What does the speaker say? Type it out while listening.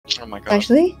Oh my god.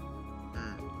 Actually?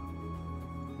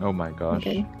 Oh my gosh.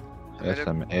 Okay. I made a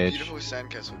SMH. beautiful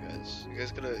sandcastle, guys. You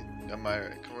guys gotta admire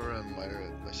it. Come over and admire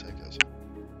it, my sandcastle.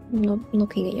 I'm not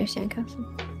looking at your sandcastle.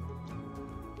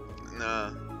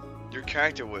 Nah, your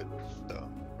character would, though,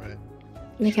 right?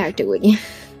 My character would, yeah.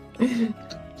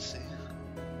 Let's see.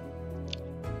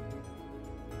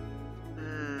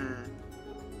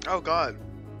 Oh god.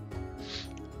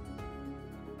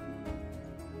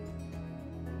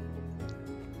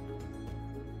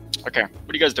 Okay, what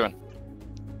are you guys doing?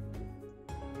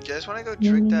 You guys wanna go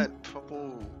drink that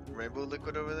purple rainbow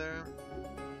liquid over there?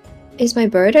 Is my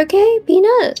bird okay?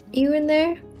 Peanut, you in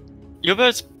there? Your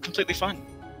bird's completely fine.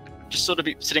 Just sort of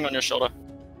be sitting on your shoulder.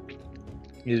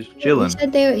 He's You chilling.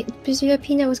 said your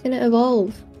Peanut was gonna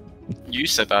evolve. You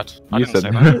said that. I You didn't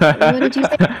said say that. What did you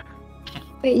say?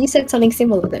 Wait, you said something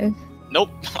similar though.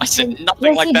 Nope, I said nothing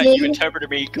Yes, like you that. did. You interpreted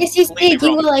me Yes, you completely did. You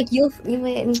wrong. were like, You'll but find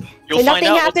nothing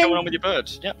out what's happened. going on with your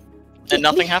bird. Yeah. And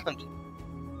nothing happened.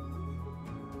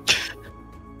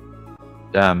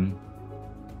 Damn.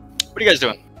 What are you guys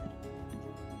doing?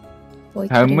 Boy,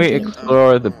 Can we kidding.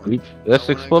 explore the beach? Let's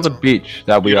explore the beach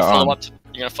that we You're are gonna follow on. up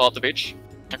you're gonna follow up the beach?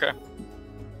 Okay.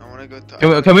 I wanna go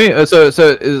to. Can we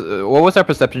what was our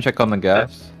perception check on the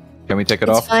gas? Can we take it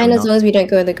It's off? fine as long as we don't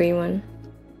go in the green one.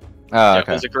 Ah, Yeah,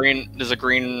 okay. there's a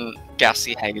green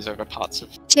gassy haze over parts of.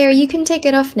 Terry, you can take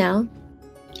it off now.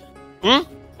 Oh,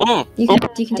 You can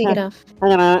take it off.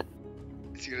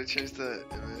 Is he gonna change the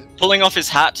image? pulling off his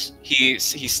hat, he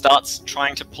starts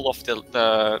trying to pull off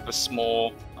the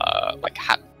small like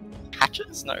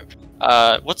hatches. No,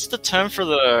 what's the term for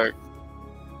the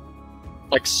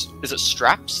like? Is it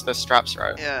straps? They're straps,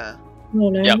 right? Yeah. Oh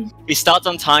no. Yep. He starts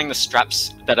untying the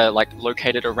straps that are like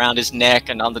located around his neck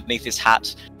and underneath his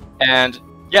hat, and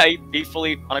yeah, he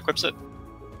fully unequips it,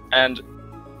 and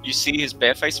you see his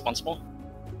bare face once more.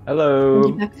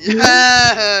 Hello.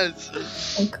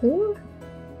 Yes! Oh, cool.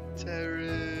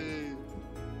 Terry!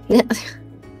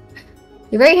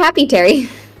 You're very happy, Terry.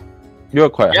 You're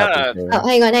quite Yeah. happy. Terry. Oh,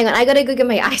 hang on. I gotta go get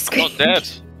my ice cream. Not dead.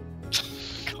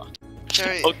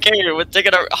 Terry! Okay, we're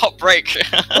taking a hot break.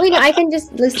 Wait, no, I can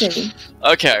just listen.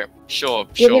 Okay, sure,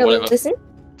 You'll be able whatever. to listen?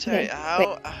 Terry,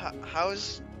 Okay,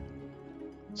 how's...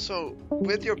 So,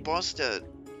 with your boss dead,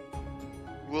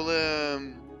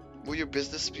 will your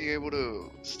business be able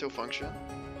to still function?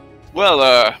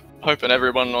 Well, hoping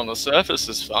everyone on the surface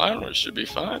is fine, which should be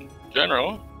fine, in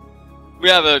general. We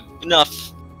have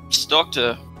enough stock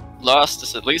to last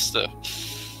us at least a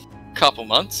couple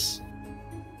months.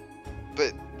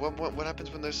 But what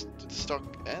happens when the stock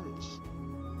ends?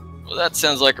 Well, that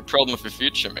sounds like a problem for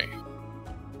future me.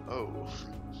 Oh.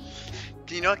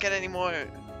 Do you not get any more,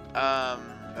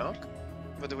 milk?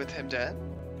 With him dead?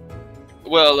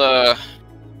 Well,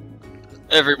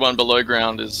 everyone below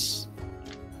ground is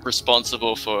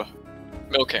responsible for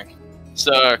milking.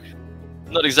 So,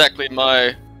 not exactly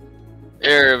my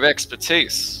area of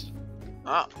expertise.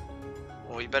 Ah.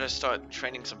 Well, you better start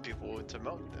training some people to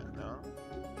milk then, no?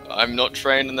 I'm not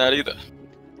trained in that either.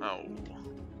 Oh.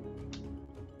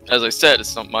 As I said,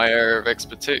 it's not my area of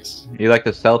expertise. You like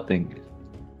to sell things.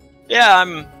 Yeah,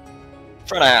 I'm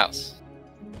front of house.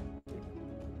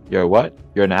 You're what?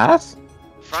 You're an ass?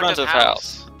 Front of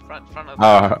house. Front of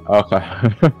Oh, okay.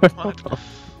 What?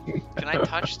 Can I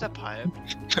touch the pipe?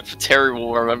 Terry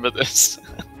will remember this.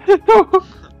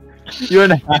 You're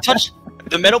an You ass. touch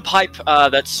the metal pipe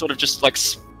that's sort of just like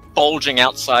bulging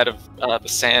outside of the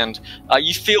sand.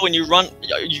 You feel when you run,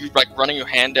 you like running your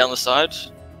hand down the side.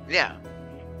 Yeah.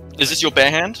 Is this your bare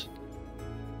hand?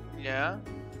 Yeah.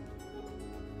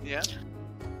 Yeah.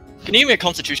 Can you give me a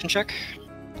constitution check?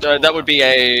 That would be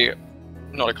a...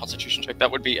 Not a constitution check, that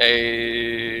would be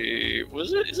a...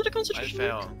 Was it? Is it a I constitution check?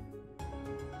 fail.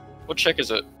 What check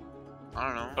is it? I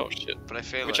don't know. Oh shit. But I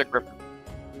fail. Let me it. check rep.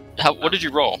 What did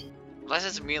you roll? Unless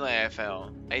it's melee, I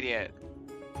fail. 88.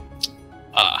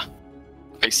 Ah.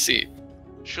 I see.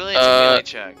 Surely it's a melee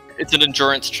check. It's an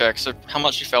endurance check, so how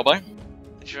much you fell by?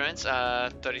 Insurance,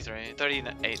 33.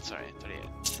 38, sorry. 38.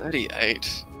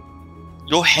 38.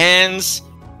 Your hands...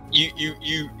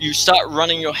 You start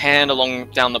running your hand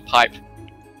along down the pipe,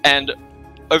 and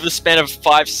over the span of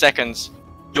 5 seconds,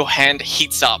 your hand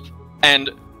heats up, and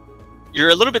you're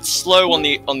a little bit slow on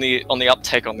the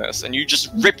uptake on this, and you just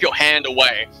rip your hand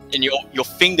away, and your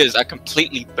fingers are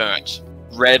completely burnt,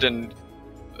 red and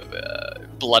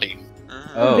bloody.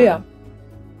 Oh. Yeah.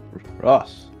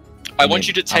 Ross. I want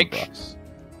you to take Ross.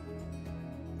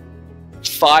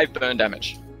 5 burn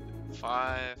damage.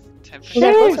 5, 10%. Is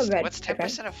that close or red? What's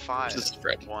 10% of 5? This is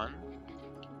red. 1,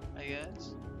 I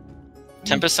guess?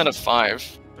 10% of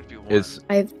 5. Would be 1. It's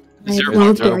I've Zero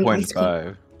rolled point very zero ice cream.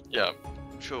 0.5. Yeah.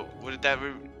 Sure. Would that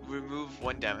remove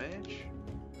 1 damage?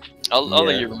 I'll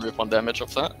let Yeah. you remove 1 damage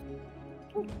off that.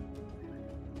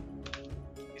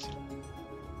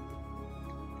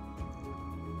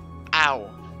 Ow.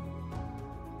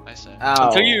 I say. Ow.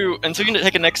 Until you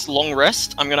take a next long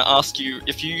rest, I'm gonna ask you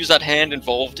if you use that hand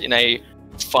involved in a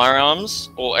firearms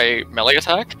or a melee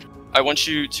attack. I want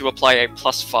you to apply a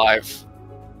 +5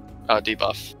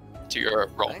 debuff to your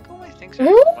roll. I think all my things are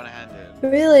Huh? one-handed.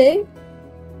 Really?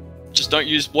 Just don't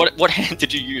use what hand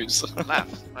did you use?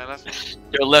 Left. My left.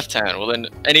 Your left hand. Well then,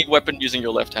 any weapon using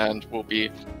your left hand will be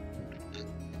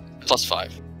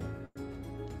 +5.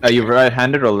 Are you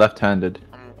right-handed or left-handed?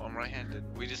 I'm right-handed.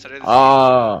 We decided.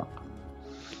 Ah.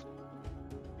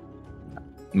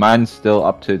 Mine's still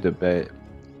up to debate.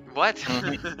 What?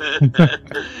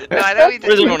 Mhm. No, I know we did.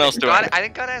 What is everyone else doing? I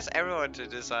think God asked everyone to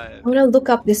decide. I'm gonna look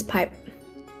up this pipe.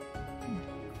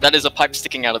 That is a pipe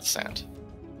sticking out of the sand.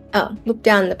 Oh, look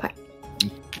down the pipe.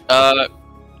 It's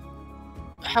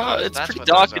That's pretty what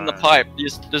dark those in the are. pipe.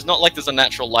 There's not like there's a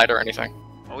natural light or anything.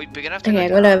 Are we big enough to Okay, I'm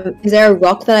go down? gonna. Is there a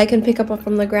rock that I can pick up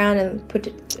from the ground and put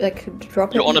it, like,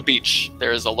 drop it? You're on a beach.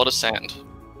 There is a lot of sand.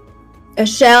 A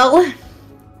shell.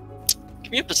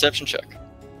 Give me a perception check.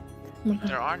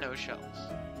 There are no shells.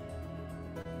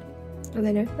 Are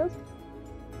there no shells?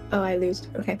 Oh, I lose.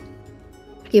 Okay.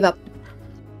 Give up.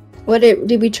 What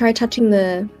did we try touching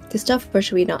the stuff, or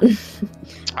should we not?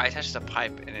 I touched the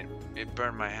pipe and it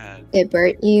burned my hand. It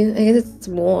burnt you. I guess it's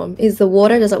warm. Is the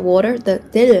water? Does it water?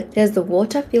 Does the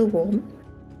water feel warm?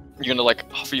 You're gonna like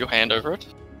hover your hand over it.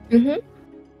 Mm-hmm.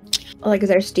 Like, is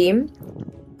there steam?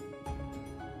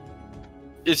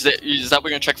 Is that what we're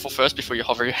gonna check for first before you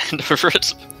hover your hand over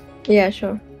it? Yeah,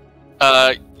 sure.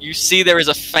 You see there is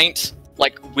a faint,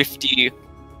 like wifty,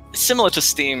 similar to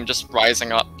steam, just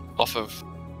rising up off of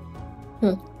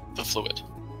the fluid.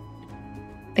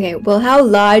 Okay. Well, how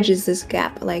large is this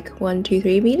gap? Like 1, 2,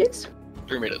 3 meters?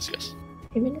 3 meters, yes.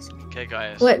 3 meters. Okay,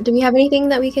 guys. What? Do we have anything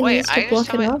that we can Wait, use I to block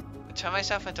just it tell off? Turn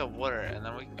myself into water and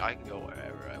then I can go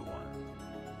wherever I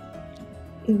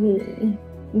want.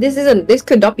 This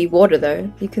could not be water though.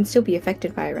 You can still be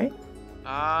affected by it, right?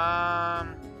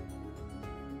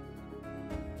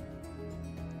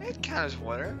 It counts as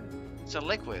water. It's a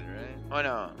liquid, right? Oh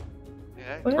no.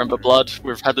 Yeah. What? Remember blood?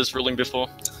 We've had this ruling before.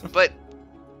 But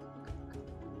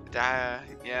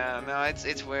yeah, no,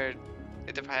 it's weird.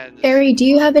 It depends. Harry, do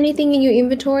you have anything in your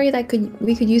inventory that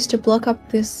we could use to block up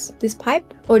this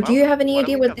pipe? Or do you have any Why don't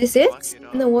idea we what not this block is it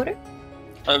in the off? water?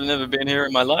 I've never been here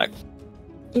in my life.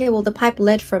 Yeah, well, the pipe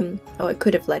led from. Oh, it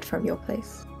could have led from your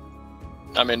place.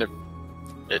 I mean,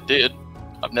 it did.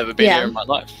 I've never been Yeah. here in my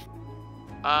life.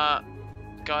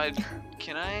 God,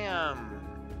 can I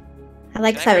I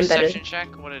like can I Simon better. perception check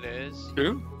what it is?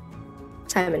 Who?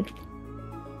 Simon.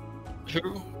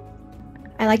 Who?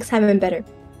 I like Simon better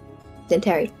than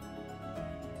Terry.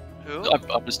 Who?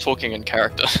 I was talking in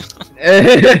character.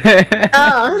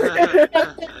 Oh.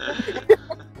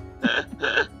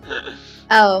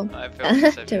 Oh. I failed Don't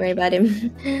perception worry check. about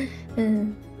him.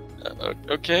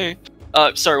 Okay.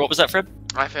 Sorry, what was that, Fred?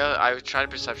 I failed. I tried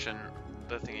perception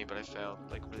the thingy, but I failed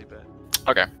like really bad.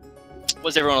 Okay.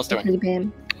 What's everyone else doing? Really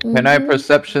bad. Can I Mhm.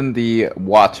 perception the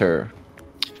water?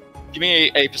 Give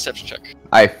me a perception check.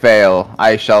 I fail.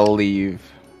 I shall leave.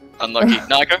 Unlucky.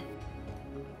 Naeko?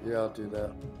 Yeah, I'll do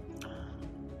that.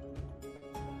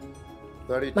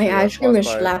 32. My ice cream plus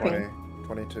is by slapping.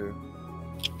 22.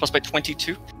 Plus by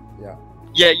 22? Yeah.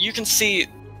 Yeah, you can see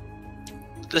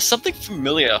there's something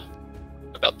familiar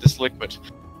about this liquid.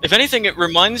 If anything, it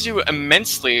reminds you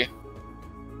immensely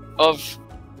of...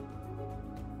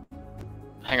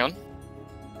 Hang on.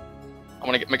 I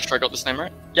want to make sure I got this name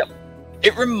right. Yep.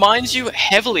 It reminds you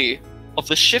heavily of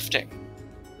the shifting.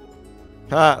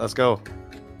 Ah, let's go.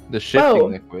 The shifting Whoa.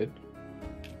 liquid.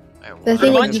 The It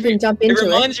thing reminds is, you can jump It into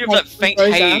reminds you of like, that faint it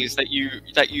goes up. haze that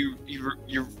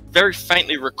you very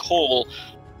faintly recall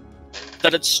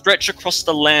that had stretched across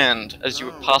the land as you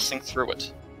were passing through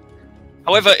it.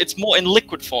 However, it's more in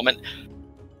liquid form, and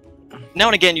now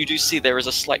and again you do see there is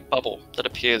a slight bubble that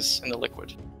appears in the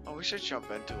liquid. Oh, we should jump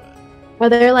into it. Are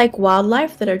there like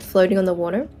wildlife that are floating on the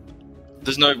water?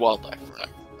 There's no wildlife.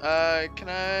 No. Can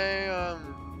I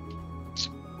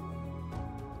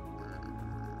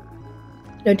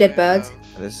No dead birds?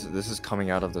 This is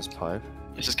coming out of this pipe.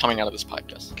 This is coming out of this pipe,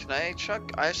 yes. Can I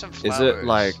chuck? I have some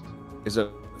flowers. Is it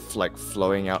like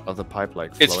flowing out of the pipe,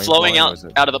 like It's flowing or out is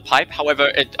it- out of the pipe. However,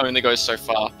 it only goes so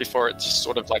far before it just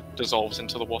sort of like dissolves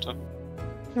into the water.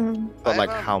 But I like,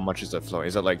 have, how much is it flowing?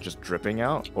 Is it like just dripping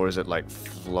out, or is it like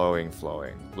flowing?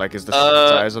 Like, is the Uh,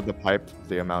 size of the pipe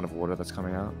the amount of water that's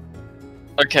coming out?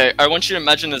 Okay, I want you to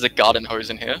imagine there's a garden hose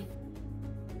in here.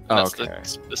 That's Okay.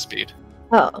 the speed.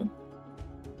 Oh.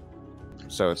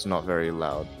 So it's not very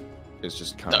loud. It's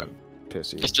just kind of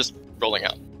pissy. It's just rolling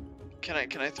out. Can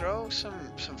I throw some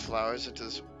flowers into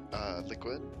this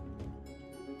liquid?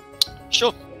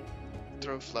 Sure.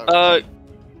 Throw flowers.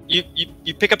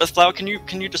 You pick up this flower. Can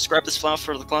you describe this flower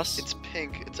for the class? It's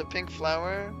pink. It's a pink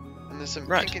flower, and there's some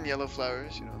Right. pink and yellow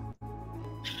flowers. You know.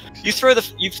 You throw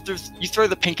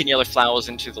the pink and yellow flowers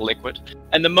into the liquid,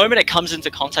 and the moment it comes into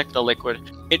contact with the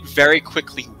liquid, it very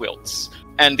quickly wilts,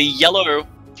 and the yellow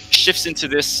shifts into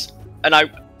this. And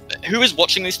who is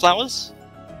watching these flowers?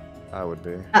 I would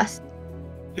be. Us.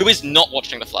 Who is not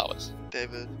watching the flowers?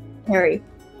 David. Harry.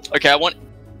 Okay, I want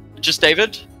just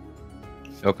David.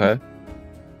 Okay.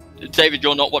 David,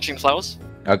 you're not watching flowers?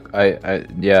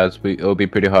 Yeah, it'll be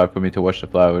pretty hard for me to watch the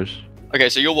flowers. Okay,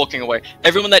 so you're walking away.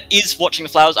 Everyone that is watching the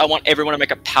flowers, I want everyone to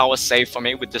make a power save for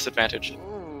me with disadvantage.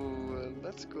 Ooh,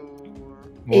 let's go.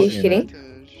 Are you kidding?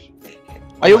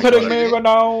 Are you my kidding God. me right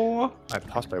now? I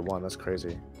passed by 1. That's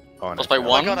crazy. Oh, and Passed I by failed. Oh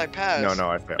one? my god, I passed. No,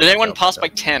 I failed. Did anyone I failed, pass I by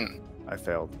failed. 10? I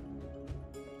failed.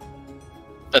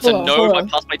 That's Hold a on, no, hold I on.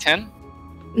 passed by 10?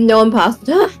 No one passed.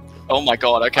 Oh my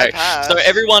god, I okay. passed. So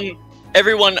everyone,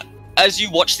 as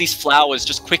you watch these flowers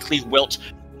just quickly wilt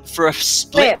for a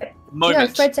split Wait. moment. No,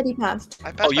 Fred said he passed.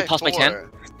 I passed Oh, you by passed by 10?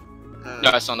 4.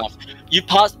 No, that's not enough. You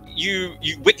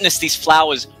witness these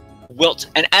flowers wilt,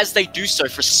 and as they do so,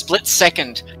 for a split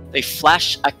second, they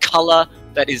flash a color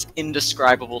that is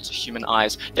indescribable to human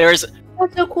eyes. That's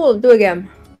so cool. Do again.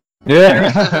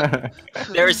 Yeah.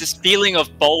 There is this feeling of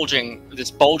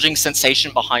this bulging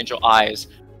sensation behind your eyes.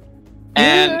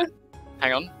 And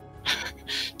hang on.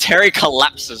 Terry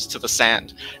collapses to the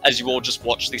sand as you all just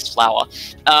watch this flower.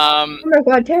 Oh my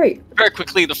god, Terry. Very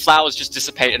quickly, the flowers just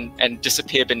dissipate and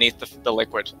disappear beneath the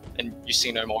liquid, and you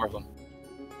see no more of them.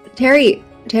 Terry?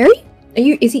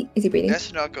 Is he breathing?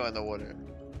 Let's not go in the water.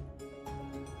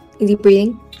 Is he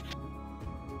breathing?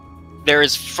 There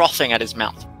is frothing at his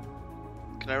mouth.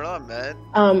 Can I roll a med?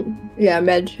 Yeah,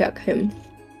 med check him.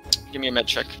 Give me a med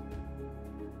check.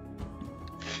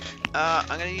 I'm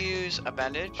gonna use a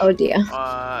bandage. Oh dear.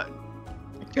 I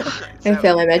I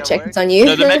failed my med check. It's on you.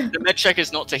 No, the med check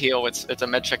is not to heal. It's a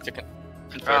med check to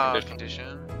confirm Oh, condition.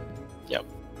 condition. Yep.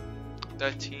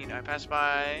 13. I passed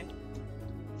by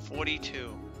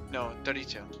 42. No,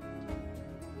 32.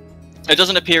 It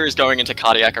doesn't appear he's going into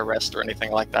cardiac arrest or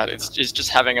anything like that. It's just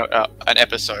having an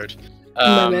episode.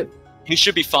 Moment. He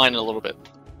should be fine in a little bit.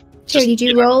 Terry, did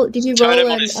you know, roll? turn him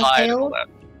on a his side and all fail? that.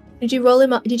 Did you roll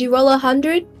him? Did you roll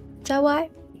 100? Is that why?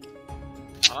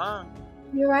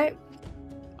 You're right.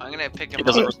 I'm gonna pick He him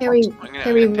doesn't up. respond. Terry, I'm gonna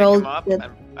Terry pick rolled him up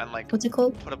the. and like What's it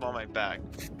called? put him on my back.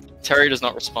 Terry does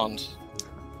not respond.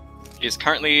 He is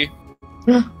currently.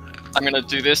 Yeah. I'm gonna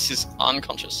do this. He's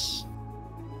unconscious.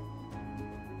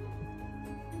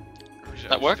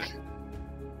 That work?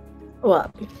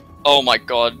 What? Oh my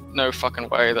god! No fucking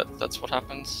way. That's what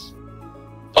happens.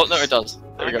 Oh no, it does.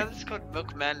 There we go. This is called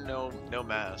Milkman No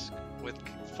Mask with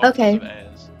Okay. photos of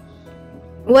ass.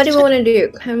 What do we want to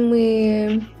do? Can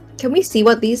we see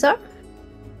what these are?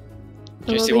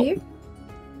 Do you From see over what? here?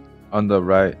 On the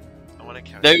right. I want to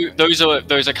carry.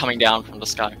 Those are coming down from the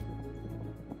sky.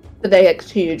 But they're like,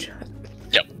 huge.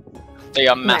 They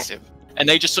are massive, and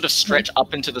they just sort of stretch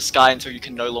up into the sky until you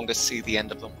can no longer see the end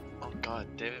of them. Oh god,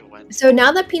 David went. So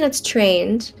now that Peanut's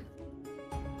trained,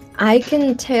 I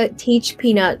can teach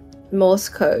Peanut Morse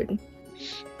code,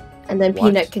 and then What?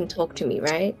 Peanut can talk to me,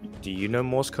 right? Do you know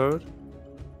Morse code?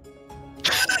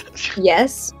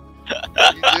 Yes. You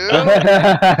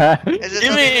do? Is it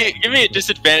something- Give me a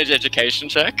disadvantage education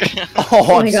check.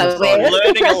 Oh my god, wait.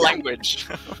 Learning a language.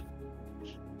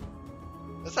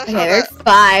 Is that Okay, how there's that-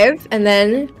 5, and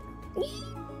then.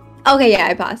 Okay, yeah,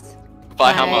 I passed.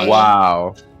 By how much?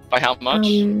 Wow. By how much?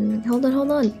 Hold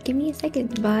on. Give me a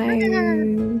second.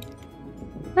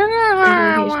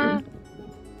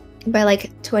 By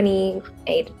like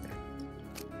 28.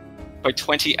 By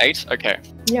 28. Okay.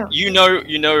 Yeah. You know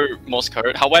Morse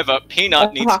code. However,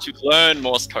 Peanut needs to learn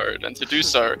Morse code, and to do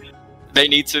so, they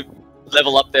need to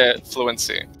level up their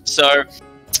fluency. So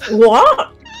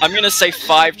What? I'm gonna say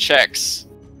 5 checks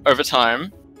over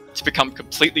time to become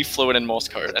completely fluent in Morse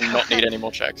code and not need any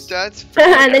more checks. That's.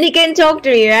 And then he can talk to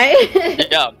me, right?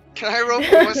 Yeah. Can I roll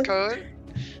Morse code?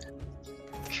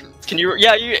 Can you?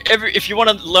 Yeah. If you want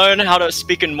to learn how to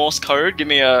speak in Morse code, give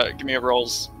me a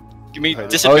rolls. Give me Oh,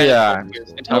 disadvantage. yeah. I'm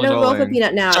Intelligence. gonna roll for rolling.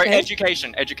 Peanut now, Sorry, okay?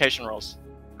 education rolls.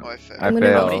 Oh, I failed. I'm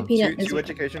gonna roll failed. for Peanut. Two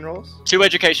education rolls? 2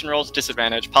 education rolls,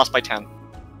 disadvantage, pass by 10.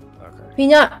 Okay.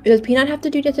 Peanut, does Peanut have to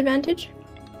do disadvantage?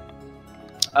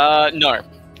 No,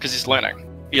 because he's learning.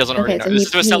 He doesn't already Okay, know. so This he-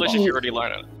 is to establish if he- you already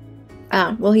learn it.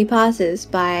 Well, he passes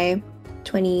by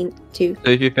 22.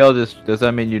 So if you fail this, does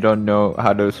that mean you don't know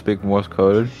how to speak Morse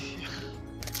code?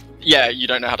 Yeah, you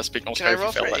don't know how to speak Morse Can I code roll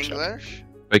if you for fail that check. English?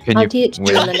 But can I'll you teach you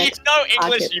wait? in the You next know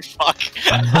English, pocket.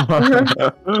 you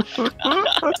fuck.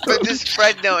 But does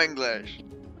Fred know English?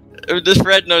 This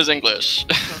Fred knows English.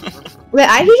 Wait,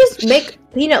 I should just make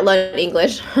Peanut learn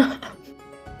English.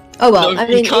 Oh well, No, I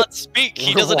he mean, can't speak.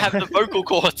 He doesn't have the vocal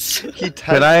cords. He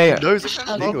Can I- knows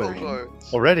Okay, English fine.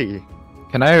 already.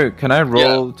 Can I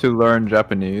roll to learn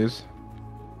Japanese?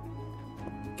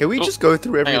 Can we Oh, just go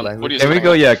through every hang on, what language? do you Can we say?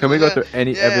 go? Yeah, can we go Yeah, through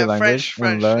every Yeah, language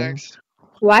French and learn? next.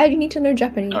 why do you need to know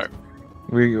Japanese? No.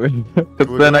 Because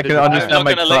We're then I going to can do- I'm understand not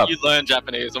my gonna club. let you learn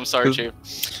Japanese. I'm sorry, Chief.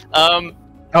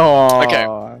 Oh, Okay.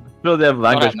 Sure, they have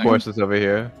language happening? courses over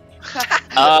here.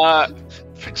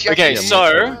 Okay, Japanese.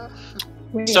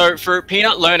 So for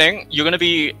Peanut learning, you're gonna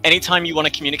be anytime you want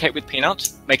to communicate with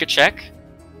Peanut, make a check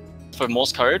for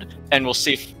Morse code, and we'll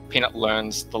see if Peanut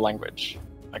learns the language.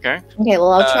 Okay? Okay,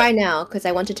 well I'll Uh, try now because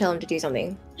I want to tell him to do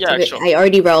something. Yeah, So sure. I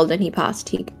already rolled and he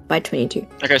passed by 22.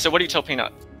 Okay, so what do you tell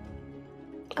Peanut?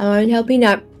 I'm helping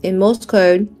out in Morse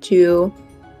code to,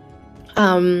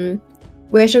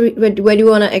 where do you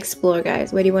want to explore,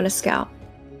 guys? Where do you want to scout?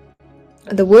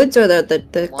 The woods or the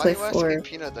Why cliff? are you asking Or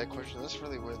Peanut that question? That's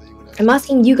really weird that you would ask. I'm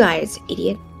asking you guys,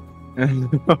 idiot.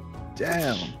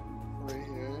 Damn. Over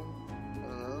here.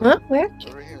 Huh? Where?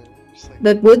 Over here. Just like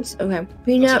The woods? Okay. Into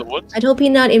Peanut. the woods? I told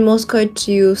Peanut in Morse code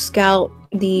to scout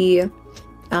the,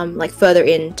 like further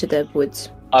into the woods,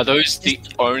 Are those the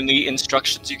only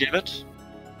instructions you give it?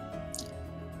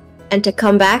 and to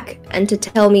come back and to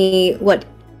tell me what,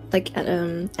 like,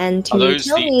 and to Are those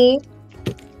tell the- me.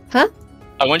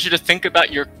 I want you to think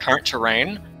about your current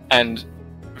terrain and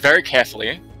very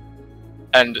carefully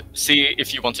and see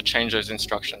if you want to change those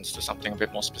instructions to something a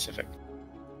bit more specific.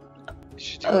 you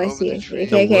should do Oh, it I over see. the I tree.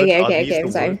 see. Okay, The I'm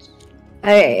woods? sorry.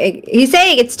 Okay, he's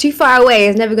saying it's too far away.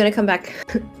 He's never gonna come back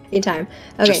in time.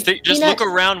 Okay. Just Peanut- look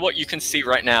around what you can see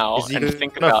right now Is he and gonna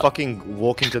think about. fucking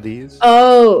walk into these?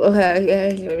 Oh,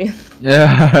 okay.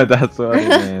 Yeah, that's what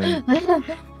I mean.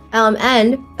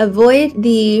 And avoid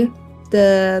the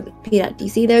Peanut. Do you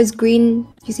see those green?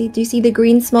 Do you see the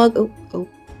green smog? Oh.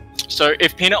 So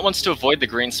if Peanut wants to avoid the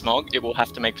green smog, it will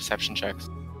have to make perception checks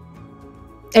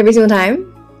Every single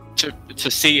time.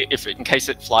 to see if, in case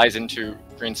it flies into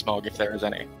green smog, if there is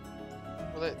any.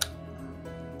 Well, it-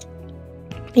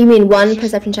 You mean one It's just-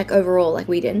 perception check overall, like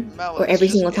we did, Mel, or it's every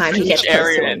just- single time he it's gets Each just-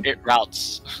 close to area one? it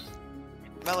routes.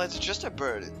 Mel, it's just a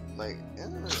bird. Like,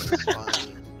 it's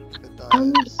fine. It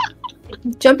Um, dies.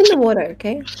 Jump in the water,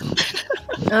 okay?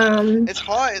 It's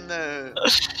hot in the.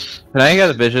 Can I get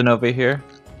a vision over here?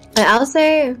 I'll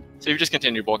say So you've just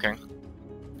continued walking.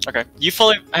 Okay. You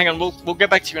follow. Hang on. We'll get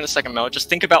back to you in a second, Mel. Just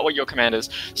think about what your command is.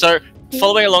 So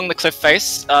following along the cliff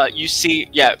face, you see.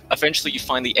 Yeah. Eventually, you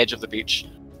find the edge of the beach,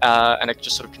 and it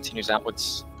just sort of continues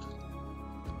outwards.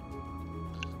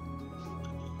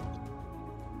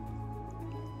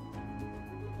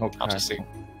 Okay. Out to sea.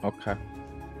 Okay.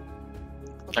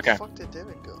 Where Okay. the fuck did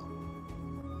David go?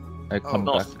 I come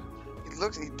Oh, back. He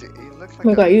looks like. oh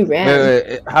my god, you ran.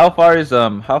 Wait, how far is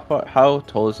how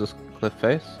tall is this cliff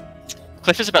face?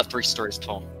 Cliff is about 3 stories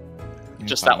tall.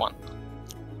 Just Okay. that one.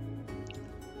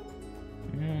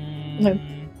 No.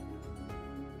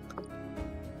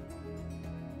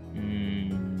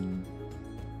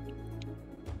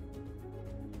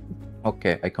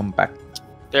 Okay, I come back.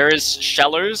 There is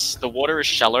shallows. The water is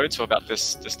shallow to about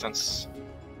this distance.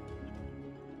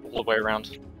 All the way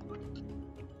around.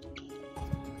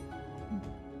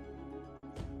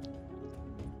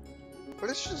 But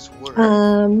it's just water.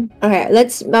 Okay,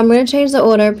 I'm gonna change the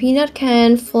order. Peanut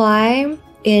can fly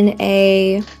in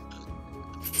a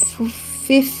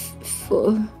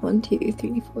 1, 2,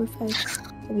 3, 4, 5,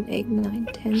 7, 8, 9,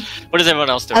 10. What is everyone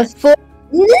else doing?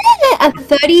 A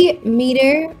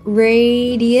 30-meter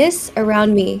radius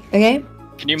around me. Okay.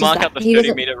 Can you just mark that. out the He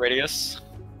 30-meter radius?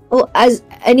 Well, as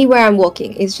anywhere I'm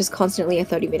walking is just constantly a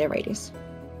 30-meter radius.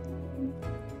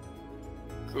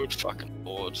 Good fucking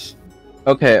lord.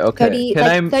 Okay, okay. 30,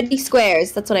 Can like 30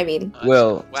 squares. That's what I mean.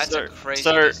 Well, That's so, a crazy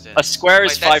so distance. a square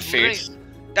is Wait, that's 5 feet. literally-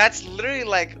 That's literally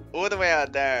like all the way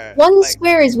out there. One like,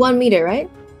 square is 1 meter, right?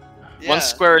 Yeah, 1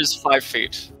 square is 5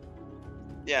 feet.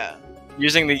 Yeah.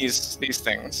 Using these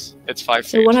things, it's 5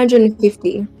 So feet.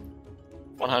 150.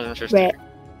 150. Wait.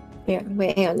 Yeah,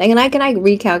 wait, hang on. Can I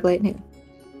recalculate? Hang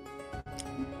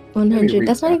on. 100.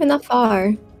 That's not even that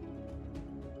far.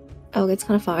 Oh, it's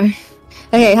kind of far.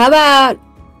 Okay, how about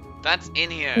That's in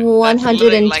here.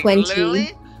 120. That's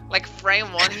literally, like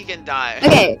frame 1, he can die.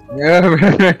 okay?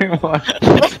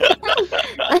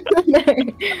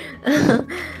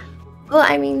 Well,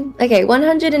 I mean, okay,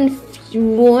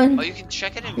 101. Oh, you can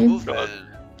check it in Mm. movement.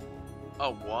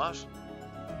 Oh, what?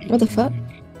 What the fuck?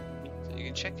 So you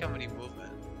can check how many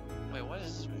movement. Wait, what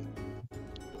is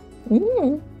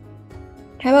this?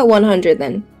 How about 100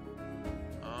 then?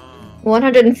 Oh.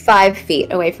 105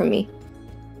 feet away from me.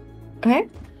 Okay.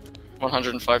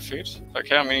 105 feet.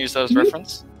 Okay, I'm gonna use that as Mhm.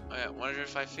 reference. Oh yeah,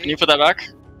 105 feet. Can you put that back?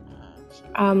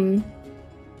 Oh,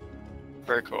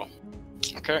 Very cool.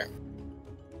 Okay.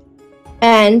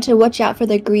 And to watch out for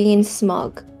the green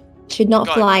smog. Should not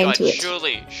God, fly God, into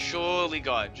it. surely,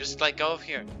 God, just like go up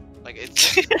here. Like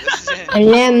it's. This is it. And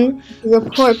then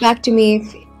report back to me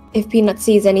if Peanut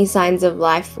sees any signs of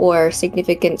life or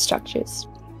significant structures.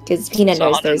 Because Peanut So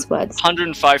knows 100 those words.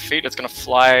 105 feet. It's gonna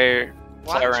fly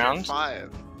around. 105.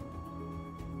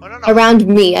 Oh, no. Around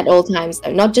me at all times,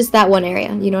 though. Not just that one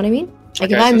area. You know what I mean?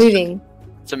 Like Okay, if I'm so moving.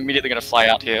 It's immediately gonna fly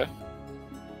out here.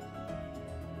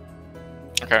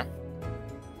 Okay.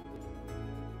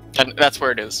 And that's where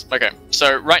it is. Okay.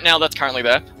 So right now that's currently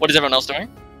there. What is everyone else doing?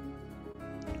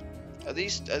 Are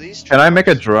these? Can I make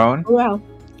a drone? Oh, wow.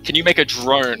 Can you make a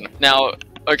drone? Now,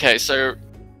 okay, so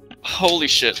holy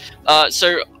shit.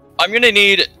 So I'm gonna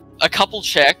need a couple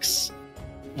checks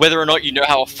whether or not you know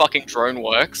how a fucking drone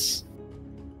works.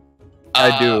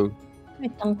 I do. My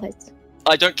tongue closed.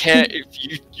 I don't care if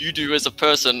you do as a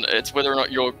person, it's whether or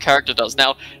not your character does.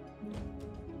 Now,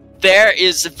 there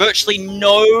is virtually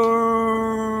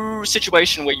no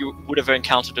situation where you would have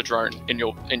encountered a drone in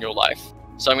your life.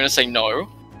 So I'm gonna say no.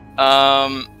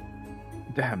 Damn.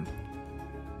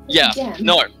 Yeah, Damn.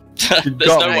 no. There's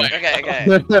got no me. way.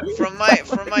 Okay. From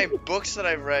my books that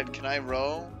I've read, can I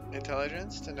roll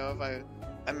intelligence to know if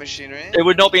I'm machinery? It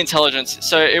would not be intelligence.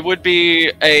 So it would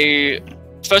be a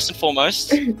first and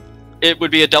foremost, it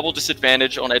would be a double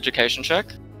disadvantage on education check.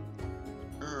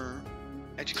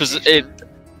 Because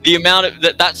the amount of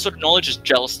that sort of knowledge is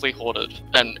jealously hoarded,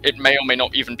 and it may or may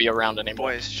not even be around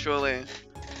anymore. Boys, surely.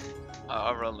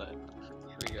 I'll roll it.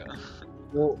 Here we go.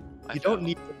 Well, I you don't failed.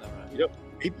 need Never you don't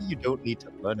maybe you don't need to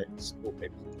learn it in school.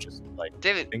 Maybe you just like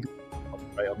David, think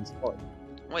right on the spot.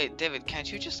 wait, David, can't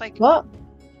you just like What?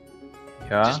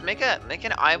 Yeah. just make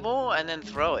an eyeball and then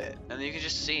throw it, and then you can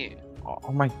just see.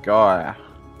 Oh my god.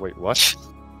 Wait, what?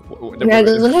 Yeah, it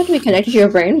doesn't have to be connected to your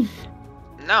brain.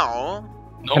 No,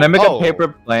 No. Can I make Oh. a paper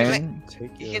plane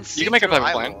Take you it. can see can make a through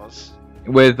paper plane. eyeballs.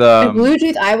 with A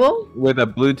Bluetooth eyeball? with a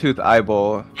Bluetooth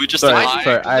eyeball? We just Sorry, lie.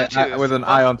 sorry, Bluetooth. with an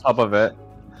eye on top of it.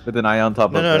 With an eye on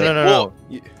top No, of no, it. no, no, Whoa.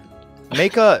 no.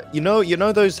 Make a you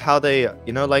know those how they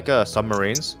like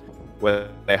submarines where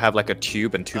they have like a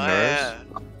tube and two Oh, mirrors. yeah.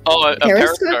 Oh, a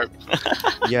Periscope?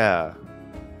 periscope. Yeah,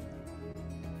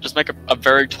 Just make a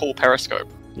very tall periscope.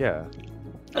 yeah.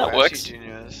 That Oh, works. actually,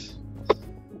 genius.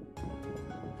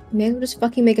 Maybe we'll just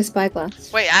fucking make a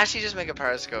spyglass. Wait, actually, just make a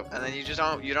periscope, and then you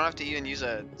don't have to even use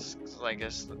a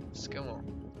skill.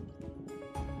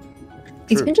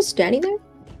 He's True. been just standing there?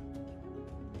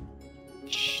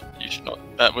 You should not.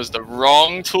 That was the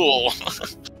wrong tool.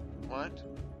 What?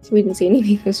 So we didn't see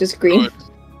anything. It was just green. Good.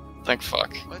 Thank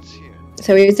fuck. What's here?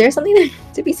 So is there something there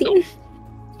to be seen?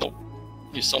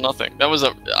 You saw nothing. That was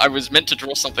I was meant to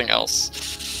draw something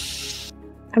else.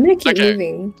 I'm gonna keep Okay.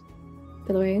 moving.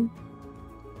 By the way.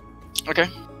 Okay.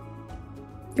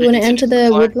 Do you want to enter the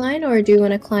Climb. wood line, or do you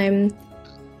want to climb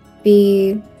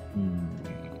the... Hmm.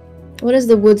 What does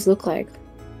the woods look like?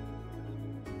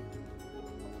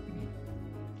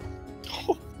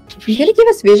 You gonna give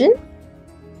us vision?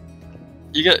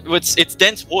 You get it's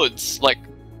dense woods. Like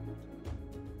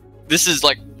this is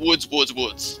like woods.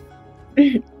 Woods.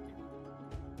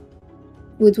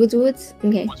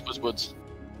 Okay. Woods.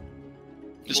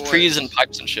 There's Boys. trees and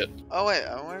pipes and shit. Oh wait,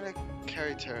 I wanted to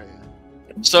carry Terry.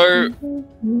 So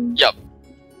Mhm. Do I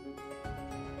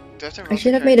have to roll I should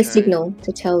to have carry made a Terry? signal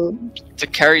to tell to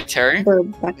carry Terry, her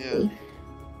back to Yeah.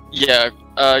 me.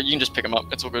 yeah, you can just pick him up.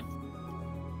 It's all good.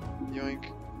 Yoink.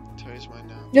 Terry's mine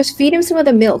now. Just feed him some of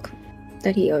the milk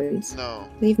that he owns. No.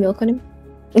 Leave milk on him.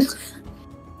 It's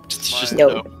just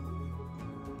No.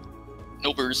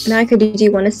 no burst. Naeko, did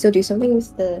you want to still do something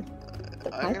with the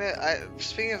I'm pipe?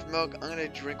 speaking of milk, I'm gonna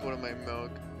drink one of my milk.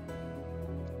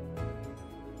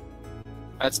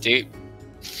 That's deep.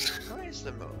 Where is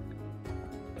the milk?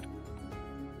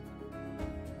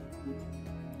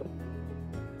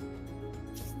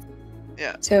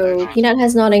 Yeah. So actually- Peanut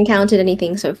has not encountered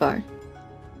anything so far.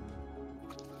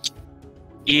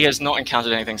 He has not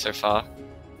encountered anything so far.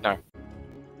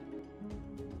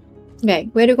 Okay,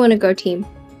 where do we want to go, team?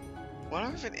 Why do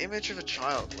I have an image of a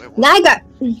child? Wait, what?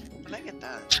 Naeko! Can I get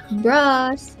that?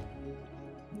 Ross!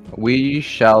 We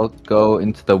shall go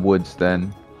into the woods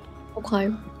then. Okay.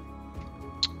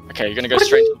 Okay, you're gonna go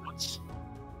straight to the woods.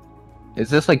 Is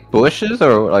this like bushes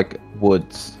or like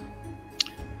woods?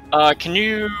 Can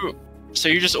you? So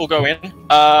you just all go in.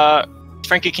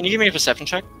 Frankie, can you give me a perception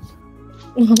check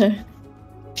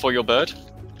for your bird?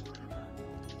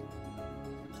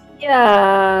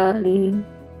 Yeah.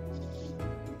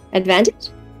 Advantage?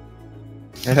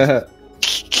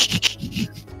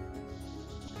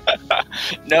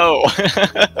 No.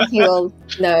 Okay, well,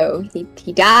 no.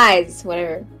 He dies.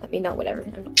 Whatever. I mean, not whatever.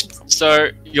 So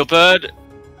your bird,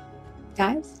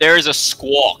 Dies? there is a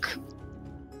squawk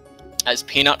as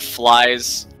Peanut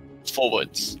flies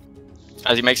forwards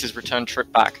as he makes his return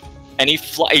trip back, and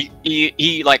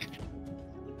he like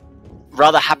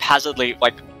rather haphazardly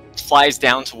like flies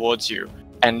down towards you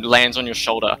and lands on your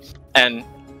shoulder, and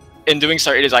in doing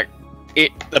so, it is like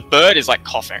the bird is like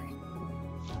coughing.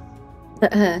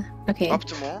 Okay. Up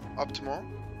to more. Up to more.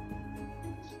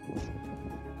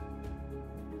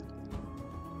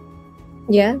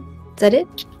 Yeah? Is that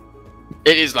it?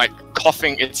 It is like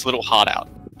coughing its little heart out.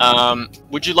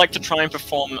 Would you like to try and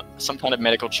perform some kind of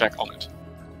medical check on it?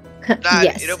 Nah,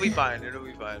 Yes. it'll be fine. It'll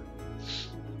be fine.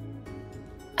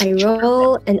 I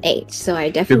roll an 8, so I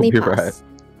definitely You'll be pass.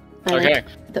 I Okay.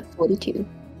 like the 42.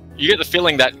 You get the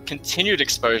feeling that continued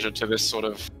exposure to this sort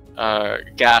of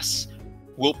gas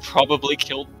will probably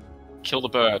kill the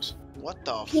bird. What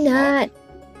the Peanut! fuck?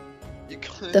 You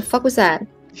colored, The fuck was that?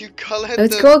 you colored Oh,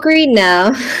 it's the go green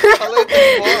now. colored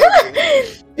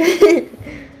the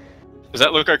Does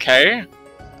that look okay?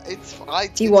 It's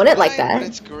Do you want it like fine, that? But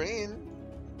it's green.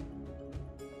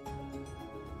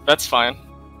 That's fine.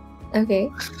 Okay.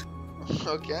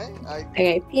 Okay.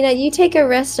 Okay, Peanut, you take a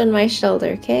rest on my shoulder,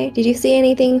 okay? Did you see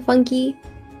anything funky?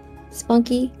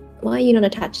 Spunky? Why are you not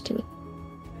attached to me?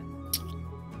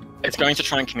 It's going to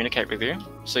try and communicate with you.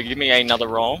 So give me another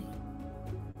roll.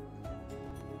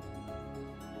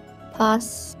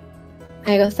 Pass.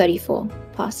 I got 34.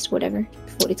 Pass, whatever.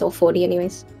 40, it's all 40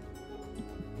 anyways.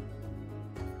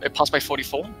 It passed by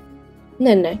 44.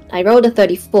 No. I rolled a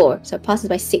 34, so it passes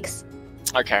by 6.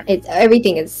 Okay.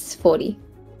 Everything is 40.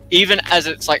 Even as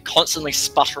it's like constantly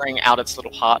sputtering out its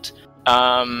little heart,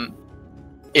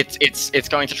 it's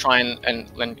going to try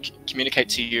and communicate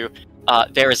to you.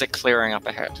 There is a clearing up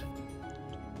ahead.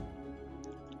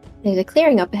 There's a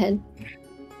clearing up ahead.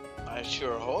 I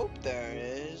sure hope there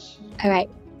is. Alright,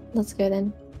 let's go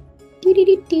then.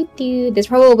 Do. There's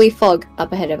probably fog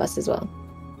up ahead of us as well.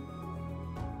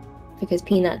 Because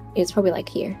Peanut is probably like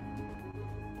here.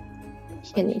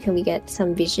 Can we get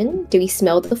some vision? Do we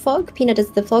smell the fog? Peanut,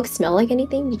 does the fog smell like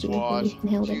anything? Did you What?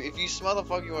 inhale it? If you smell the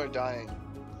fog, you are dying.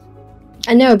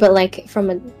 I know, but like from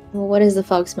a... Well, what does the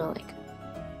fog smell like?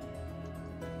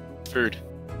 Food.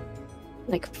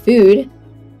 Like food?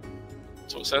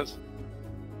 That's what it says.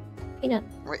 Peanut.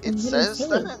 Wait, What it is says it?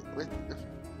 that? Wait,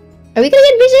 Are we gonna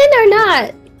get vision or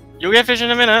not? You'll get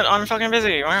vision in a minute. I'm fucking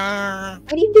busy. What are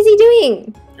you busy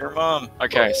doing? Your mom.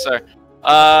 Okay, so,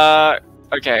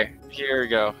 okay, here we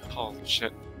go. Holy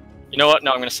shit. You know what?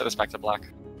 No, I'm gonna set this back to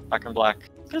black. Back in black.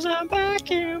 Cause I'm back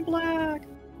in black.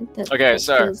 Okay,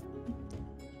 so- feels-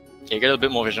 Okay, you get a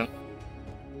bit more vision.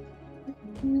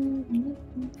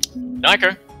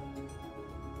 Naeko.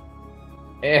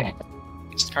 Eh,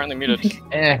 It's currently muted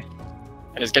eh,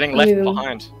 and is getting left Ew.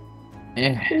 behind.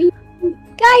 eh.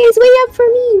 Guys, way up for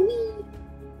me! Wee.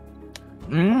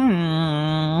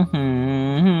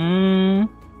 Mm-hmm.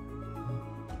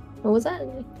 What was that?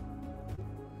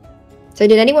 So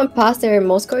did anyone pass their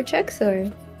Morse code checks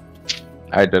or?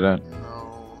 I didn't.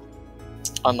 no.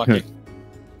 Unlucky.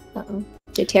 Uh-oh.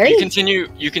 Did Terry? You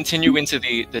continue into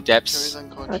the Terry's depths Oh,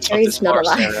 unconscious. of Terry's this not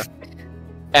forest alive. area.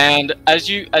 And as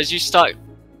you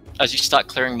start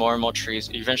clearing more and more trees,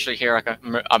 you eventually hear like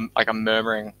a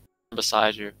murmuring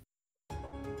beside you.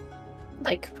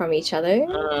 Like from each other?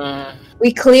 Uh,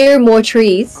 We clear more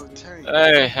trees. Oh,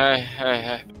 Terry.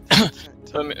 hey.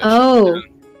 Let me- Oh.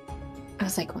 I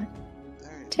was like, what?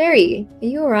 Terry. Terry, are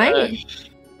you alright?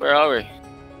 Where are we?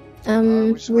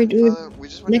 We just went next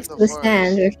into to the forest,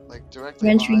 stand, like, we're directly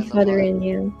entering behind the further fire. in,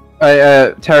 yeah.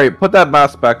 Hey, Terry, put that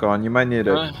mask back on. You might need it.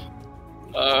 Okay.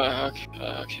 Ah,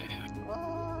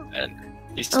 And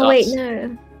he starts. Oh wait,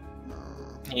 no.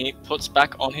 He puts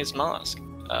back on his mask.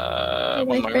 My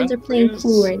One friends moment, are playing please.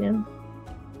 pool right now.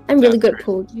 I'm really That's good at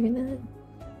pool, do you know that?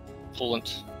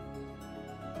 Coolant.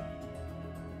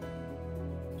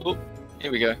 Oh,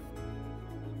 here we go.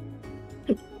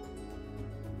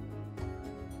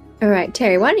 Alright,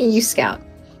 Terry, why don't you scout?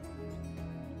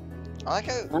 I like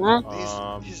how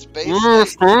Um, his base.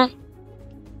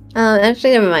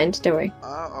 Actually, never mind, don't worry.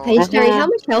 Hey, Terry, how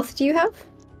much health do you have?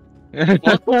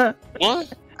 What?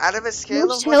 Out of a scale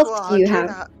much of 1 to health do you 100,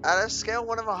 have? out of scale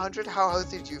 1 of 100, how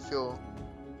healthy do you feel?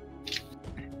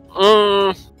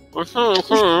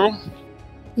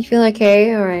 You feel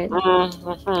okay? Alright.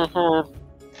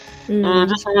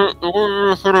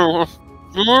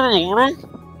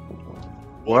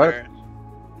 Water.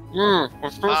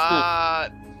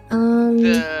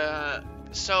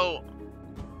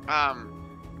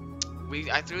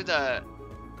 I threw the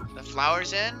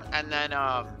flowers in, and then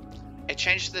it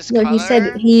changed this color. No, he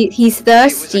said he's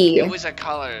thirsty. It was a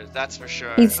color, that's for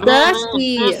sure. He's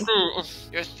thirsty.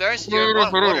 You're thirsty. You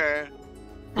want water.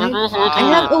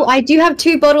 I do have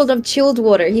 2 bottles of chilled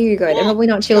water. Here you go. They're probably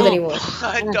not chilled anymore.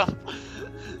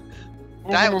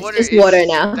 That water It's is water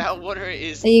now. That water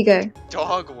is There you go.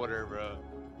 dog water, bro.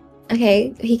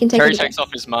 Okay, he can take Herry it. takes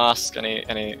off his mask and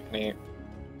he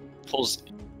pulls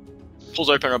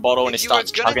open a bottle and he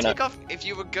starts chugging it. If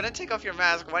you were gonna take off your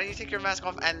mask, why don't you take your mask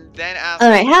off and then ask?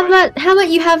 Alright, how about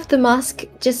you have the mask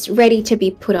just ready to be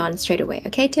put on straight away,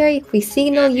 okay, Terry? If we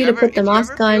signal you to put the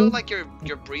mask on, feel like your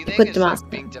breathing put is the mask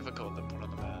like being difficult to put on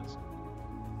the mask.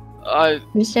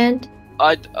 understand?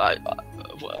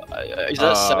 Is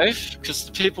that safe? Because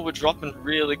the people were dropping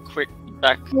really quick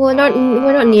back. Well,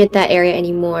 we're not near that area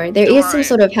anymore. There is some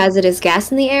sort of hazardous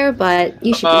gas in the air, but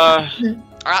you should be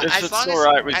If it's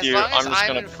alright with you, I'm just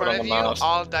gonna put on the mask.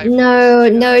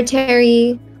 No,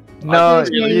 Terry. No,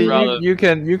 Terry. you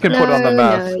can put on the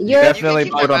mask. You're- Definitely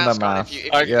You can keep put my on the mask on mask. if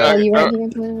you- Oh, Yeah. you right here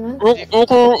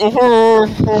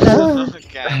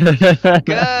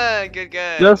Okay.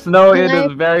 Good. Just know it Can I-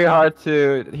 is very hard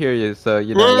to hear you, so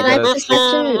you know Can I you gotta-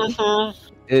 perception?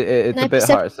 it's Can I a bit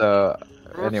percep- hard. So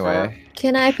anyway,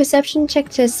 Can I perception check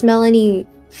to smell any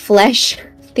flesh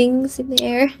things in the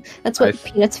air? That's what I-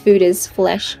 Peanut's food is,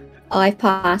 flesh. Oh, I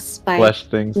passed by flesh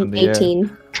things in the air.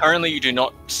 18. Currently, you do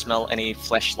not smell any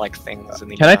flesh-like things in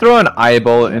the Can I air. throw an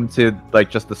eyeball into like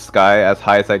just the sky as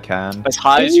high as I can? As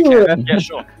high as you Ooh. can? Yeah,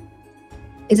 sure.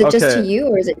 Is it just to Okay. you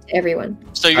or is it to everyone?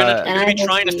 So you're gonna be Eyeballs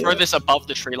trying to to throw you. this above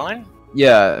the tree line?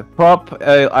 Yeah, prop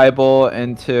eyeball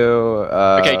into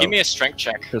Okay, give me a strength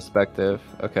check. perspective.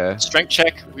 Okay, Strength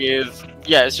check with...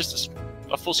 Yeah, it's just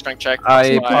a full strength check.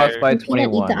 I Plus passed by Can Peanut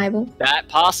eat 21. the eyeball? That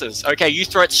passes. Okay, you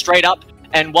throw it straight up,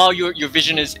 and while your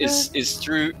vision is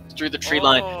through the tree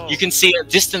line, you can see a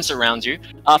distance around you.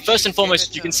 First and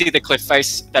foremost, you can see the cliff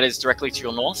face that is directly to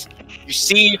your north. You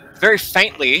see very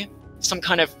faintly some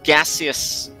kind of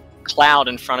gaseous cloud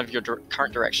in front of your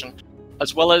current direction,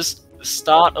 as well as the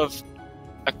start of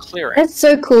a clearing. That's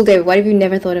so cool, David. Why have you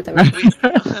never thought of that?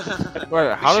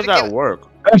 Wait, how does should've that given- work?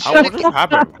 How would this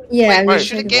happen? Yeah, I We mean,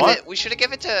 should have what?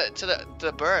 given it to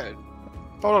the bird.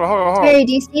 Hold on. Terry,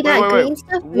 do you see that wait. green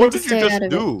stuff? We What have to did you stay out just of it.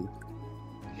 do?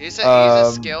 He's a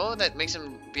Um, skill that makes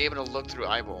him be able to look through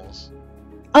eyeballs.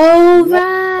 Oh,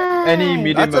 right. Any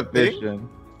medium That's a of thing? vision.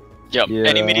 Yep,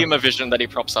 any Yeah. medium of vision that he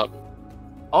props up.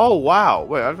 Oh wow!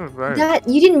 Wait, I don't know. That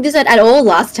you didn't do that at all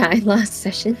last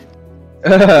session.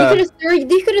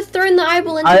 You could have thrown the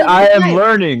eyeball into the I am pipe.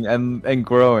 learning and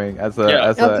growing as a Yeah.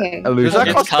 Okay. a illusion. Does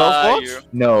that cost spell you. slots?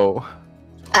 No.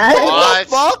 What?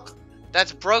 Fuck!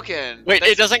 That's broken. Wait,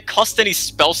 That's... it doesn't cost any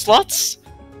spell slots?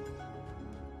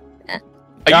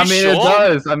 Are I you mean sure? it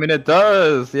does. I mean it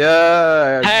does.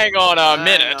 Yeah. Hang on a Hang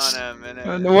minute. on a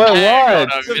minute. What? Hang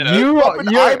What? on a minute. You Open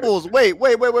you're eyeballs. Wait.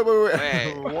 Wait,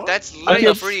 What? that's literally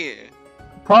Okay. free.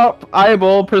 prop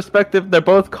eyeball perspective. They're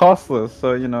both costless,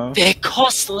 so you know. They're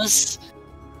costless.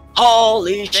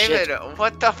 Holy David, shit.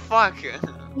 what the fuck?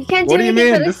 You can't do What do you anything for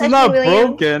mean? this This is session, not William.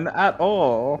 broken at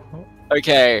all.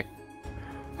 Okay.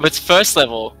 It's first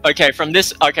level. Okay, from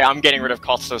this... Okay, I'm getting rid of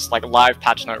costless, like live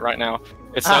patch note right now.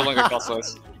 It's no longer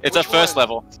costless. It's Which a first one?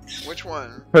 level Which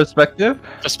one? Perspective.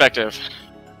 perspective.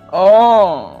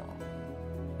 Oh.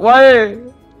 Why?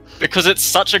 Because it's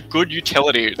such a good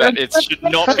utility that it should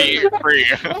not be free.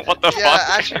 What the Yeah, fuck?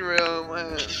 actually, real.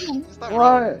 It's not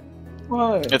wrong.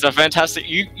 Why? It's a fantastic...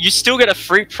 You still get a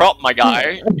free prop, my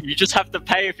guy. You just have to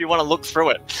pay if you want to look through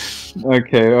it.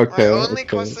 Okay. My Okay. only okay.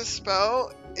 costless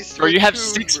spell is Bro, you have 2,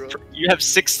 six... bro. You have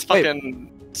 6 Wait, fucking...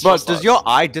 But spell does your slots.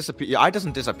 eye disappear? Your eye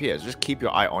doesn't disappear. Just keep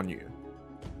your eye on you.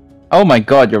 Oh my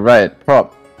god, you're right.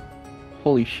 Prop.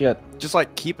 Holy shit. Just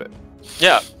like keep it.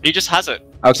 Yeah, he just has it.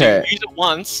 So Okay. you use it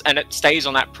once, and it stays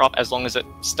on that prop as long as it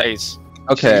stays.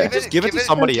 Okay. Give it- Just give it give to it-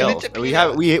 somebody give it else. to We Peter.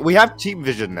 have we have team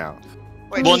vision now.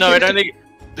 Wait, Well, just no, give it to- only...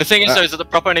 The thing is, though, is that the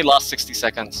prop only lasts 60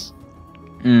 seconds.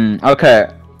 Okay.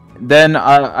 Then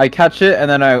I catch it and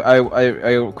then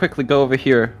I quickly go over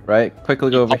here, right?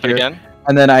 Quickly go over Pop it here. again.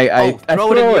 And then I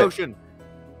throw it in the ocean.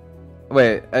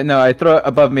 Wait, no, I throw it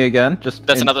above me again. Just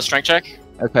That's in- another strength check.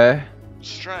 Okay.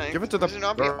 Strength. Give it to the Does it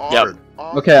not be bird. armed?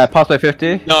 Armed? Okay, I passed by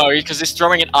 50. No, because he's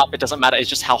throwing it up. It doesn't matter. It's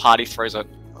just how hard he throws it.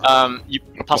 You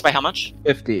pass by how much?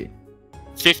 50.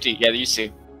 50. Yeah, you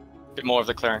see. bit more of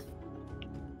the clearing.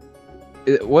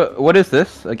 What is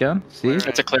this again? See? Where-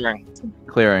 It's a clearing.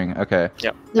 Clearing. Okay.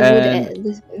 The And-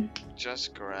 wood.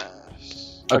 Just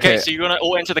grass. Okay, Okay. so you're gonna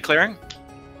all enter the clearing?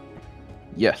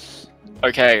 Yes.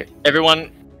 Okay,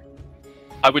 everyone,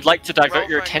 I would like to divert Roll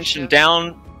your for attention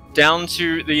initiative. down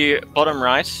to the bottom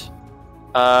right,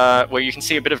 where you can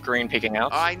see a bit of green peeking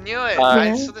out. Oh, I knew it. Uh, I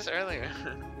Yeah. saw this earlier.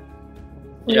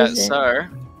 What Yeah, is it? so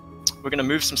we're gonna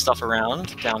move some stuff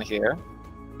around down here.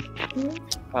 Mhm.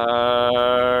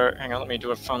 Hang on, let me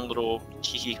do a fun little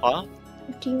hee-hee-ha.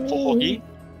 What do you Ho-ho-hee. mean?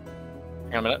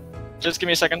 Hang on a minute. Just give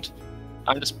me a second.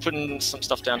 I'm just putting some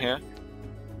stuff down here.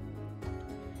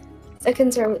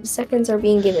 Seconds are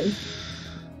being given.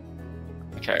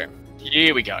 Okay,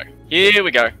 here we go. Here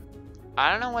we go.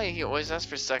 I don't know why he always asks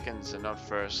for seconds and not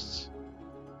firsts.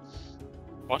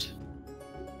 What?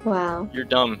 Wow. You're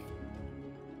dumb.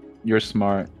 You're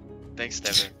smart. Thanks,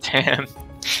 Devin. Damn.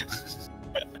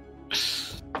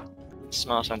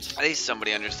 Smart one. At least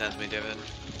somebody understands me, Devin.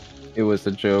 It was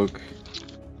a joke.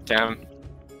 Damn.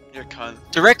 You're a cunt.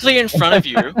 Directly in front of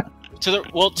you,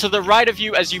 to the right of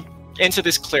you as you enter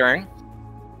this clearing,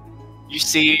 you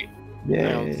see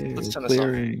Yay, let's turn this off.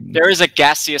 clearing. there is a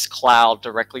gaseous cloud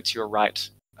directly to your right,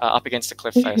 up against the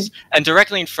cliff face, and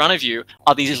directly in front of you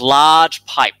are these large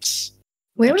pipes.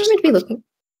 Where are we meant to be looking?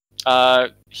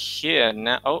 Here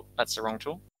now. Oh, that's the wrong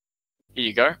tool. Here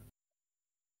you go.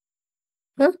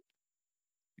 Huh?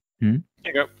 Here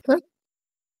you go.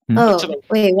 Oh, to the-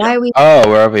 wait, why are we? Oh,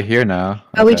 we're over here now.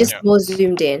 Are we Okay. just more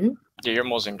zoomed in? Yeah, you're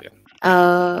more zoomed in.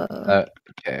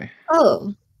 Okay.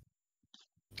 Oh,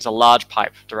 There's a large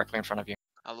pipe directly in front of you.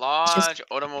 A large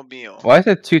automobile. Why is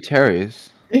it two Terrys?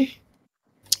 There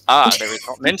is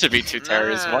not meant to be two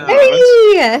terrors. One No.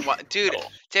 moment. Harry! What? Dude,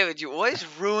 David, you always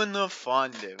ruin the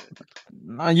fun, David.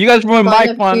 No, you guys ruined Fun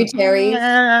my of fun. two Terrys.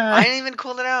 I didn't even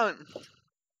call it out.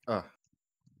 Oh.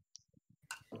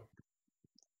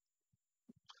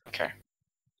 Okay.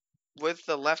 With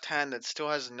the left hand that still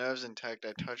has nerves intact,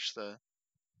 I touched the.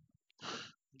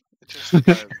 It just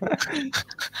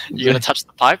You're gonna touch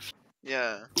the pipe?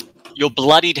 yeah. Your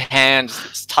bloodied hand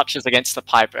touches against the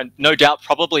pipe, and no doubt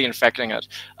probably infecting it.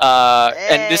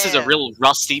 And this is a Yeah. real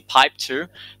rusty pipe too.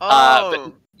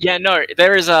 Oh. Yeah, no,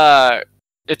 there is a.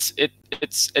 It's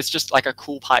just like a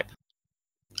cool pipe,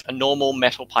 a normal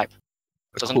metal pipe.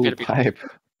 Doesn't Cool appear to be. pipe.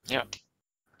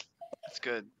 That's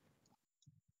good.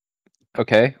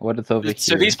 Okay, what is over here?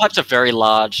 So these pipes are very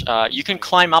large. You can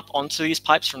climb up onto these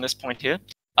pipes from this point here.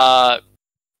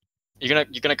 You're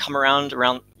gonna come around.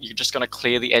 You're just gonna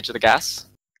clear the edge of the gas.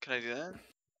 Can I do that?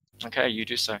 Okay, you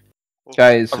do so.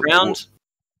 Guys,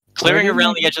 Clearing did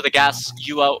around we- the edge of the gas,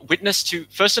 you are witness to,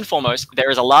 first and foremost, there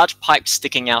is a large pipe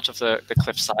sticking out of the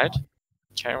cliffside.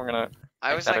 Okay, we're gonna I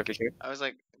make was that like, over here.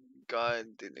 God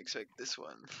didn't expect this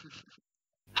one.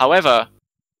 However,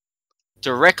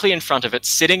 directly in front of it,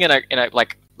 sitting in a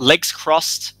like legs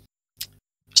crossed,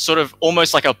 sort of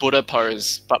almost like a Buddha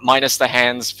pose, but minus the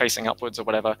hands facing upwards or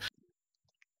whatever,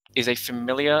 is a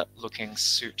familiar looking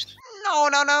suit. No,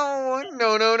 no, no,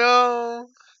 no, no, no,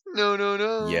 no, no,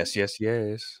 no. Yes, yes,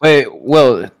 yes. Wait,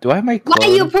 Will, do I have my Why clone?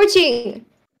 are you approaching?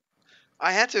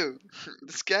 I had to.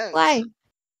 The scans. Why?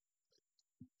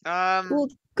 Well,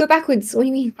 go backwards. What do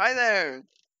you mean? Hi there,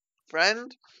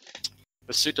 friend.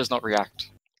 The suit does not react.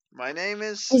 My name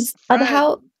is Are the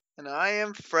how? Fred, and I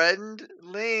am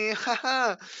friendly.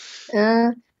 Haha.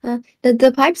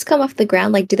 The pipes come off the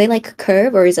ground. Like, do they like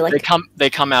curve, or is it like? They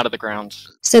come out of the ground.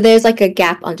 So there's like a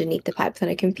gap underneath the pipe that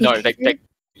I can peek No,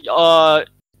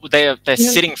 they're Yeah.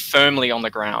 sitting firmly on the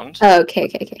ground. Oh, okay.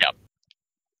 Yep.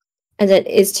 And it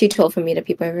is too tall for me to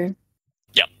peep over.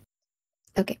 Yep.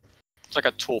 Okay. It's like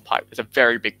a tall pipe. It's a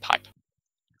very big pipe.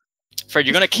 Fred,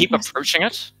 you're gonna keep approaching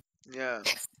it. Yeah.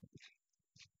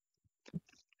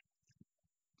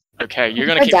 Okay, you're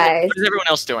gonna Or keep. dies. What is everyone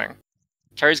else doing?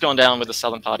 Terry's gone down with the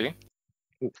southern party.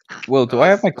 Will, do I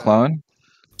have my clone?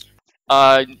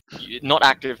 Not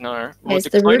active, no. Well, Yes, the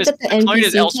clone route is, that the clone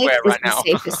is NPC elsewhere takes is right the now.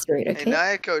 safest route. Hey, Okay.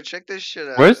 Naeko, check this shit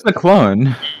out. Where's the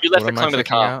clone? You left What the am I clone with the checking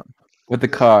car. out? With the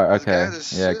car, This guy okay.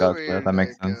 has a Yeah, got simmering, that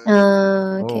makes Naeko. sense.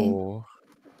 Okay. Oh.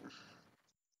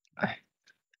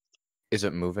 Is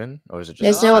it moving or is it just?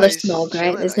 There's no other he's smog, right?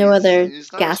 chilling. There's no other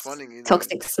He's not gas, responding either.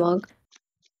 toxic smog.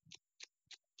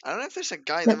 I don't know if there's a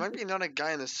guy. There might be not a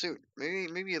guy in a suit.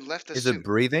 Maybe he left the Is suit. it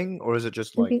breathing or is it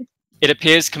just like? Maybe. It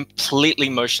appears completely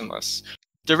motionless.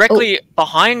 Directly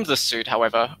behind the suit,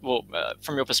 however, well,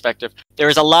 from your perspective, there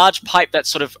is a large pipe that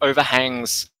sort of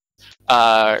overhangs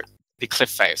the cliff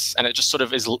face, and it just sort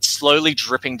of is slowly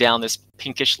dripping down this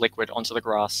pinkish liquid onto the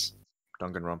grass.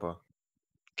 Danganronpa.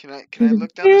 Can I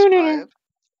look down this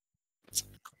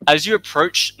pipe? As you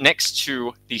approach next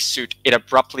to the suit, it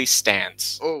abruptly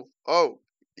stands Oh,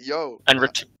 yo. and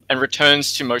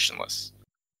returns to motionless.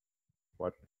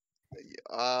 What?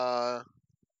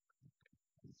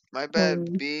 My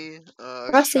bad, B. I was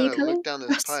Hross, just are you trying to coming? look down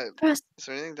this pipe. Hross, Is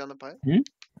there anything down the pipe?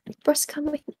 Hross,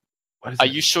 coming. What is Are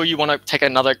it? you sure you want to take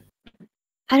another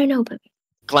I don't know, but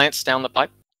glance down the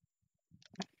pipe?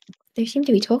 they seem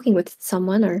to be talking with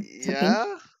someone or something.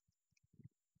 Yeah?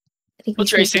 I think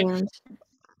What's we your sneak AC? around.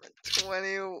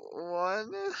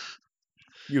 21?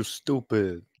 You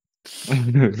stupid.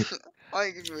 I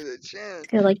give me the chance.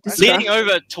 Kind of like the Leaning scruff.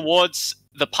 over towards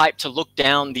the pipe to look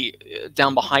down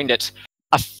down behind it,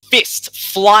 a fist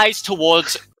flies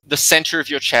towards the center of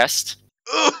your chest,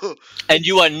 Ugh. and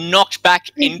you are knocked back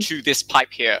into this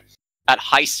pipe here at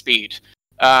high speed.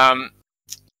 Donk.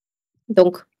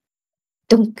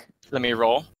 Donk. Let me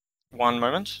roll. One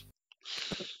moment.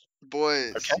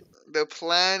 Boys, Okay. the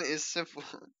plan is simple.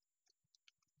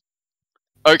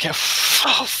 Okay.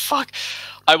 Oh, fuck.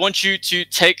 I want you to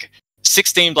take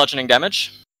 16 bludgeoning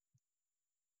damage.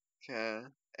 Okay,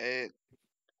 8,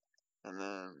 and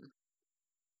then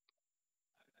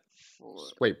 4.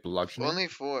 Wait, bludgeoning? Only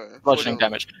 4. Bludgeoning 4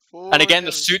 damage. 4 And again,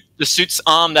 damage. the suit's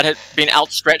arm that had been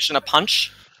outstretched in a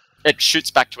punch, it shoots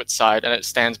back to its side and it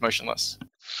stands motionless.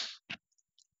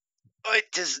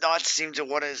 It does not seem to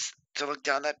want us to look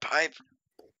down that pipe.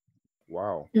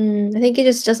 Wow. I think it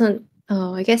just doesn't.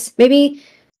 Oh, I guess maybe.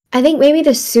 I think maybe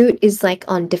the suit is like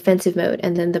on defensive mode,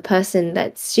 and then the person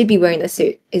that should be wearing the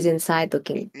suit is inside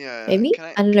looking. Yeah. Maybe Can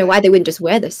I don't can know why they wouldn't just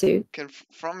wear the suit.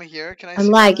 From here, can I I'm see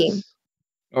down lagging. this?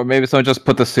 Or maybe someone just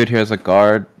put the suit here as a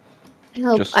guard.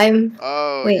 Help! Just- I'm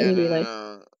Oh, Wait, yeah, maybe, no, like-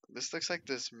 no. This looks like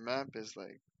this map is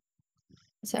like...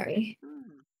 sorry.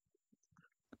 Hmm.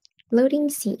 Loading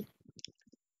scene.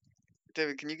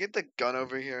 David, can you get the gun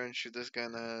over here and shoot this guy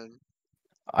in the head?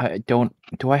 I don't.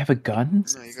 Do I have a gun?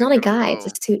 No, you It's got not a your guy. bow. It's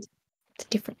a suit. It's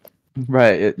different.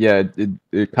 Right.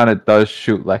 It kind of does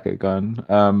shoot like a gun.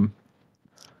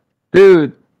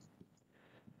 Dude.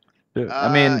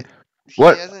 I mean, He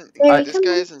what- hasn't. Sorry, This come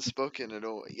guy on. hasn't spoken at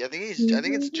all. I think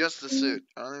it's just the suit.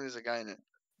 I don't think there's a guy in it.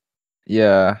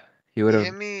 yeah, he would He have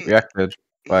hit me. reacted.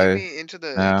 He by hit me into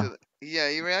the. now. Yeah,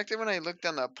 he reacted when I looked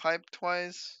down that pipe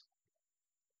twice.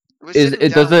 We're Is sitting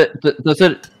it does down. it does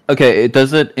it okay? It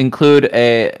does it include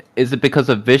a? Is it because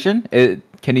of vision?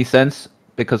 Can he sense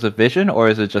because of vision, or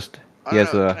is it just I he don't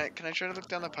has know. a? Can I try to look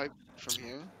down the pipe from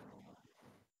here?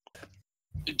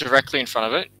 Directly in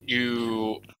front of it,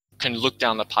 you can look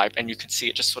down the pipe and you can see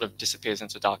it just sort of disappears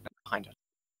into darkness behind it.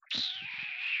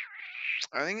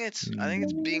 I think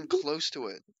it's being close to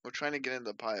it. We're trying to get in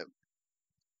the pipe.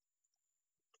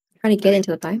 Trying to get into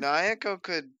the pipe. Naeko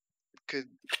could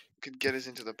get us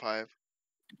into the pipe.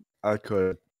 I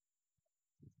could.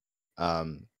 I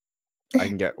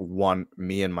can get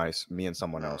me and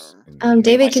someone else.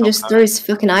 David can just throw his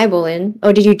fucking eyeball in.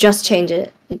 Or did you just change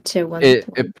it to one? It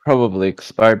probably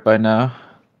expired by now.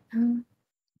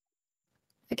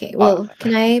 Okay, well,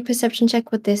 can I perception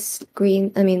check with this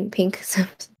pink?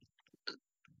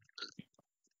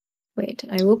 Wait,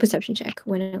 I will perception check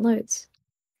when it loads.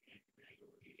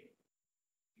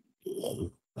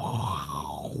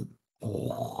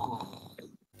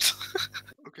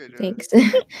 Okay, dude. Thanks.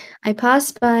 I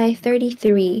passed by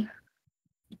 33.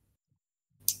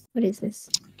 What is this?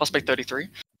 Prospect 33?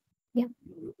 Yeah.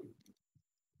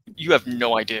 You have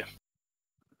no idea.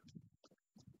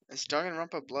 It's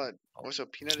Danganronpa blood. Also,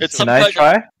 peanut is It's still some Can I kind of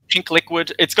try? pink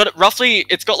liquid. It's got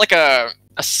like a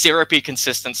syrupy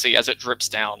consistency as it drips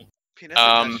down. Peanut's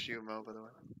attached to you, Mo, by the way.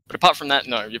 But apart from that,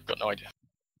 no, you've got no idea.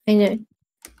 I know.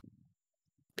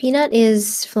 Peanut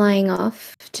is flying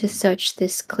off to search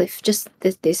this cliff, just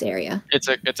this area. It's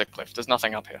a cliff. There's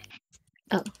nothing up here.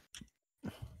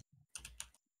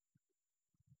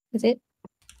 Is it?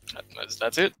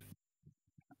 That's it.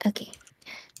 Okay.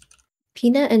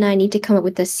 Peanut and I need to come up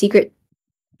with a secret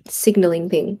signaling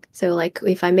thing. So, like,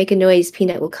 if I make a noise,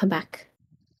 Peanut will come back.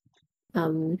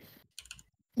 Can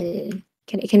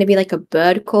it be like a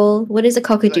bird call? What does a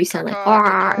cockatoo sound like?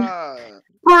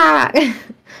 Quack!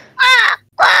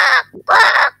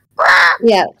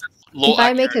 Yeah. If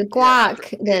I make a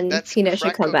quack, then That's Peanut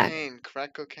should come back.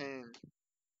 Crack cocaine.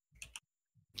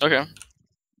 Okay.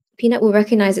 Peanut will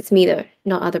recognize it's me though,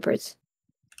 not other birds.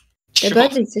 Do Sure.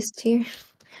 birds exist here?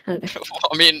 I don't know.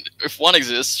 I mean, if one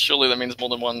exists, surely that means more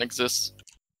than one exists.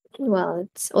 Well,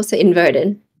 it's also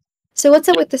inverted. So what's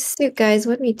up with the suit, guys?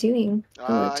 What are we doing?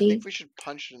 I gee. think we should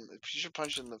punch it. We should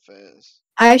punch it in the face.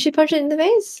 I should punch it in the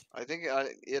face? I think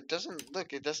it doesn't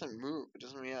look. It doesn't move. It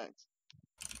doesn't react.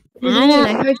 What do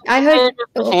you mean? I heard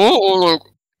Oh, look.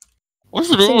 What's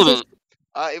the deal with it?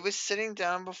 It was sitting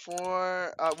down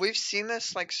before. We've seen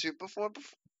this like suit before,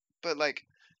 but like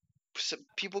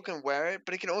people can wear it,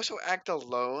 but it can also act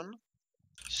alone.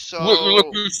 So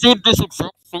oh,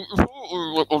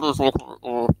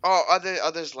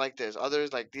 others like this.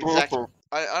 Others like the exact.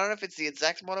 I don't know if it's the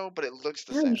exact model, but it looks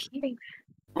the I'm same. hearing.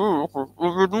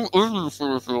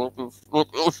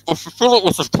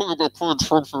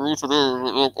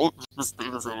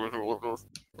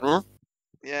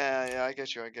 Yeah, I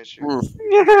get you.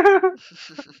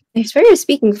 It's very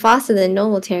speaking faster than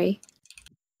normal, Terry.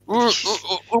 There's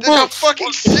a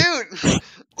fucking suit.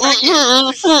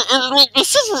 Yeah,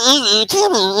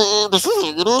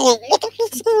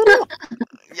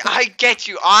 I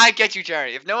get you,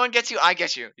 Jerry. If no one gets you, I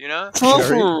get you. You know.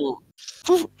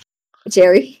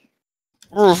 Jerry.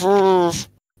 Okay.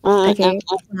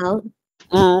 Well,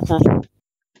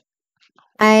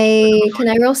 can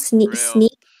I roll stealth?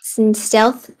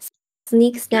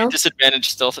 Sneak stealth. Disadvantage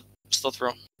stealth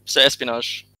roll. So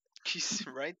espionage. He's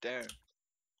right there.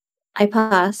 I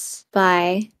pass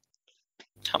by.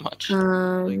 How much?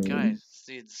 Like, guys, it's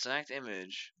the exact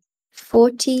image.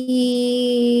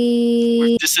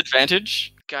 40.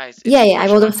 Disadvantage? Guys. Yeah. I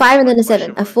rolled a 5 and then a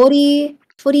 7. A 40.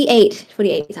 48.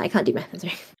 48. I can't do math. That's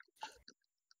right.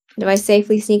 Do I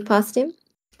safely sneak past him?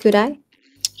 Could I?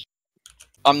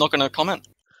 I'm not gonna comment.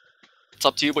 It's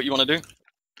up to you what you want to do.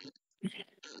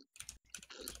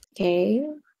 Okay.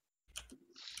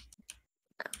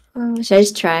 Should I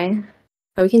just try?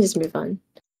 Oh, we can just move on.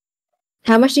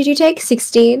 How much did you take?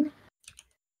 16?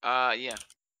 Yeah.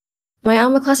 My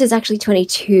armor class is actually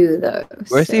 22, though.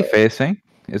 Where's he facing?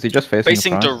 Is he just facing?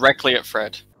 Facing directly at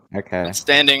Fred. Okay.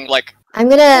 Standing like I'm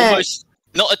gonna almost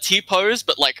not a T pose,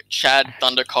 but like Chad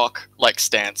Thundercock like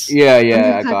stance. Yeah,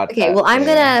 I got okay, that. well, I'm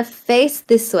gonna face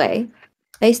this way.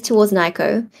 Face towards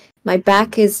Naeko. My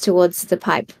back is towards the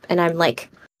pipe, and I'm like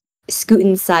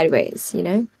scooting sideways, you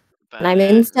know? And I'm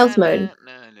in stealth mode.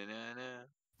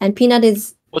 And Peanut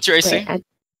is... What's your AC? Wait,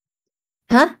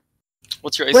 huh?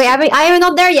 What's your AC? Wait, I am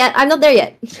not there yet. I'm not there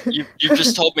yet. You've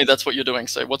just told me that's what you're doing,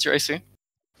 so what's your AC?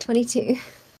 22.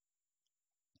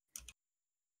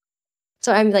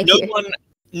 So I'm like here.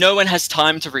 No one has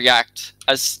time to react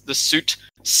as the suit...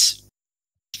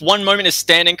 One moment is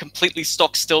standing completely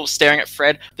stock still, staring at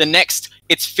Fred. The next,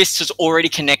 its fist has already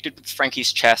connected with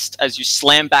Frankie's chest as you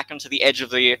slam back onto the edge of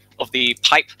the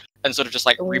pipe and sort of just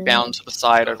like rebound to the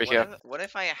side over here. What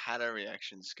if I had a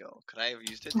reaction skill? Could I have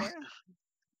used it there?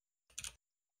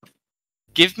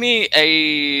 Give me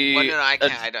a... Well, no, I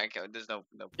can't. I don't. There's no.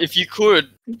 If you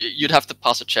could, you'd have to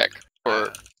pass a check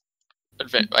or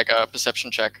like a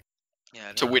perception check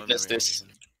to witness this.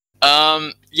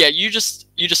 Yeah, you just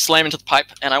slam into the pipe,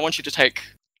 and I want you to take.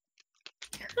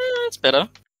 It's better.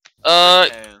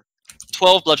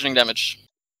 12 bludgeoning damage.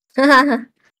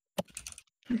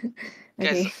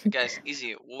 Okay. Guys,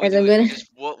 easy. What Guys,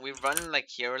 we run like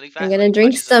here really fast. I'm gonna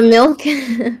drink some milk.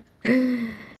 I'm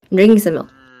drinking some milk.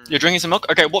 You're drinking some milk?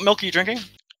 Okay, what milk are you drinking?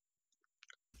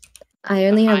 I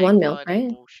only have one milk,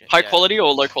 right? High quality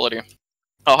or low quality?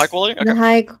 Oh, high quality? Okay. The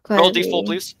high quality. Roll D4,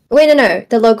 please. Wait, no.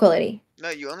 The low quality. No,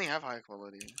 you only have high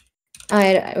quality.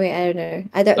 I don't know.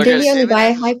 Okay, Did he only David buy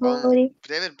has high his own- quality?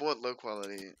 David bought low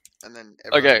quality, and then.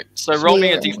 Okay, so roll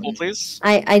me a Yeah. D4, please.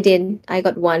 I did. I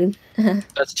got 1.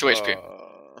 That's 2 HP.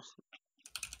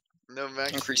 No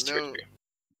max. Increase 2 HP.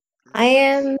 I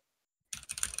am.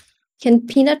 Can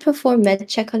Peanut perform med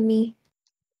check on me?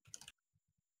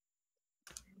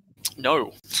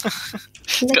 No.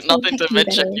 It's Peanut got nothing to can check me med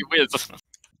check better. you with.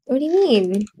 What do you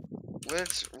mean? What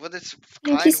it's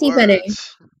You kind kiss me better.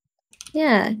 words.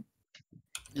 Yeah.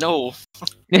 No.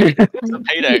 It's a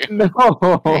payday. No.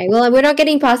 Alright, well, we're not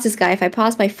getting past this guy if I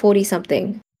pass by 40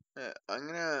 something. Yeah, I'm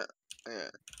gonna. Yeah.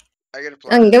 I got a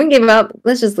plan. I'm gonna give up.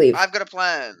 Let's just leave. I've got a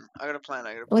plan. I got a plan.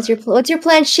 What's your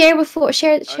plan? Share before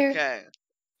share. Okay.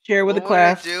 Share with the What we're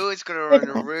gonna class. do is gonna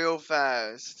run real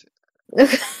fast.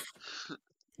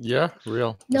 Yeah,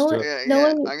 real. No Let's do one- it. Yeah, No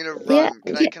yeah. one- I'm gonna run.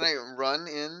 yeah, Can I run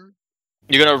in?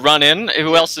 You're gonna run in?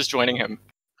 Who else is joining him?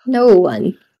 No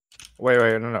one. Wait,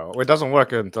 no. It doesn't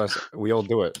work unless we all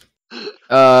do it.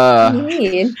 What do you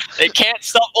mean? It can't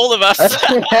stop all of us.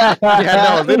 Yeah,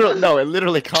 no, it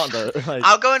literally can't though. Like,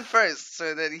 I'll go in first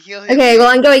so that he'll. hit Okay, me. well,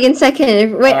 I'm going in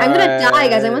second. Wait, I'm gonna die,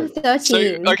 guys. I'm on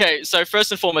 13. So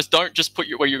first and foremost, don't just put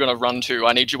you where you're gonna run to.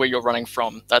 I need you where you're running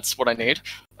from. That's what I need.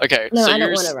 Okay. No, so I don't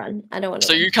you're want to run. I don't want to.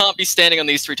 So you can't be standing on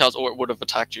these 3 tiles, or it would have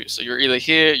attacked you. So you're either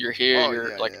here, you're here, Oh,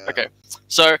 you're yeah, like yeah. okay.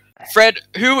 So Fred,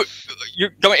 you're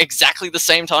going exactly the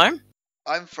same time?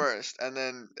 I'm first, and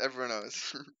then everyone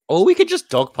else. or we could just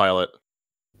dogpile it.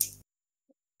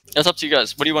 That's up to you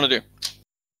guys. What do you want to do?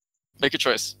 Make a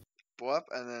choice. Boap,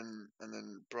 and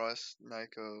then Bros,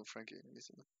 Naeko, Frankie.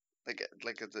 Like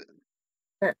at the.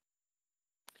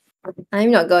 I'm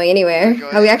not going anywhere. You're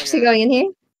not Are we going? actually Okay. going in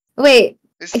here? Wait,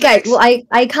 It's okay. Well, fixed.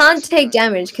 I can't take Fixed.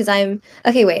 damage because I'm.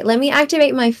 Okay, wait. Let me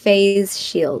activate my phase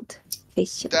shield.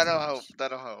 Phase shield. That'll help.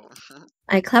 That'll help.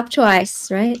 I clap twice,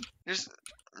 right? Just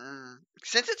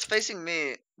since it's facing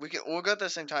me, we can all go at the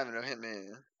same time and it'll hit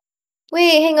me.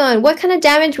 Wait, hang on. What kind of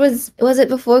damage was it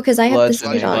before? Because I have this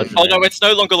Bludgeoning, thing on. bludgeoning. Oh no, it's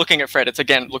no longer looking at Fred. It's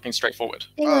again looking straight forward.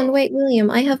 Hang Oh. on, wait,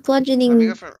 William. I have Let me bludgeoning.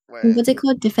 go for wait. What's it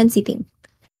called? Defensy thing.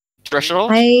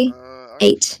 Threshold. I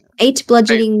 8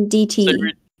 bludgeoning DT. So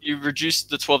you reduced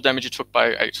the 12 damage you took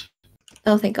by 8.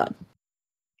 Oh, thank God.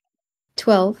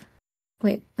 12.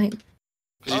 Wait. Because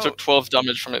you took 12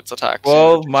 damage from its attack.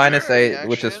 12 Is minus there a 8,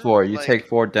 which is reaction? 4. You Like- take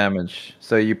 4 damage.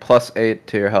 So you plus 8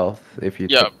 to your health if you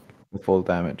Yeah. took the full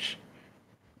damage.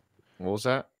 What was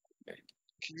that?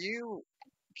 Can you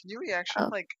reaction Oh.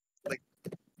 like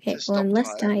Okay, Just one stop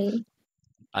less time. die.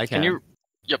 I Can you?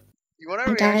 you want I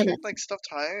to died. reaction like stuff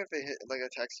higher if it hit like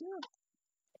attacks you?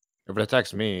 If it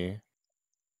attacks me,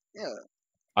 Yeah.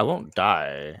 I won't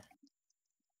die.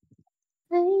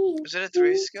 Is it a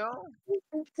 3 skill?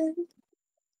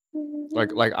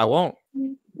 Like I won't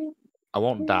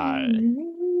die.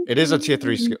 It is a tier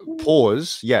 3 skill.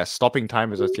 Pause. Yes, stopping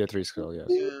time is a tier 3 skill. Yes.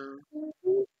 Yeah.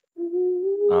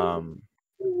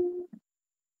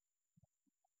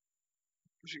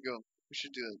 We should go. We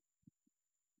should do it.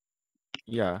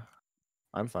 Yeah,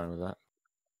 I'm fine with that.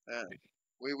 Yeah.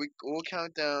 We all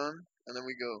count down and then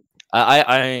we go.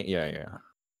 Yeah.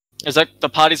 Is that the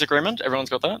party's agreement? Everyone's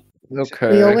got that?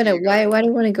 Okay. We all Where gonna. you Why going? do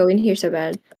you want to go in here so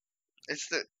bad?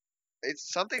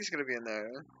 It's something's gonna be in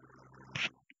there.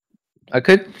 I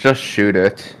could just shoot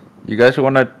it. You guys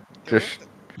want to just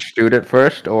shoot it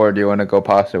first, or do you want to go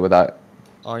past it without?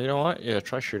 Oh, you know what? Yeah,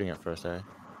 try shooting it first, eh?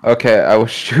 Okay, I will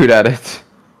shoot at it.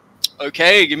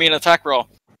 Okay, give me an attack roll.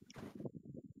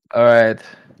 Alright.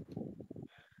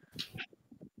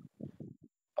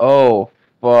 Oh,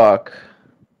 fuck.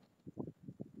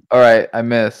 Alright, I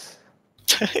miss.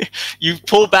 You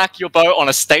pull back your bow on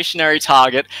a stationary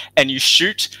target and you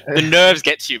shoot. The nerves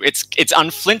get to you. Its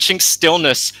unflinching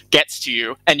stillness gets to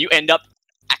you, and you end up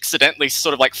accidentally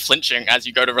sort of like flinching as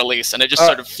you go to release, and it just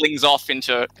sort of flings off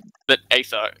into the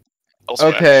aether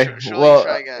elsewhere. Okay, Shall we well,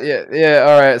 try again? yeah,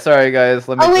 alright, sorry guys,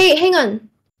 let me Oh wait, hang on.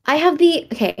 I have the.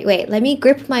 Okay, wait. Let me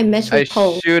grip my metal I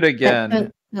pole. shoot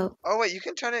again, No, Oh wait, you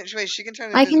can turn it. Wait, she can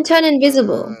turn. I can turn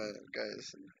invisible.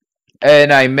 Guys.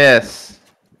 and I miss.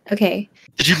 Okay.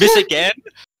 Did you miss again?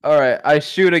 Alright, I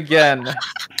shoot again.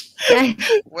 Wait,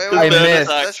 I let's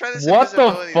missed. try this What the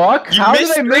invisibility. fuck? You How did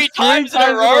missed I miss 3 times in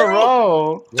a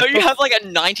row? Don't you have like a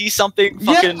 90-something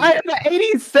fucking... Yeah, I have an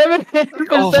 87%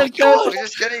 Oh my God. We're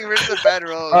just getting rid of the bad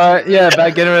rolls. Yeah,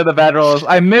 getting rid of the bad rolls.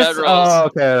 I missed. rolls. Oh,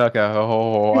 okay.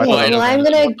 Oh, I Okay, thought I well, was- I'm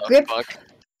gonna What the grip. fuck?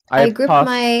 I grip passed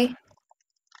my.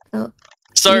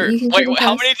 So, You can wait, keep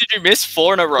how them many did you miss?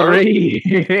 4 in a row? 3.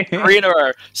 3 in a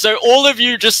row. So all of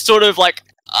you just sort of like,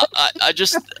 I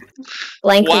just,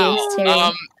 blankly wow.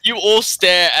 staring. You all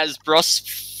stare as Bros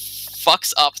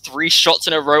fucks up 3 shots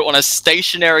in a row on a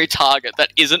stationary target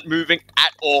that isn't moving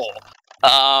at all.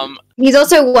 He's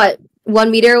also what 1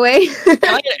 meter away. Can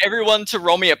I get everyone to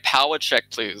roll me a power check,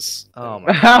 please? Oh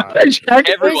my How god. did I check? What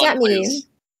does Everyone, that mean? please.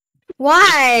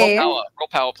 Why? Roll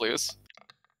power, please.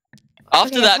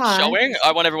 After Okay, that pass. showing,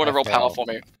 I want everyone to I roll power failed. for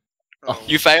me. Oh,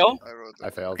 You fail? I rolled I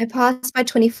it. failed. I passed by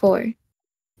 24.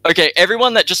 Okay,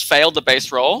 everyone that just failed the base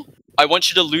roll, I want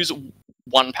you to lose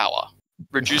 1 power.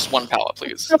 Reduce 1 power,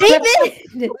 please.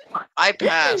 David! I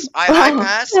pass. I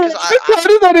pass because How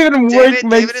did that even work?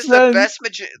 David is the sense. best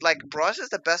like Bros is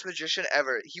the best magician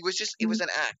ever. It was an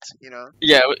act, you know.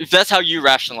 Yeah, if that's how you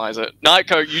rationalize it.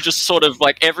 Naeko, you just sort of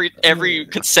like every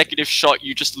consecutive shot,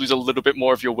 you just lose a little bit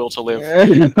more of your will to live.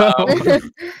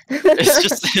 It's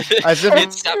just As if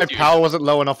it's my power wasn't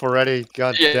low enough already.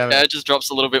 God damn yeah, it. it just drops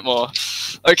a little bit more.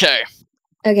 Okay,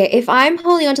 Okay, if I'm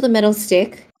holding onto the metal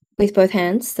stick with both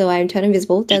hands, so I'm turn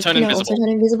invisible. Does turn Peanut invisible. also turn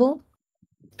invisible?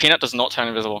 Peanut does not turn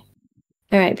invisible.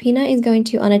 All right, Peanut is going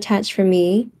to unattach from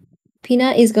me.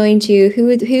 Peanut is going to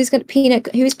who's Peanut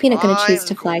going to choose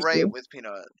to fly I'm great to? with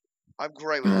Peanut. I'm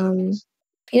great with animals.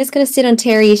 Peanut's going to sit on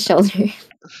Terry's shoulder.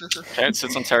 Okay, it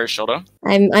sits on Terry's shoulder.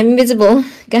 I'm invisible,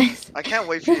 guys. I can't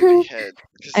wait for you to be hit. 'cause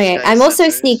this Okay, guy's I'm also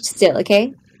sensors- sneaked still.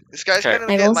 Okay. This guy's Okay.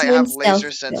 gonna I'm get, also have in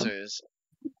laser stealth still. sensors.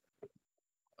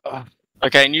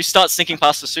 Okay, and you start sneaking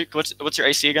past the suit. What's your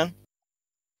AC again?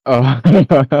 Oh.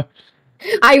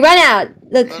 I run out.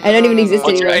 Look, No, I don't even exist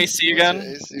What's your anymore. AC What's again?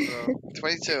 your AC, bro?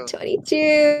 22.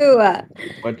 22.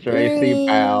 What's your AC,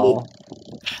 pal?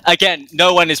 Again,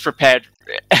 no one is prepared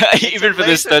Even for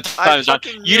this laser. third time, John,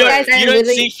 fucking you knew don't Guys, it. I you don't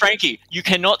really- see Frankie. You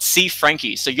cannot see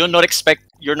Frankie, so you're not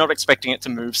expecting it to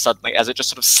move suddenly as it just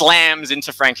sort of slams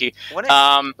into Frankie. When it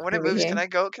Over moves, here. can I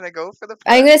go? Can I go for the?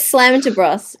 I'm gonna slam into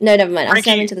Bros. No, never mind. I'll slam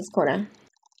Frankie- into this corner.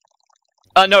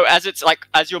 No, as it's like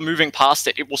as you're moving past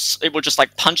it, it will just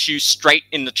like punch you straight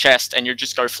in the chest, and you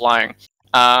just go flying.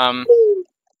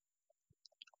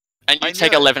 And I you knew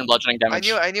take it. 11 bludgeoning damage.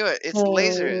 I knew it. It's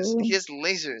lasers. Oh. He has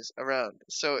lasers around,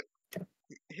 so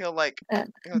he'll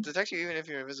he'll detect you even if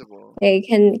you're invisible. Hey,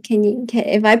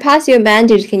 if I pass you a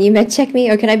bandage, can you med check me,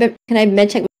 or can I med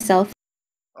check myself?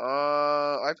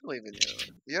 I believe in you.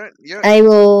 You're. I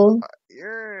will.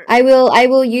 You're. I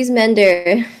will use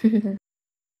Mender.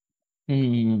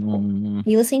 Hmm.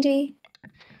 You listening to me?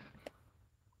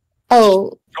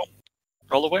 Oh.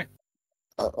 Roll away.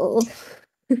 Oh.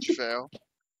 Fail.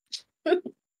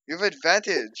 You have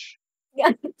advantage.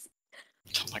 Yes.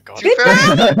 Oh my god. You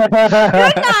failed. Good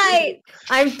night.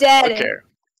 I'm dead. Okay.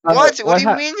 What? What do you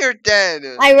ha- mean you're dead?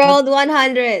 I rolled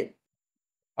 100.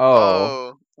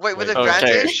 Oh. Wait, with Wait.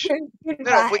 advantage? No,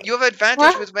 Goodbye. wait, you have advantage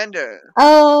What? with Mender.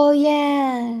 Oh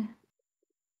yeah.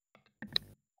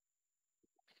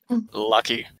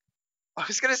 Lucky. I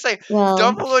was gonna say Well.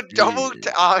 double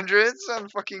hundreds on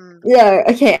fucking. No.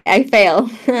 Okay. I fail.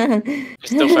 You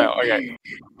still fail. Okay.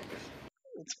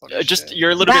 It's funny Just shit.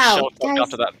 you're a little bit Wow, short guys,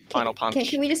 after that final punch.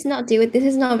 Can we just not do it? This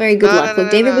is not very good No, luck. no,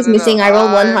 Look, no, David no, was no, missing. no. I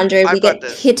rolled 100. I've We got get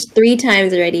this. hit 3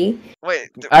 times already. Wait,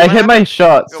 I hit my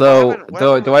shot, Yo, so what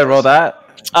happened do I roll with that?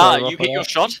 You hit your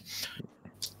shot.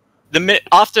 The minute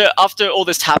after all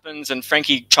this happens and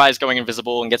Frankie tries going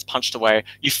invisible and gets punched away,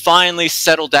 you finally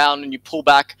settle down and you pull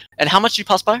back. And how much do you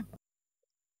pass by?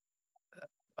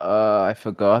 I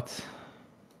forgot.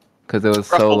 Because it was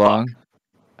Rough so ballpark. long.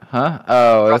 Huh?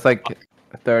 Oh, it was Rough like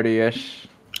 30-ish.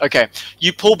 Okay,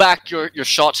 you pull back your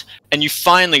shot and you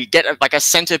finally get like a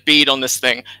center bead on this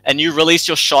thing, and you release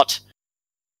your shot.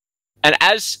 And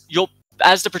as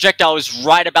the projectile is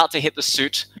right about to hit the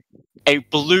suit, a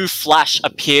blue flash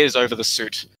appears over the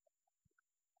suit.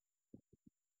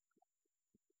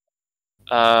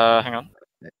 Hang on.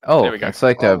 Oh, There we go. it's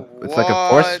like Oh, it's like a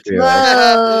force what? field.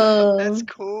 Whoa. That's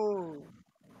cool.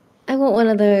 I want one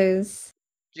of those.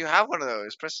 You have one of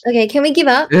those. Press. Okay, can we give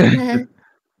up?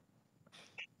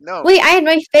 No. Wait, I had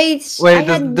my face. I Wait,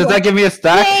 had does that give me a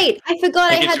stack? Wait, I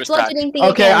forgot It I gives had you a stack. bludgeoning thing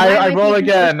Okay, again. Why I am roll taking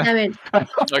so much again. damage?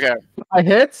 Okay, I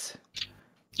hit?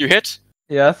 you hit.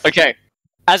 Yes. Okay,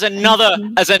 as another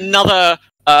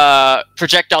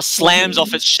projectile slams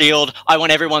off its shield, I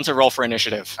want everyone to roll for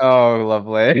initiative. Oh,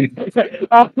 lovely.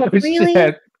 Oh, Really?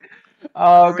 shit.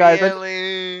 Oh, guys, that's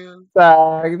Really?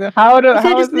 sad. How could've is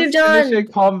just this moved on.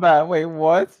 finishing combat? Wait,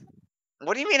 what?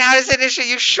 What do you mean? How does it issue?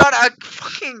 You shot a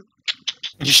fucking.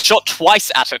 You shot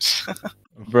twice at it.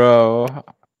 Bro.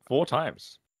 4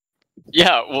 times.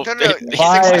 Yeah, well, No, no, it- six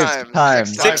Five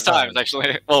times. six times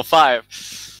actually. Well,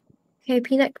 5. Okay,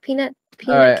 peanut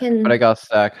Alright, can. but I got a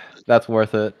stack. That's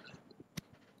worth it.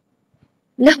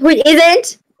 No, it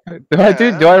isn't.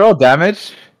 Do I roll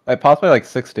damage? I passed by like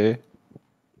 60.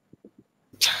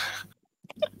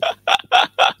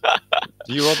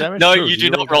 Do you roll damage? No, Drew, you do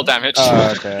not roll damage.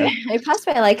 Oh, okay. I passed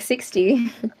by like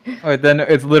 60. Wait, then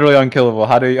it's literally unkillable.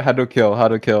 How to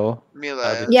kill?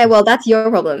 Melee. Yeah, well, that's your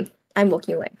problem. I'm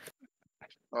walking away.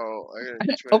 Oh, I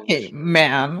gotta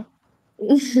man.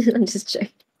 I'm just joking.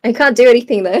 I can't do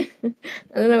anything though. I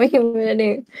don't know what I'm gonna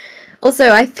do. Also,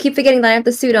 I keep forgetting that I have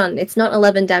the suit on. It's not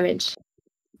 11 damage.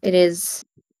 It is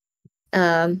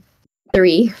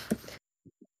 3.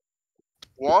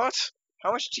 What?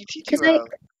 How much GT do 'Cause you have?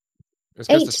 It's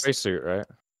just the 8. spacesuit, right?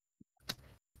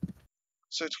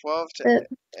 So 12 to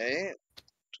 8?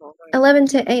 12 to 11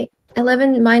 to 8.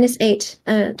 11 minus 8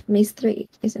 means 3,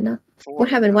 is it not? 4. What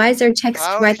happened? Why is there text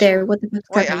How right did you- there? What the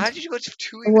fuck Wait, happened? how did you go to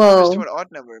 2 even numbers to an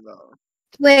odd number though?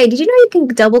 Wait, did you know you can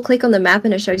double click on the map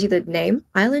and it shows you the name?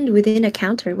 Island within a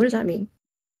counter. What does that mean?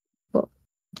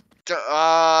 D-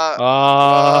 Uh, I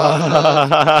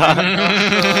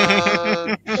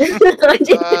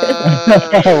didn't-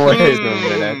 Wait a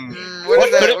minute. What What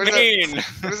does could that? it What does that? mean?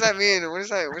 What does that mean? What does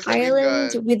that? What does that mean,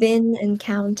 Island guys? within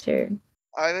encounter.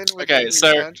 Island with Okay, the so-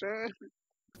 encounter?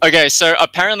 Okay, so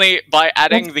apparently by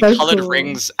adding That's the so colored cool.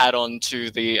 rings add-on to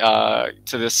the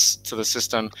to the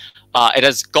system, it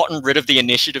has gotten rid of the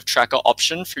initiative tracker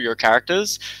option for your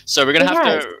characters. So we're gonna It have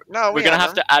has. to No, we're gonna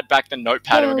have to add back the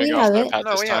notepad, and No, we're we gonna go off have it. notepad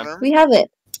No, this we time. haven't. We have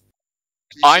it. Did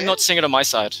you I'm see not it? seeing it on my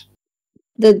side.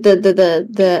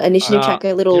 The initiative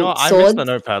tracker little you know what? I missed sword. the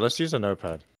notepad. Let's use a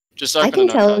notepad. Just I open can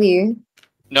the tell notepad. you.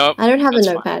 No, I don't have a That's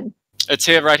fine. notepad. it's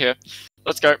here, right here.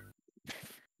 Let's go.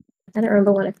 I don't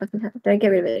remember what I fucking have. Don't get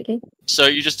rid of it, okay? So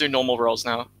you just do normal rolls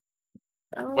now.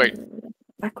 Oh, Wait.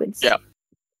 backwards. Yeah.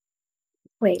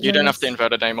 Wait. You no, don't have to that's-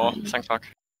 invert it anymore. Thank fuck.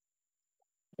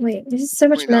 Wait, this is so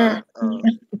much Wait, no, math.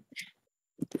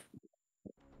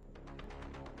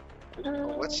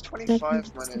 What's 25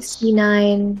 minus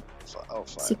 69, 5?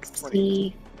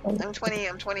 60. I'm 20.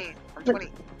 I'm 20. I'm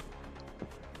 20.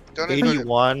 Don't invert it.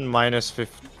 81 minus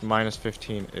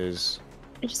 15 is.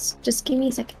 Just give me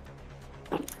a second.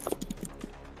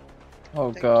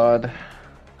 Oh Thank god.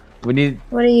 We need.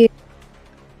 What are you,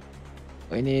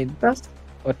 What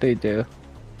do you do?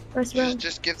 Ross? Ross?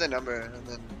 Just give the number and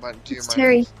then do your It's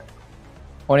Terry.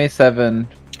 27.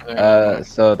 Yeah.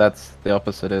 So that's the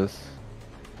opposite is.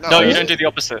 No, you Really? don't do the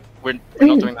opposite. We're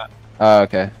not doing that. Oh,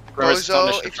 okay. Whereas Bozo,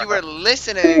 Thomas if should you try were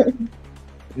listening.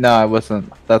 No, I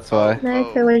wasn't. That's why.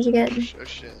 Naeko, what did you get? Oh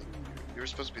shit. You were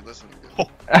supposed to be listening. Oh.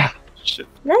 that. Shit.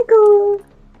 Naeko!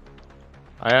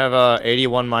 I have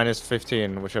 81 minus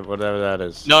 15, whatever that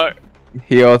is. No,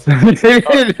 He also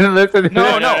didn't listen.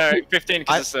 no, no. 15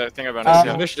 because it's a thing about Ah.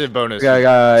 bonus. Initiative bonus. Yeah. I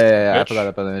Bitch. forgot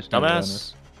about the initiative.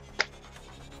 Dumbass.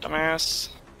 Dumbass.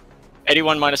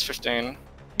 81 minus 15.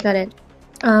 Got it.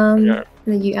 Yeah. And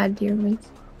then you add your weights.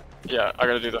 Yeah, I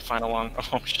gotta do the final one.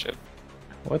 Oh shit.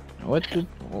 What did?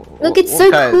 Look, it's so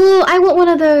cool! I want one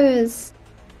of those!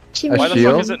 A Why the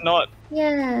shield? fuck is it not?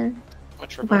 Yeah.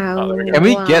 Which ribbon? Wow. Oh, there we go. Can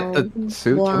we Wow. get the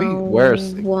suit? Can we wear?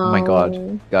 Oh my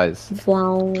god, guys.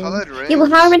 Wow. Colored Yeah, well,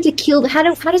 how am I rings. meant to kill? How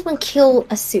does one kill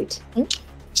a suit? Hmm?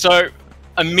 So,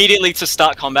 immediately to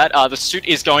start combat, the suit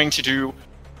is going to do.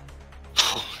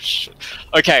 Oh, shit.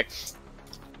 Okay.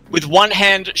 With one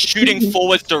hand shooting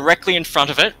forwards directly in front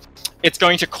of it, it's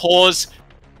going to cause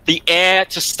the air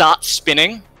to start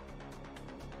spinning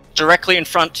directly in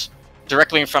front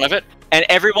of it. And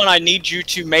everyone, I need you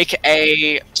to make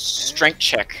a strength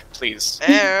check, please,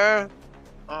 Air.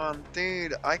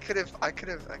 Dude, I could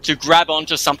have. to grab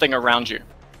onto something around you.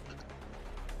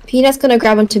 Peanut's gonna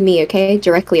grab onto me, okay?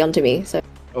 Directly onto me. So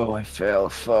Oh, I fail.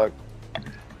 Fuck.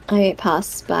 I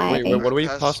pass by Wait, what are we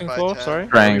Pass passing by for? 10. Sorry?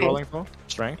 What are Strength. we rolling for?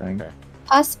 Strength? Strength. Okay.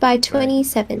 pass by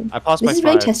 27. I passed by This is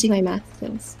really 5. testing my math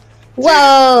skills.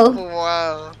 Whoa!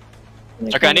 Wow. I'm gonna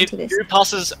Okay, I grab need onto this. 2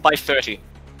 passes by 30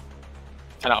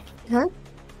 and up. Huh?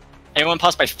 Anyone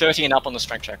pass by 30 and up on the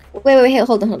strength check Wait,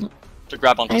 hold on. to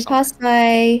grab onto I something. passed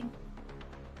by.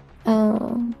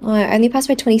 I only passed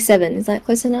by 27. Is that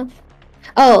close enough?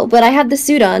 Oh, but I have the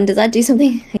suit on. Does that do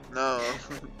something? No.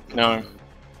 No.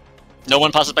 No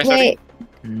one passes by 30? Wait,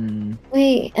 Hmm.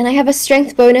 wait, and I have a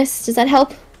strength bonus. Does that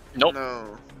help? Nope.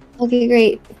 No. Okay,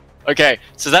 great. Okay,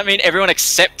 so does that mean everyone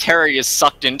except Terry is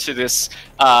sucked into this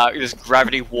this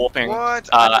gravity warping? What?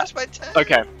 I passed by 10.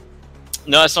 Okay.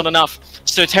 No, it's not enough.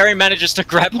 So Terry manages to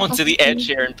grab onto the edge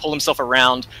here and pull himself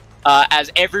around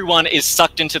as everyone is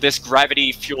sucked into this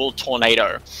gravity-fueled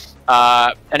tornado.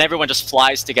 And everyone just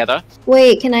flies together.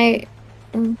 Wait, can I?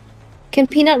 Can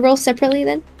Peanut roll separately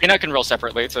then? Peanut can roll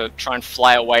separately to try and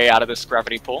fly away out of this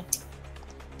gravity pool.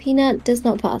 Peanut does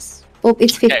not pass. Oh,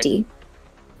 it's 50.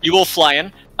 You all fly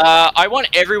in. I want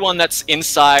everyone that's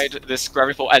inside this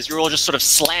gravity pool, as you're all just sort of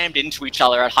slammed into each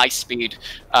other at high speed,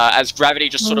 as gravity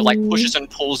just sort of like pushes and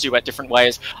pulls you at different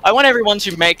ways. I want everyone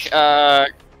to make,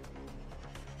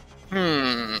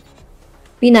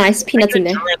 Be nice. Peanut's in an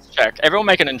there. endurance check. Everyone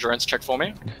make an endurance check for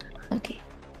me. Okay.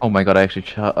 Oh my god, I actually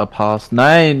passed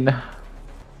 9.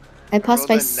 I passed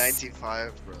by. Rolled a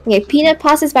 95, bro. Okay, Peanut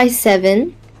passes by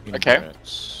 7, Okay.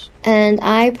 Endurance. and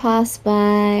I pass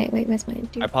by. Wait, where's my?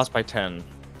 I passed by 10.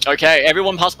 Okay,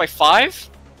 everyone passed by 5?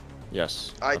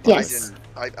 Yes. I Yes. didn't.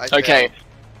 I Okay. failed.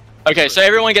 Okay, so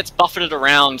everyone gets buffeted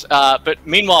around, but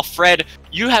meanwhile, Fred,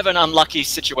 you have an unlucky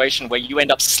situation where you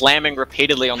end up slamming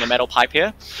repeatedly on the metal pipe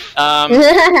here.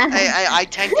 I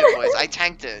tanked it, boys. I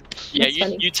tanked it. Yeah, That's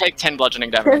funny. you take 10 bludgeoning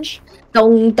damage.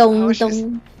 Dong, How dong, much is-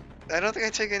 dong. I don't think I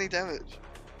take any damage.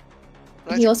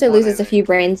 No, I He take also one, loses I a few think.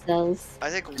 brain cells. I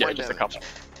take Yeah, one just a damage. couple.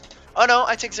 Oh no,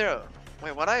 I take 0.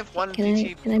 Wait, what? I have 1 Can I-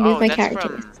 PT. can I move oh, my that's character?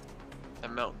 from the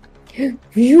milk.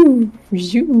 Phew.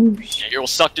 Yeah, you're all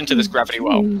sucked into this gravity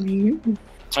well.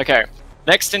 Okay,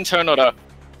 next in turn order,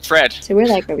 Fred. So we're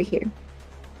like over here.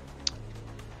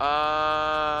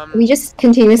 Are we One, just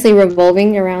continuously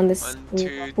revolving around this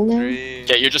 2, pool now? 3.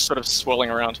 Yeah, you're just sort of swirling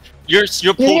around. You're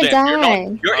You're pulled in. gonna You're die.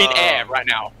 not. You're in Oh. air right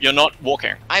now. You're not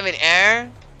walking. I'm in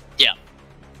air. Yeah.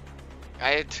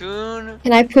 I attune.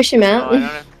 Can I push him Oh, out? I don't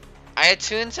know. I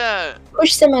attune to.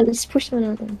 Push them out. Let's push them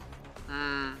out. Then.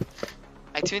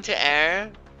 I tune to air.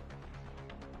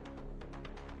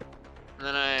 And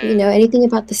then I. Do you know anything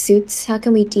about the suits? How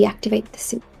can we deactivate the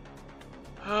suit?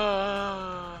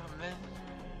 Oh man.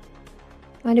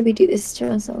 Why do we do this to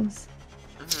ourselves?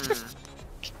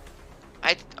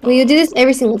 I. We do this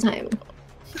every single time.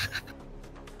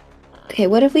 Okay,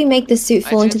 what if we make the suit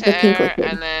fall into the pink liquid?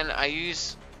 And then I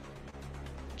use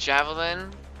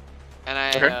javelin, and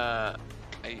I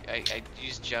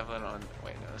use javelin on.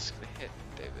 Wait, no, let's hit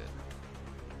David.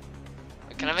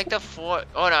 Can I make the 4?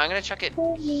 Oh no, I'm gonna chuck it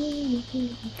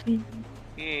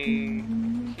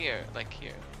here, like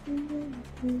here.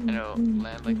 And it'll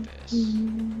land like this.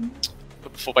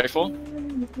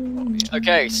 4x4.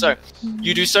 Okay, so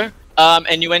you do so,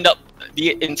 and you end up,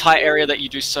 the entire area that you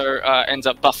do so ends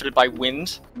up buffeted by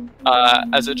wind,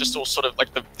 as it just all sort of like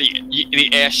the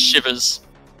air shivers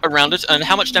around it. And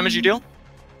how much damage you deal?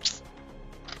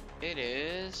 It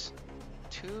is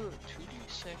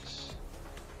 2d6,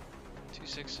 2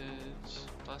 6s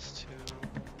plus 2,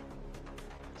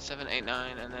 7, 8,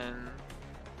 9, and then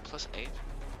plus 8.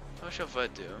 How much will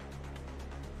Vud do?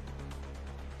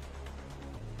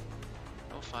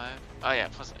 5. Oh yeah,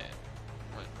 plus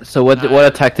 8. So what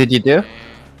attack did you do?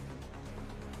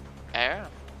 Air?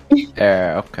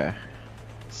 Air, okay.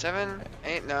 7,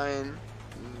 8, 9,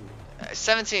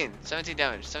 17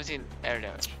 damage. 17 air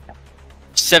damage.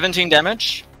 17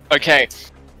 damage? Okay.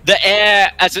 The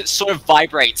air, as it sort of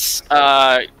vibrates,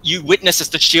 you witness as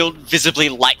the shield visibly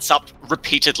lights up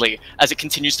repeatedly as it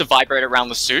continues to vibrate around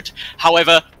the suit.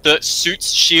 However, the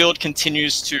suit's shield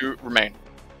continues to remain.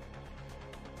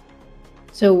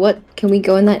 So what? Can we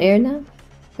go in that air now?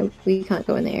 We can't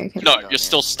go in the air. Can No, we? you're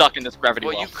still stuck in this gravity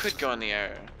Well, well. you could go in the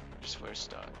air. Just we're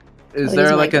stuck. Is Oh, there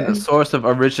he's like my a source of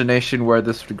origination where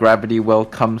this gravity well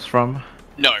comes from?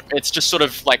 No, it's just sort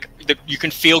of like you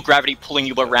can feel gravity pulling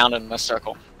you around in a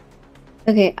circle.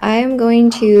 Okay, I am going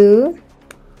to.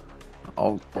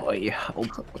 Oh boy. Oh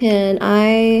boy. Can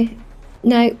I?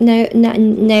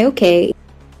 Naoke.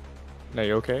 Now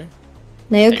you okay?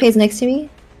 Naoke is next to me.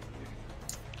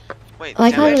 Wait, Oh,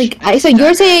 I can't damage really. and So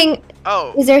you're stagger. saying?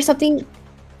 Oh, Is there something?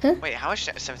 wait, how much?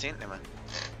 17? Never mind.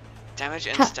 Damage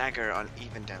and Ha- stagger on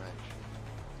even damage.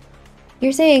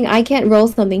 You're saying I can't roll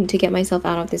something to get myself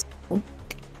out of this?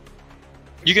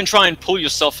 You can try and pull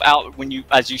yourself out when you,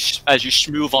 as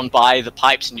you move on by the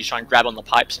pipes, and you try and grab on the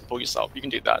pipes and pull yourself. You can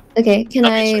do that. Okay, can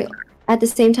That'd be I, at the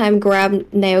same time, grab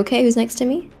Naoke, who's next to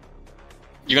me?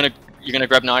 You're gonna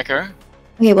grab Naeko.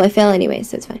 Okay, well I fell anyway,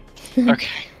 so it's fine. Okay.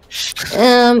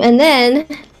 And then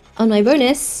on my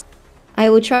bonus, I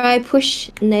will try push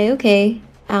Naoke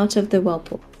out of the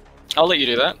whirlpool. I'll let you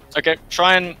do that. Okay,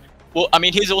 try and. Well, I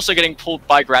mean, he's also getting pulled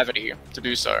by gravity to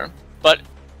do so. But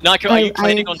Naeko, are you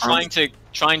planning on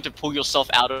trying to pull yourself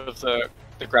out of the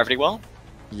gravity well?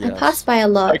 I passed by a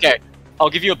lot. Okay, I'll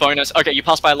give you a bonus. Okay, you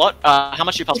passed by a lot. How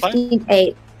much you passed by?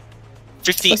 58 for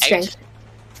 58. strength.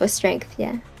 For strength,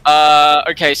 yeah.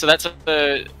 Okay, so that's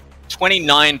a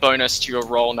 29 bonus to your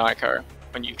roll, Naeko,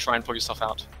 when you try and pull yourself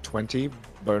out. 20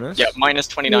 bonus? Yeah, minus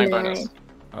 29 Yeah. bonus.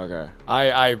 Okay.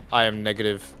 I am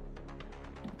negative.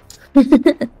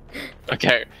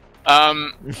 Okay.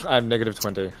 I'm negative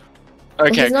 20.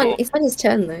 Okay, Well, cool. it's not his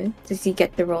turn though. Does he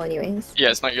get the roll anyways? Yeah,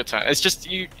 it's not your turn. It's just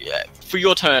you. For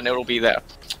your turn, it'll be there.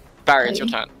 Barry, it's your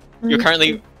turn. You're Okay.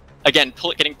 currently, again,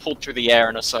 getting pulled through the air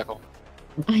in a circle.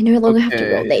 I no longer have to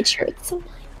roll Okay. nature. It's so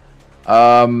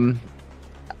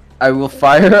I will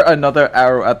fire another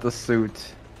arrow at the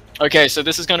suit. Okay, so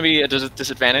this is going to be a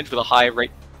disadvantage with a high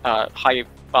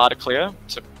bar to clear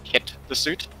to hit the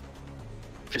suit.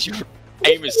 Because your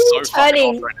aim is so fucking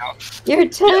turning. off right now. You're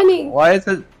turning. Why is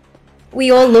it? We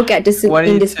all look at in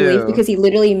 22. disbelief because he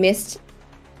literally missed.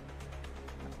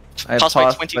 I Passed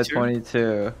passed by by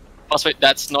 22. Plus, wait,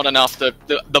 that's not enough.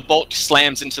 The bolt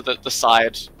slams into the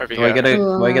side over Do here.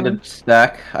 I get a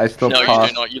stack? I still No, pass.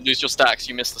 you do not. You lose your stacks.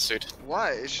 You miss the suit.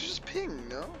 Why? It should just ping,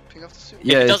 no? Ping off the suit.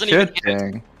 Yeah, It it doesn't even should hit.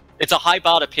 ping. It's a high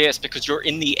bar to pierce because you're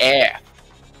in the air.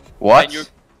 What? And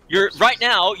you're right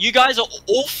now. You guys are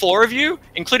all four of you, not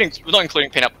including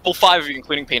Peanut. All five of you,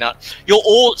 including Peanut. You're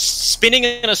all spinning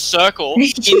in a circle in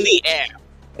the air.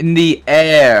 In the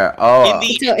air. Oh. In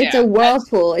the It's a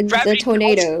whirlpool. It's a Gravity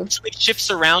tornado. constantly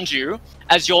shifts around you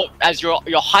as your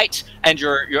height and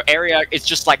your area is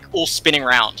just like all spinning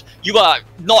around. You are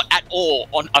not at all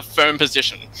on a firm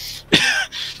position.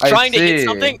 Trying to hit see.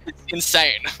 something is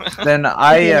insane. Then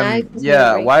I Okay, now am. I can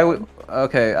Yeah. see. Why would?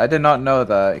 Okay, I did not know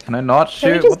that. Can I not Can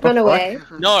shoot? we just What the run fuck? away?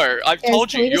 No, I've Yes, told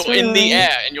can you, we just you're in run the away?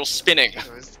 air and you're spinning. It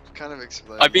was kind of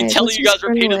explained. I've been Okay, telling let's you guys just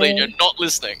run repeatedly and away. you're not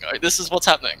listening. This is what's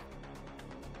happening.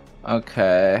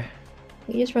 Okay.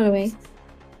 You just run away.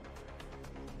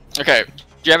 Okay, do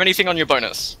you have anything on your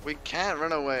bonus? We can't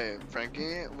run away,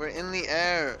 Frankie. We're in the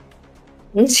air.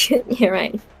 You're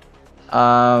right.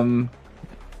 Yeah.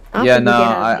 After we No. get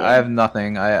out of I here. have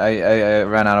nothing. I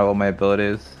ran out of all my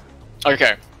abilities.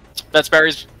 Okay. That's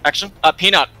Barry's action.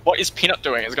 Peanut, what is Peanut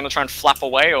doing? Is it gonna try and flap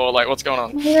away, or like what's going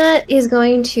on? Peanut is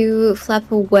going to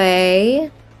flap away.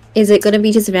 Is it going to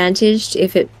be disadvantaged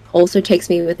if it also takes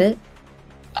me with it?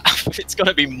 It's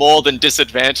gonna be more than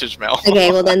disadvantage, Mel.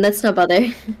 Okay, well then let's not bother.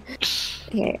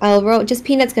 Okay, I'll roll. Just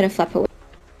Peanut's going to flap away.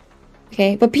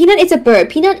 Okay, but Peanut is a bird.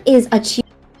 Peanut is a cheap.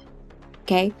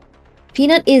 Okay,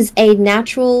 Peanut is a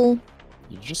natural.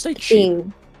 You just say cheap.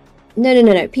 thing.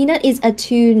 No. Peanut is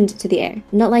attuned to the air.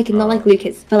 Not like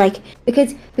Lucas, but like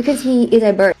because he is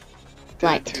a bird.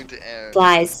 Like Attuned to air.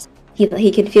 flies.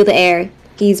 He can feel the air.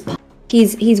 He's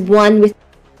one with.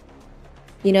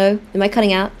 You know? Am I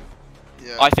cutting out?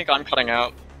 Yeah. I think I'm cutting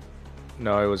out.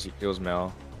 No, it was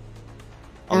Mel.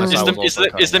 Unless Is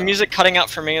I the music cutting out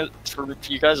for me for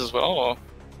you guys as well? Or?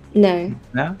 No.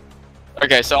 No?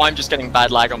 Okay, so I'm just getting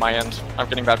bad lag on my end. I'm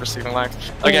getting bad receiving lag.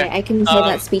 Okay. I can say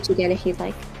that speech again if you'd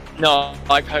like. No,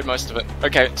 I've heard most of it.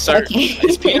 Okay, so Okay.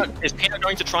 is Peanut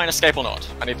going to try and escape or not?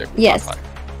 I need to Yes. clarify.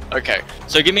 Okay,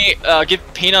 so give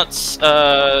Peanut's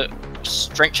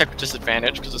strength check with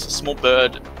disadvantage because it's a small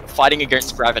bird fighting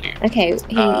against gravity. Okay,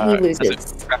 he As loses.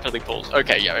 it rapidly pulls.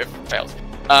 Okay, yeah, it fails.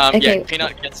 Okay. Yeah,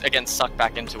 Peanut gets again sucked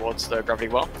back in towards the gravity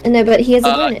well. No, but he has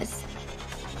a bonus.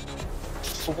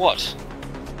 For what?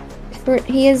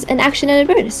 He has an action and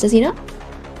a bonus, does he not?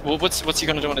 Well, what's he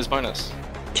gonna do on his bonus?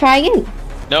 Try again.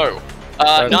 No.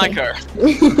 Okay.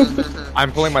 Naeko.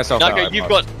 I'm pulling myself out.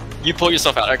 Naeko, you pull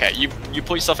yourself out. Okay, you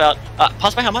pull yourself out.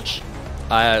 Pass by how much?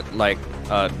 I had like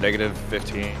negative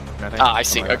 15. I think. I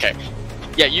see. Something like Okay.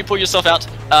 Yeah, you pull yourself out,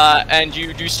 and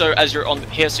you do so as you're on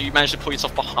here. So you manage to pull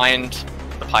yourself behind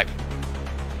the pipe,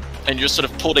 and you're sort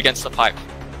of pulled against the pipe.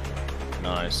 that.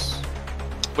 Nice.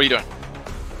 What are you doing?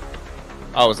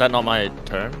 Oh, is that not my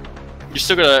turn? You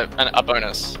still got a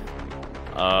bonus.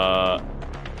 I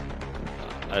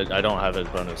don't have a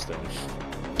bonus then.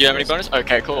 You have any bonus?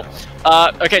 Okay, cool.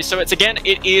 Okay, so it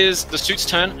is the suit's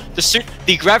turn.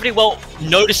 The gravity well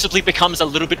noticeably becomes a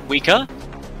little bit weaker.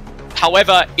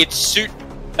 However, its suit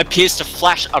appears to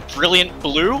flash a brilliant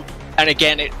blue, and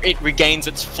again, it regains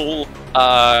its full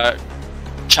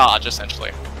charge,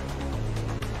 essentially.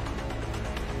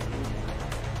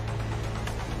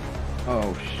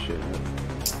 Oh shit.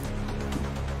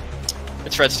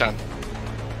 It's Red's turn.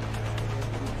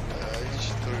 You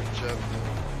just threw a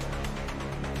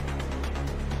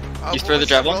javelin. You throw the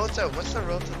javelin? What's the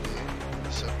relative?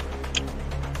 So,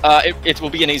 It will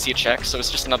be an easier check, so it's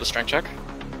just another strength check.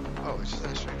 oh, it's just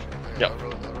a strength check. Okay, Yep. I'll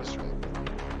roll strength.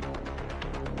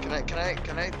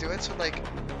 Can I do it so like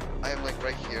I am like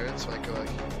right here, and so I go like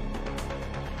here?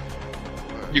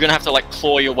 You're gonna have to like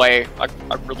claw your way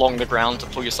along the ground to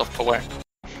pull yourself away.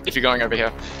 If you're going over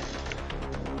here.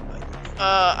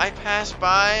 I passed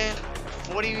by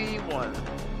 41.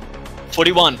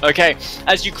 41, okay.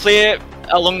 As you clear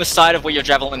along the side of where your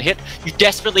javelin hit, you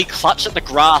desperately clutch at the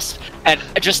grass, and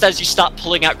just as you start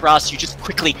pulling out grass, you just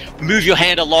quickly move your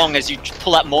hand along as you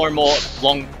pull out more and more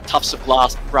long tufts of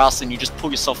grass, and you just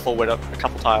pull yourself forward a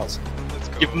couple tiles. Let's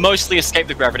go. You've mostly escaped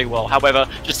the gravity well, however,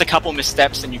 just a couple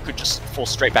missteps and you could just fall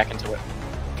straight back into it.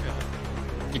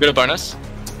 You got a bonus?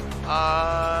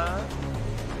 No.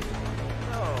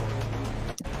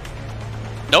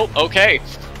 Nope, okay.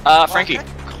 Frankie. I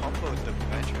comboed the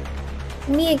magic.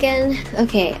 Me again.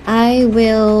 Okay, I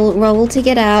will roll to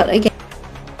get out again.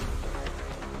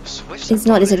 Switch the It's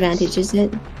not bonus. disadvantage, is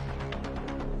it?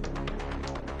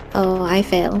 Oh, I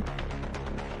fail.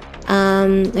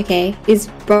 Okay. Is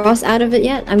Hross out of it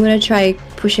yet? I'm gonna try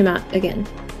push him out again.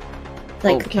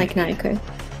 Like Naeko.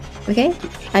 Okay?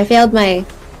 I failed my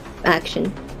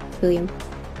action, William.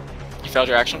 You failed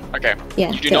your action? Okay.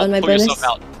 Yeah, You do get not on my pull bonus. yourself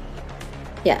out.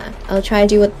 Yeah, I'll try to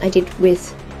do what I did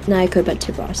with Naeko but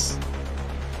to Hross.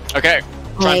 Okay.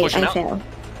 Try and push him I out. fail.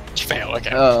 You fail, okay.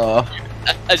 Oh.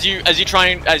 As you try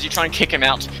and kick him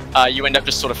out, you end up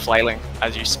just sort of flailing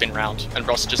as you spin round, and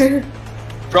Hross just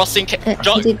Hross I did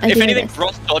if my anything, best.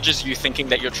 Hross dodges you, thinking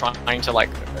that you're trying to like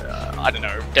I don't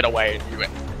know, get away,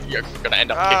 and you're gonna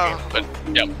end up kicking. But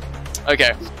yep.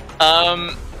 Okay.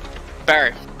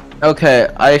 Barry. Okay,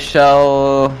 I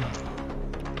shall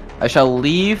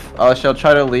leave. I shall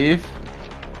try to leave.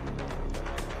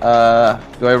 Do I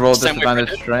roll Same way disadvantage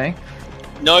Fredrick. strength?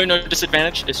 No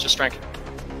disadvantage. It's just strength.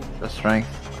 The strength.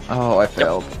 Oh, I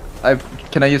failed.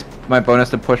 Can I use my bonus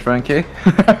to push Frankie?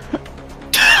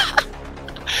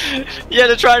 Yeah,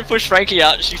 to try and push Frankie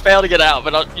out. She failed to get out,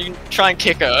 but you can try and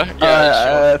kick her.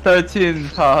 Yeah, 13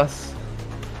 pass.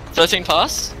 sure. 13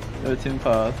 pass. 13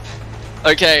 pass.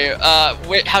 Okay.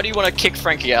 How do you want to kick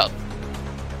Frankie out?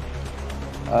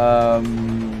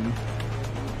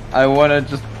 I want to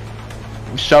just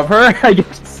shove her. I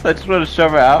guess I just want to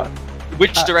shove her out.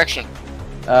 Which direction?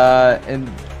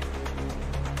 In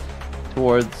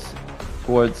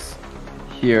towards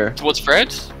here. Towards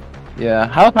Fred? Yeah.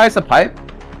 How high is the pipe?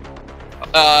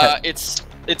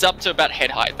 It's up to about head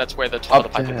height. That's where the top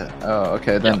of the pipe is. Oh,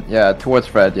 okay. Then yeah, towards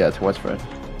Fred. Yeah, towards Fred.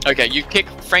 Okay, you kick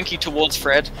Frankie towards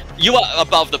Fred. You are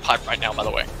above the pipe right now, by the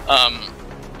way.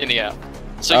 In the air.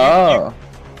 So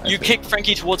you kick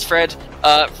Frankie towards Fred.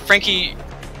 Frankie,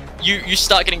 you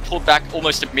start getting pulled back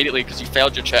almost immediately because you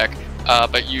failed your check.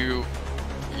 But you're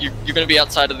going to be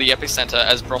outside of the epicenter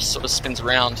as Hross sort of spins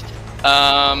around.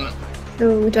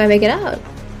 So do I make it out?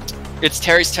 It's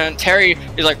Terry's turn. Terry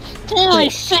is like,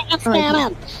 holy shit, what's going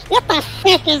on? What the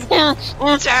fuck is going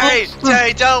on?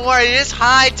 Terry, don't worry. Just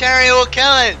hide, Terry. We'll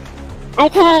kill it.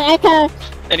 Okay.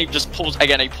 and he just pulls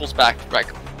again. He pulls back,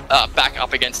 like, back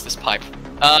up against this pipe.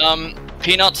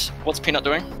 Peanut, what's Peanut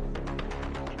doing?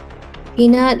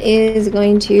 Peanut is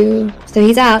going to. So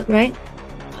he's out, right?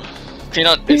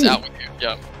 Peanut is out with you.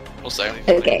 Yeah, we'll say.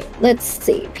 Okay, let's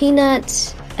see.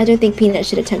 Peanut. I don't think Peanut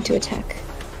should attempt to attack,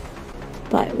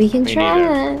 but we can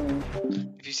try.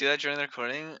 If you see that during the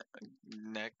recording,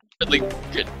 neck.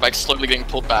 Like slowly getting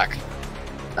pulled back.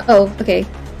 Oh, okay.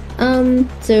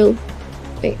 So,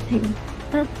 wait, hang on.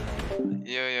 Huh?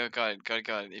 Yo, God.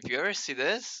 If you ever see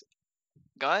this,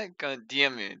 God,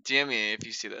 DM me if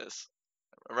you see this.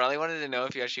 I really wanted to know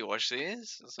if you actually watch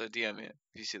these, so DM me if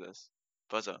you see this.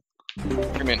 Buzz up.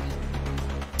 What do you mean?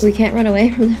 We can't run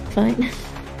away from that fight.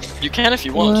 You can if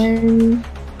you want.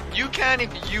 You can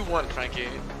if you want, Frankie.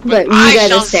 But you I gotta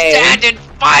shall stay. stand and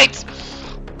fight!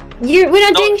 We're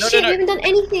not doing no, shit, no. we haven't done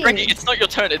anything! Frankie, it's not your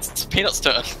turn, it's Peanut's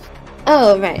turn.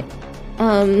 Oh, right.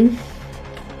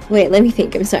 Wait, let me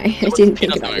think, I'm sorry. I didn't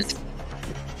think about this.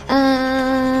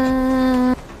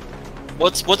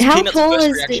 What's How Peanut's tall first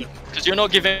is reaction? Because you're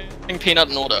not giving Peanut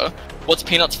an order. What's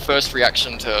Peanut's first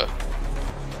reaction to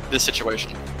this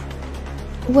situation?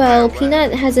 Well,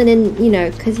 Peanut has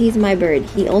because he's my bird,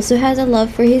 he also has a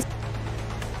love for his...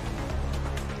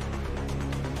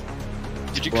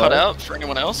 Did you cut out for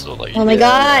anyone else? Or like, Oh my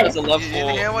god! Has a love You for,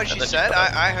 didn't hear what she and then said? you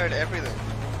cut out. I heard everything.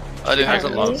 I didn't Has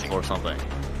have a a love for something.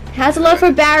 Has a love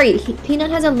for Barry. Peanut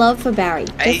has a love for Barry.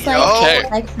 Hey, Just like, okay.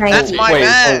 like Frankie. That's my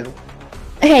man!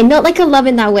 Okay, not like a love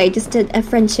in that way, just a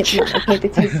friendship love, okay?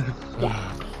 Because, yeah.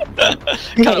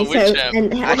 Kinda Okay, wish, so,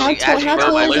 and how Actually,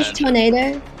 tall my is this land.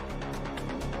 tornado?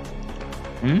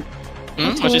 How tall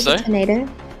What'd you is the say? tornado?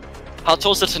 How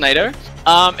tall's the tornado?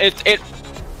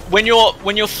 When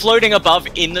you're floating above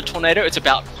in the tornado, it's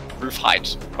about roof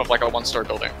height of like a one-story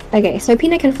building. Okay, so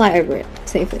Peanut can fly over it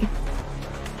safely.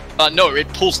 No, it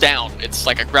pulls down. It's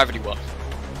like a gravity well.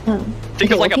 Oh.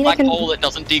 Think Okay, of like well, a black Peanut hole that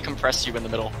doesn't decompress you in the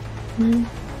middle. Mm.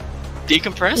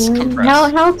 Decompress?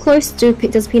 Compress. How close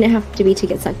does Peanut have to be to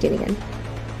get sucked in again?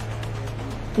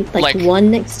 Like one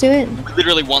next to it?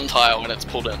 Literally one tile when it's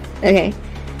pulled in. Okay.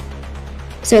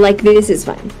 So like this is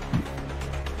fine.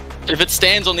 If it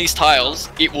stands on these tiles,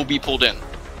 it will be pulled in.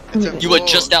 It's a You are four.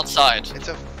 just outside. It's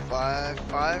a 5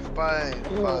 by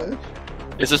 5.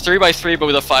 It's a 3x3, but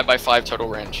with a 5x5 total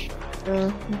range.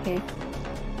 Oh, okay.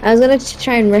 I was gonna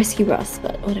try and rescue Hross,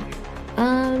 but whatever.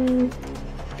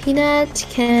 Peanut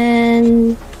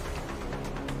can...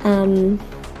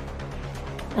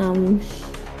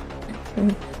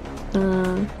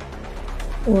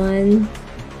 1,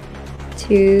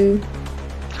 2,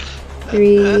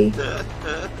 3,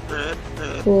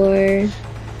 4,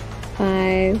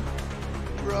 5,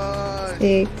 Bryce!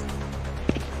 6,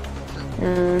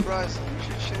 Bryce, you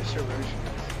should change direction.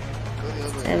 Go the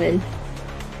other way. 7.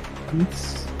 I'm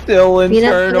still in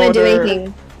Peanut's turn not gonna do order.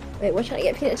 anything. Wait, what should I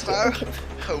get Peanut to do? Okay.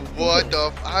 What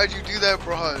the how'd you do that,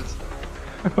 Bronze?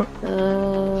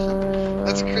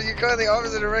 That's you're going the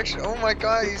opposite direction. Oh my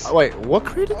god, he's... Wait, what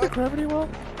created the What? gravity well?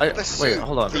 The Wait, suit.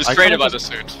 hold on. It was I created kinda by the just-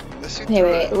 suit. The suit Okay, threw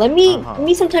wait, it. let me Uh-huh. give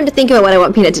me some time to think about what I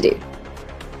want Peanut to do. You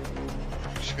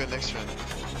should go next turn.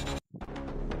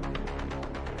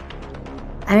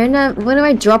 I don't know. What do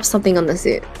I drop something on the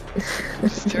suit?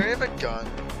 Does Terry have a gun?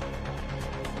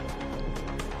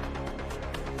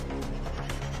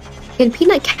 Can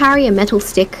Peanut carry a metal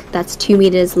stick that's 2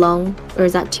 meters long, or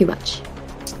is that too much?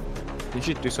 Did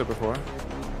you do so before?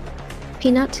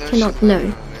 Peanut No, cannot. she's No, not,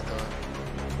 I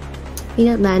thought.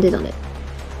 Peanut landed on it.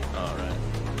 Alright.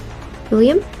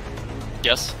 William,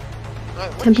 Yes.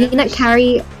 What can gender Peanut is-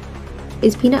 carry?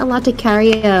 Is Peanut allowed to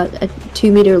carry a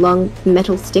 2 meter long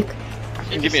metal stick? You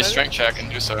can give me a strength check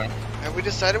and do so. Have we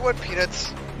decided what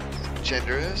Peanut's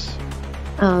gender is?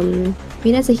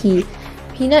 Peanut's a he.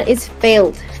 Peanut is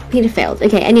failed. Peanut failed.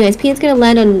 Okay. Anyways, Peanut's gonna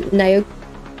land on Naeko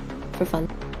for fun.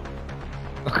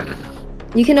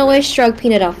 You can always shrug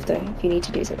Peanut off though if you need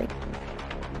to do something.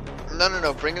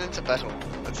 No, bring it into battle.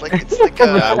 It's like a.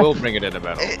 I will bring it into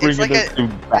battle. It's like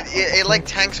it like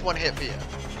tanks one hit for you.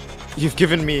 You've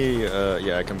given me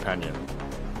a companion.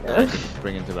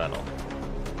 Bring into battle.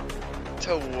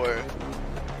 To war.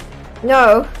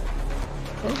 No.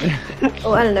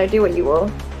 Oh, I don't know. Do what you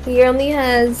will. He only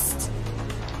has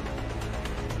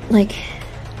like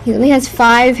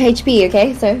 5 HP.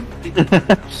 Okay, so.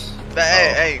 But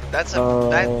hey, that's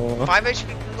that 5 HP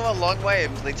can go a long way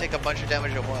if they take a bunch of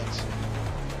damage at once.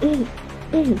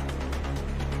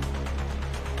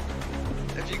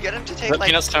 If you get him to take like.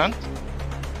 Peanut's turn?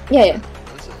 Yeah.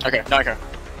 Okay, Naeko.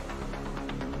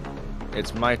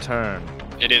 It's my turn.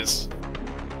 It is.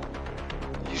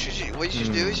 What you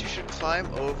should do is you should climb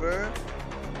over,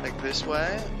 like this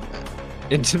way.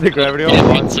 Into the gravity of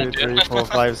 1, 2, 3, 4,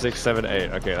 5, 6, 7,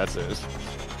 8. Okay, that's it.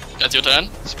 That's your turn.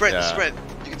 Sprint. You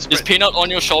can sprint. Is Peanut on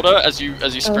your shoulder as you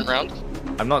sprint round?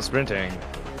 I'm not sprinting.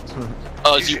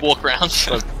 Oh, as you walk around.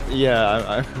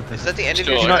 Yeah, Is that the end of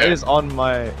Sure, your Peanut okay. is on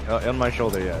my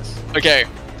shoulder. Yes. Okay.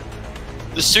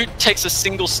 The suit takes a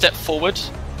single step forward,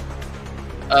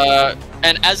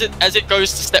 and as it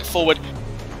goes to step forward,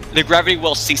 the gravity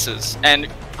well ceases, and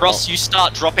Hross, you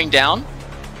start dropping down,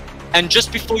 and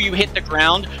just before you hit the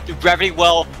ground, the gravity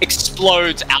well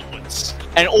explodes outwards,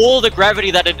 and all the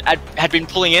gravity that had been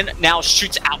pulling in now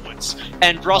shoots outwards,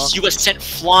 and Hross, you are sent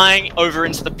flying over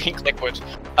into the pink liquid.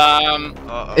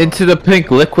 Into the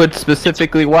pink liquid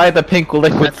specifically? Why the pink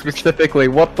liquid specifically?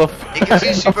 What the f- It gives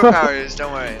you superpowers,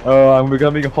 don't worry. Oh, I'm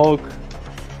becoming Hulk.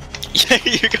 Yeah,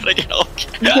 you gotta get Hulk.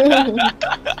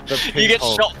 You get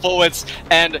shot forwards,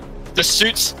 and the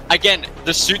suit's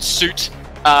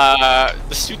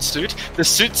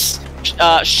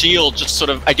shield just sort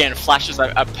of again flashes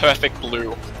a perfect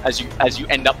blue as you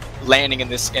end up landing in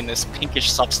this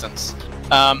pinkish substance.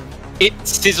 It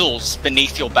sizzles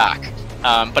beneath your back,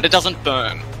 but it doesn't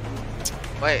burn.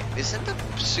 Wait, isn't the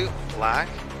suit black?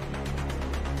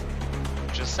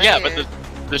 Just saying. Yeah, but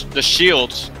the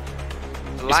shield.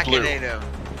 Blackenate him.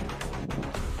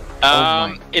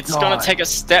 It's gonna take a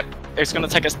step. It's gonna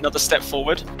take another step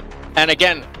forward, and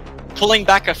again, pulling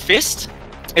back a fist,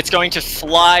 it's going to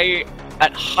fly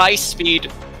at high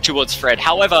speed towards Fred.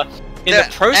 However, in the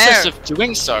process of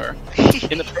doing so,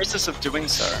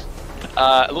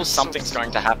 a little something's going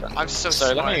to happen. I'm so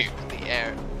let smart. me. The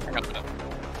air. Hang on a minute.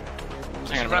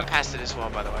 Hang on. Run past it as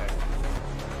well, by the way.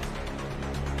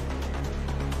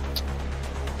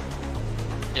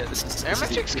 Yeah, this is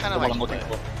Magic's kind of what like I'm looking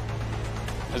for.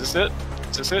 Is this it?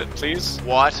 Is this it? Please.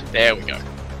 What? There we go.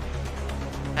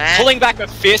 Pulling back a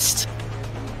fist,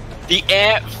 the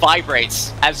air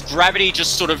vibrates as gravity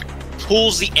just sort of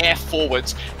pulls the air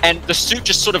forwards, and the suit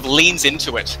just sort of leans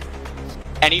into it.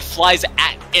 And he flies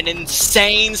at an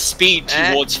insane speed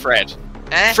towards Fred.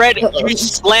 Fred, you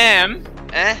slam.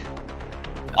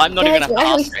 I'm not even gonna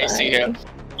ask AC here.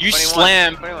 You 21,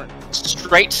 slam 21.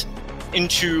 straight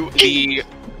into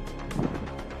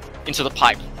the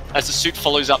pipe as the suit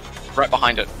follows up right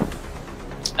behind it.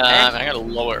 I'm gonna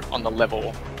lower on the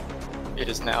level. It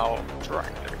is now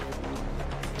drawing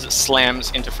as it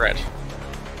slams into Fred.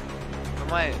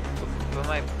 My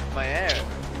air.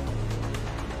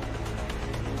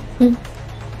 I'm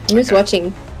just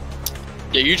watching.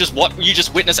 Yeah, you just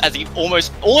witness as he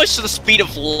almost to the speed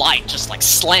of light just like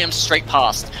slams straight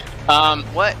past.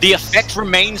 What? The effect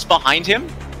remains behind him,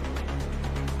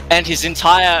 and his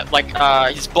entire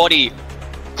his body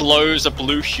glows a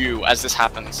blue hue as this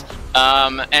happens.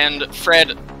 And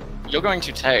Fred, you're going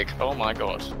to take. Oh my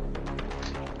god.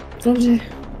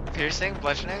 Piercing,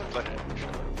 bludgeoning.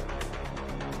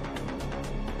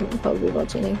 Probably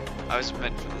bludgeoning. I was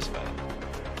meant for this fight.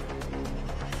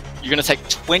 You're gonna take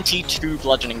 22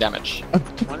 bludgeoning damage.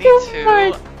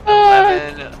 22,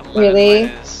 11 Really?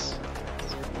 minus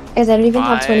Guys, I don't even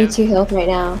have 5. 22 health right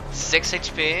now. 6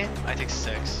 HP. I take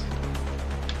 6.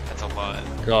 That's a lot.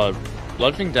 God,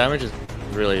 bludgeoning damage is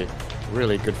really,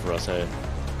 really good for us, hey.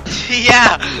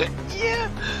 Yeah.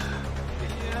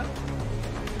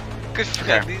 Good for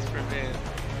Okay. at least for me.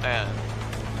 Yeah.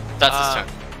 That's his turn.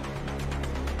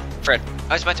 Fred.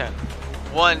 Oh, it's my turn.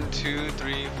 1, 2,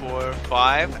 3, 4,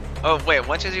 5. Oh wait,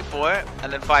 1, 2, 3, 4,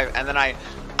 and then 5, and then I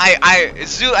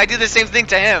do the same thing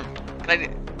to him. Can I do?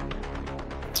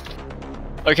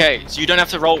 Okay, so you don't have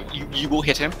to roll. You will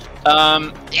hit him.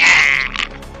 Yeah.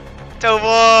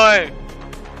 Doughboy.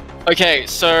 Okay,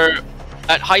 so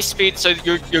at high speed, so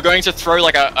you're going to throw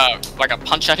like a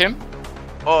punch at him.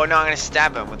 Oh no, I'm gonna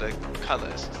stab him with the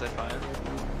cutlass. Is that fine?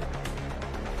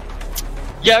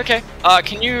 Yeah. Okay.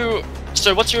 Can you?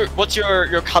 So what's your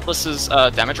cutlass's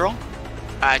damage roll?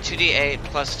 2d8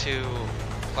 plus 2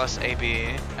 plus AB,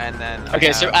 and then.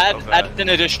 Okay, so add an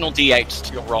additional D8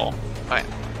 to your roll. Alright.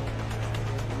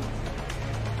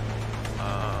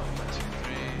 1, 2,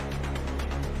 3.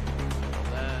 Roll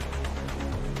that.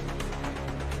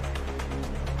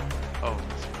 Oh,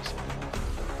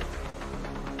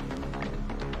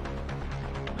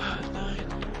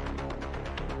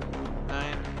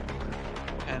 9,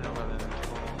 10, 11, 12,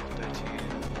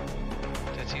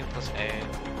 13 plus 8.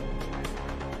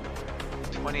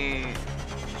 20.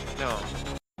 No.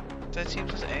 13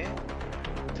 plus 8?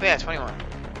 So yeah, 21.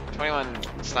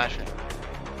 21 slashing.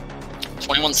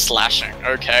 21 slashing.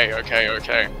 Okay.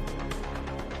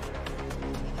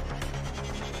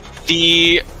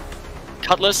 The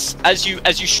cutlass, as you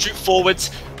shoot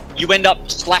forwards, you end up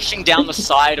slashing down the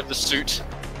side of the suit,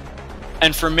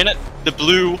 and for a minute, the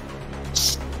blue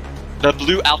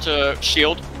outer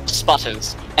shield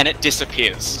sputters and it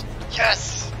disappears.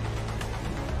 Yes!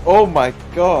 Oh my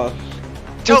god.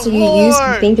 To So you use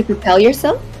the thing to propel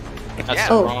yourself? That's Yeah.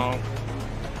 Oh. wrong.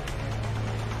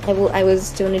 I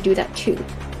was going to do that too.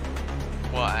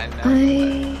 Well, I know.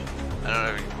 I... But I don't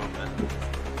know any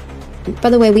movement. By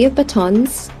the way, we have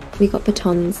batons. We got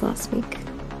batons last week.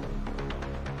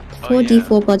 Oh,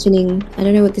 4d4 bludgeoning. I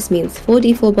don't know what this means.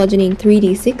 4d4 bludgeoning,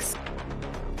 3d6.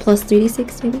 Plus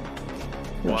 3d6, maybe? I'm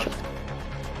not What? sure.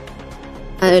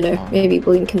 I don't know. Maybe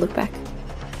William can look back.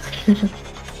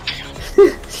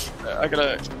 I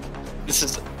gotta. This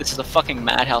is a fucking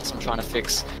madhouse I'm trying to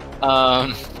fix.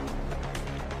 Why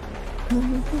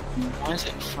is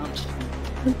it in front?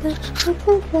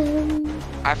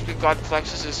 I forgot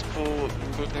Flexus is cool.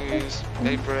 Cool things.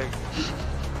 They break.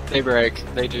 They break.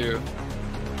 They do.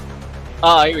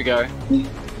 Ah, here we go.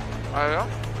 I don't know.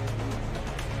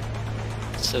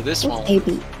 So this What's one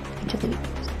AB? Delete.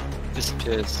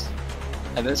 disappears,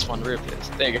 and this one reappears.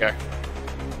 There you go.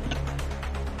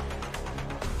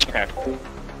 Okay.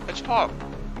 It's pop.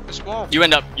 It's warm. You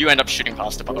end up shooting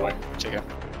past it, by the way. So yeah.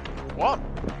 What?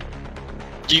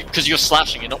 Because you're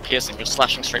slashing, you're not piercing. You're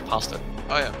slashing straight past it.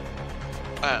 Oh yeah.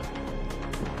 Oh yeah.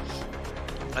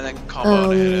 And then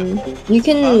combo and hit it. You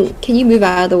can you move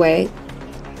out of the way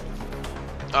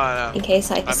Oh in no. case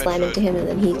I I'm can slam in into him and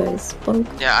then he goes bonk.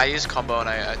 Yeah, I use combo and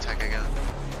I attack again.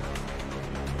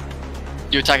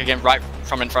 You attack again right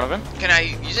from in front of him? Can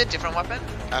I use a different weapon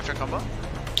after combo?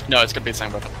 No, it's gonna be the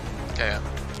same weapon. Okay, yeah.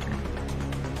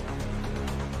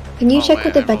 Can you Oh, check wait,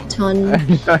 with the I rolled. baton?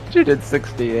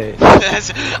 168.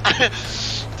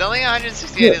 The only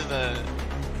 168 Yeah. is the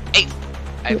 8th.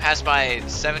 I passed by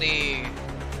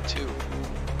 72.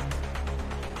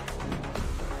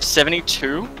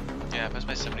 72? Yeah, I passed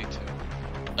by 72.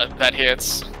 That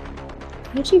hits.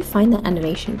 How did you find that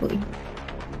animation, William?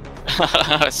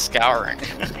 Scouring.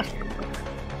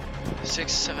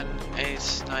 6, 7,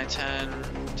 8, 9, 10,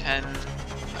 10,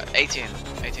 18.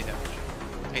 18 damage.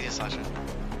 18 slashing.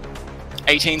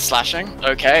 18 slashing.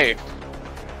 Okay.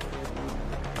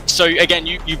 So again,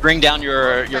 you bring down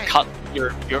your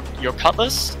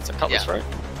cutlass. It's a cutlass, Yeah. right?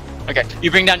 Okay.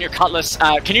 You bring down your cutlass.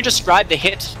 Can you describe the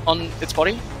hit on its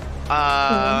body?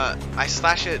 I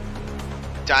slash it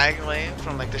diagonally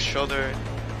from like the shoulder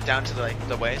down to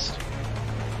the waist.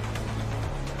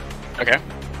 Okay.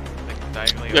 Like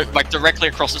diagonally. Like directly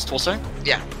across its torso.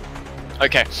 Yeah.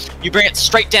 Okay. You bring it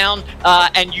straight down,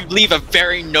 and you leave a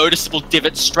very noticeable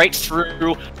divot straight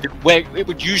through where it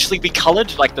would usually be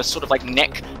colored, like the sort of like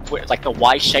neck, like the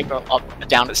Y shape up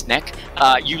down its neck.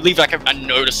 You leave like a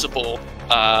noticeable,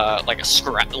 like a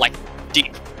scrap, like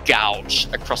deep gouge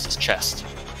across its chest.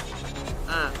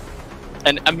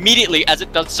 And immediately, as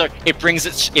it does so, it brings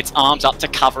its arms up to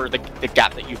cover the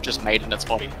gap that you've just made in its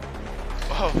body.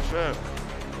 Oh shit.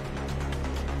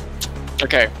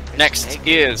 Okay. Next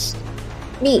is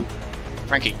Me.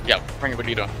 Frankie. Yeah, Frankie, what are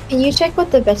you doing? Can you check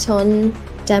what the baton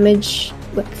damage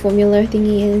formula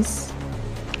thingy is?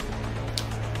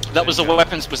 That was the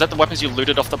weapons. Was that the weapons you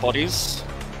looted off the bodies?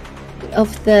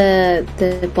 Of the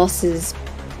boss's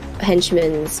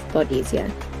henchmen's bodies, yeah.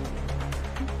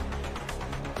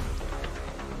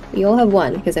 We all have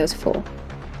one because there was 4.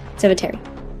 Cemetery.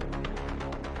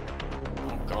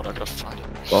 Oh god, I gotta find it.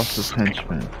 Boss's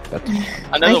henchman. That's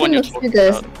Another one you're talking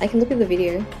about. I can look at the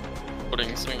video.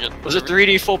 Putting something in- Was it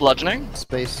 3d4 bludgeoning?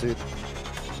 Spacesuit.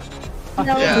 No,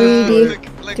 Yeah.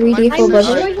 3D4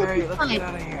 bludgeoning. Harry, let's get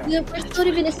out of here. We're sort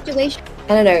of in a situation.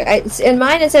 I don't know. In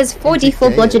mine it says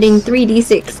 4d4 bludgeoning,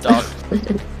 3d6. Dark.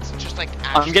 It's just like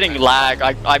I'm getting lag.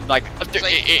 I'm like, He's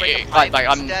like,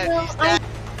 I'm. dead, Well, he's dead.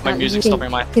 My music's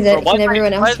stopping my. Can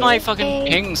everyone else Why is my hear? fucking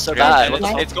ping so Yeah,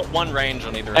 bad? It's got one range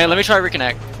on either. Hey, let me try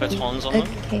reconnect batons on them.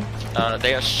 Okay.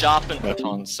 They are sharpened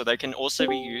batons, so they can also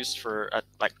be used for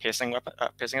like piercing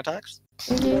attacks.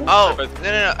 Oh,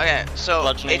 no. Okay, so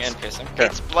Bludgeoning it's, and piercing.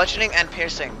 it's bludgeoning and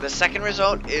piercing. The second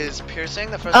result is piercing.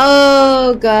 The first.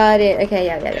 Oh, got it. Okay,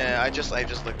 yeah. Yeah, I just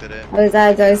looked at it.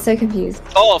 I was so confused.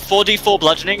 Oh, 4d4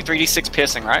 bludgeoning, 3d6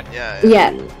 piercing, right? Yeah.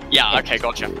 Yeah. Okay,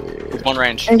 gotcha. With one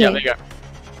range. Okay. Yeah, there you go.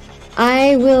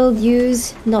 I will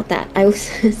use not that. I will.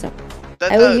 Sorry.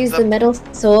 I will use the metal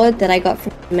sword that I got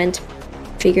from the Ment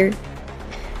figure,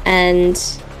 and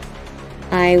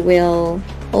I will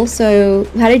also.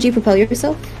 How did you propel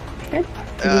yourself, Fred?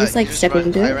 Did you just like step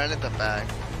into it? I ran at the back.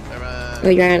 Oh,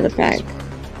 you ran at the back.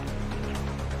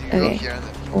 Okay.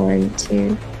 1,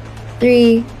 2,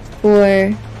 3,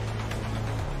 4,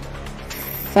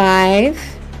 5.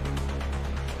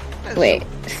 Wait,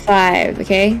 5.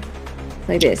 Okay,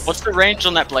 like this. What's the range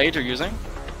on that blade you're using?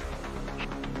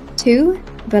 2,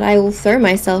 but I will throw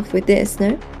myself with this.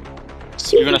 No.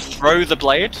 You're gonna throw the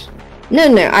blade?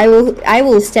 No. I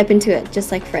will step into it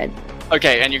just like Fred.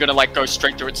 Okay, and you're gonna like go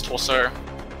straight through its torso.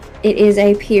 It is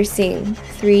a piercing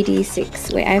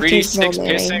 3d6. Wait, I have to roll 3d6 my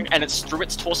piercing, and it's through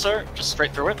its torso, just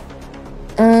straight through it.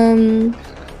 It's gonna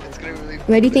be really.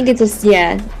 Where do you think it's a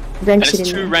wrench And it it's in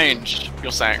 2 there. range,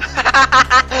 you're saying.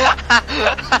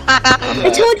 I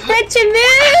told Fred to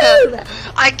move!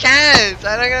 I can't.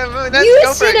 I'm not gonna move. You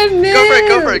Go for should it. have moved!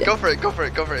 Go for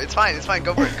it. It's fine.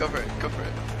 Go for it.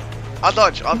 I'll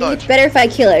dodge. It's better if I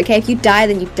kill it, okay? If you die,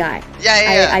 then you die.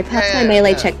 Yeah. I passed my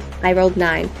melee check. I rolled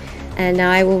 9. And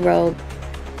now I will roll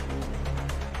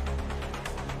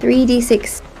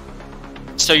 3d6.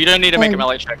 So you don't need to make a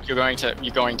melee check. You're going to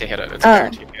hit it. It's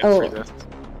guaranteed.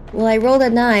 Well, I rolled a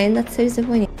 9. That's so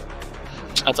disappointing.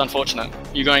 That's unfortunate.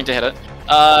 You're going to hit it.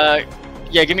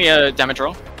 Yeah, give me a damage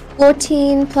roll.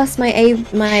 14 plus my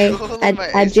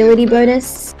agility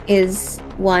bonus is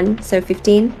 1, so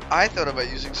 15. I thought about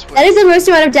using Swift. That is the most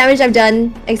amount of damage I've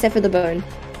done, except for the bone.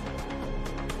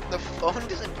 The phone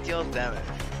doesn't deal damage.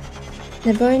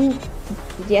 The bone,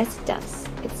 yes, it does.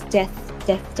 It's death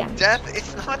damage. Death?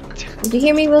 It's not death. Did you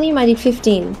hear me, William? I did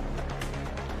 15.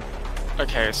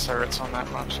 Okay, so it's on that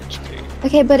much HP.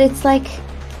 Okay, but it's like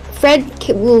Fred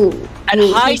will. At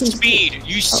high speed,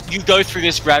 you go through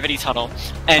this gravity tunnel,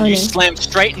 and you slam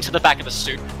straight into the back of the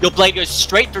suit. Your blade goes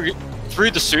straight through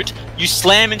the suit. You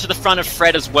slam into the front of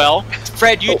Fred as well.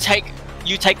 Fred, you take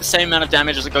the same amount of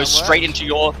damage as it goes straight into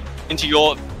your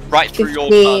right through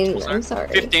 15, your torso. I'm sorry.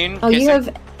 15. Oh, piercing.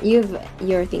 you have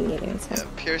your thing in there. So. Yeah,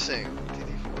 piercing.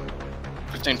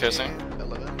 DD4. 15 piercing.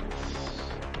 11.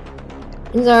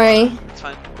 I'm sorry. It's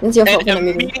fine. It's your fault. And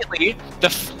immediately,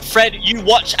 Fred, you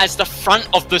watch as the front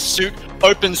of the suit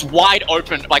opens wide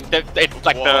open, like the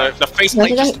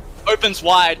faceplate just opens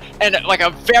wide, and like a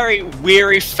very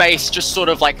weary face just sort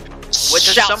of like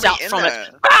shouts out from it.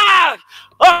 Ah!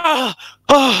 Ah!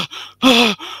 Ah!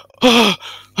 Ah! Ah!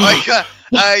 Oh my god,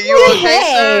 you okay,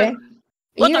 sir?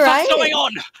 What the fuck's going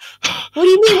on? What do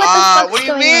you mean? What do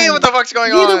you mean? What the fuck's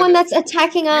going on? You're the one that's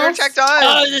attacking us. You attacked us.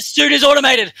 Oh, this suit is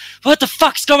automated. What the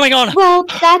fuck's going on? Well,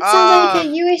 that sounds like a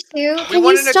you issue. We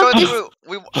wanted to go through.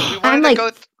 We wanted to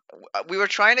go. We were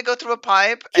trying to go through a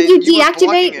pipe. Can and you were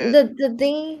deactivate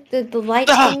blocking it. the light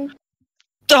thing?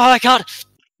 Oh, I can't.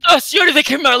 It's the only thing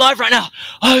keeping me alive right now.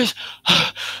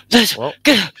 Just don't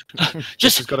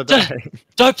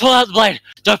pull out the blade.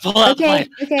 Don't pull out the blade.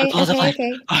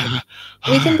 Okay.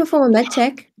 We can perform a med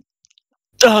check.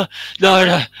 No.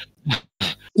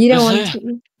 You don't want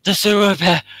to. The sewer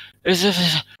repair. What's your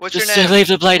just name? leave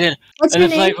the blade in. What's your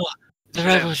name?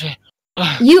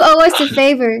 You owe us a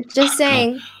favor. Just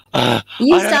saying.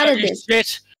 You started this.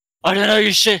 Shit. I don't know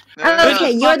you shit. Oh,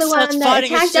 okay, you're the one that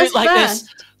attacked us first.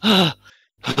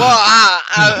 Well,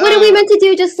 what are we meant to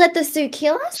do? Just let the suit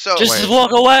kill us? So just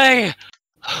walk away.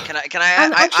 Can I?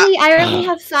 Actually, I only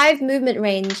have 5 movement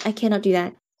range. I cannot do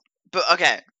that. But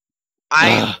okay,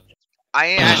 I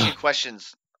ask you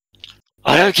questions.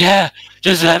 I don't care.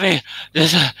 Just let me.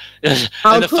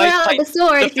 I'll pull out the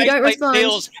sword if you don't respond.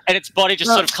 And its body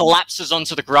just sort of collapses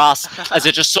onto the grass as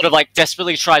it just sort of like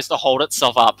desperately tries to hold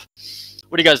itself up.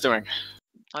 What are you guys doing?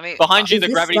 Behind you, the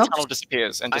gravity tunnel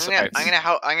disappears and dissipates.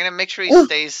 I'm gonna make sure he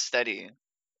stays steady.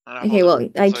 Okay, well,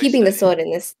 I'm keeping the sword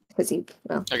in this because he.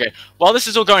 Well. Okay, while this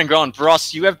is all going on,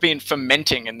 Hross, you have been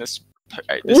fermenting in this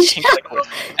pink liquid,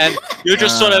 and you're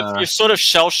just sort of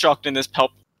shell shocked in this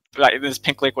this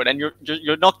pink liquid, and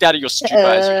you're knocked out of your stupor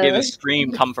as you hear this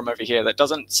scream come from over here that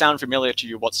doesn't sound familiar to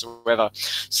you whatsoever.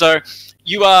 So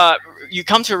you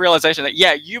come to a realization that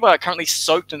you are currently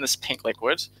soaked in this pink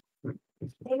liquid,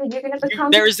 David, you're gonna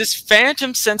become. There is this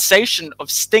phantom sensation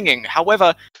of stinging.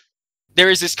 However, there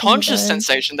is this conscious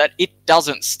sensation that it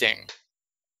doesn't sting.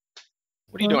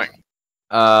 What are you doing?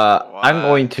 I'm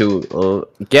going to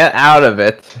get out of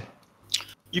it.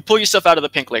 You pull yourself out of the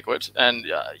pink liquid, and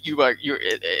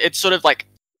it sort of like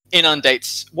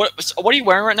inundates. What are you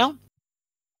wearing right now?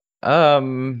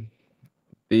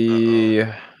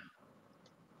 The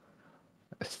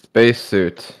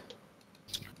spacesuit.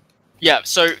 Yeah,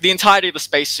 so the entirety of the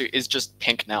spacesuit is just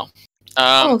pink now.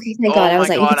 Oh, okay, thank God. I was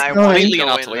like, I it's want gone. to go in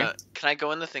utterly. Can I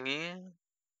go in the thingy?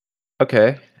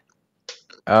 Okay.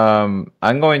 I'm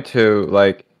going to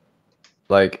like.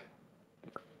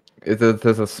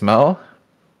 There's a smell?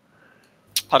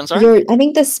 Pardon, sorry? I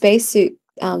think the spacesuit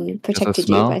protected you,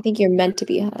 smell? but I think you're meant to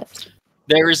be hurt.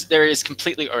 There is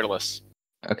completely odorless.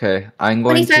 Okay, I'm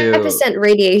going 25%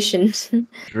 radiation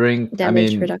drink.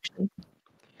 damage reduction.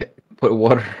 Put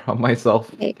water on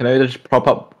myself. Okay. Can I just prop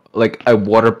up like a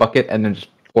water bucket and then just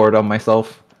pour it on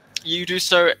myself? You do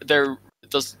so.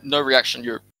 There's no reaction.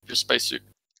 Your spacesuit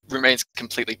remains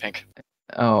completely pink.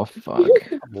 Oh fuck!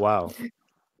 Wow.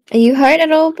 Are you hurt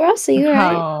at all, Bros? Are you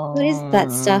alright? What is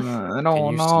that stuff? I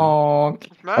don't know.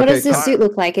 What does the suit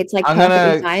look like? It's like I'm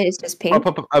perfectly gonna fine. It's just pink.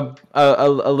 Prop up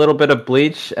a little bit of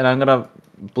bleach, and I'm gonna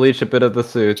bleach a bit of the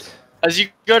suit. As you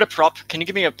go to prop, can you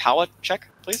give me a power check,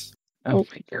 please? Oh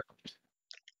my god.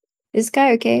 Is this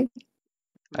guy okay?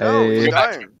 No, he's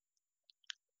dying.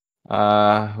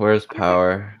 Where's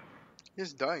power?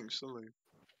 He's dying slowly.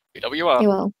 PWR. Okay,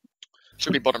 well,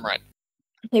 Should be bottom right.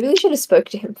 maybe we should have spoke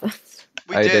to him first.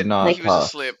 We I did not He was pass.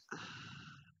 asleep.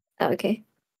 Oh, okay.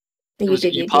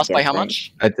 You passed by how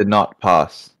much? I did not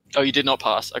pass. Oh, you did not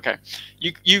pass. Okay.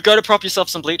 You go to prop yourself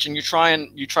some bleach, and you try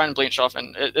and bleach off,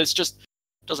 and it's just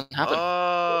doesn't happen.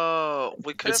 Oh,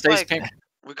 we could It have stays like pink.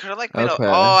 we could have like made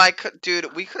Okay.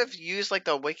 dude, we could have used like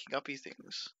the waking uppy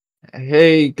things.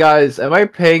 Hey guys, am I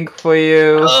paying for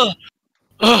you?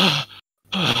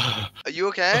 Are you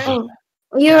okay? Oh,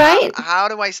 you alright? How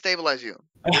do I stabilize you?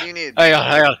 What do you need? Hang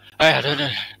on.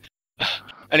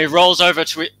 And he rolls over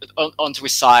onto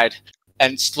his side,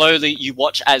 and slowly you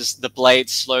watch as the blade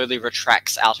slowly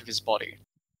retracts out of his body.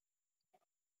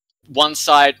 On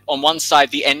one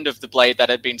side, the end of the blade that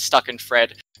had been stuck in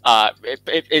Fred,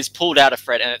 it is pulled out of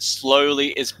Fred, and it slowly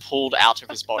is pulled out of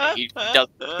his body.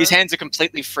 His hands are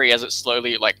completely free as it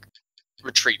slowly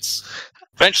retreats.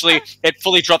 Eventually, it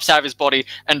fully drops out of his body,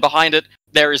 and behind it,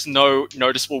 there is no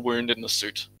noticeable wound in the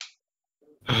suit.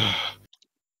 Oh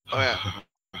yeah.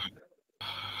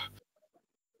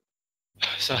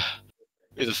 So,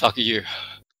 who the fuck are you?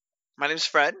 My name's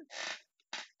Fred.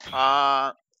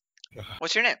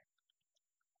 What's your name?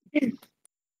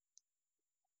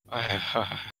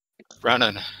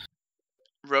 Ronan.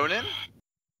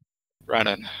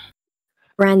 Ronan?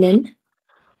 Brandon.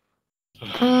 do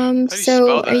you So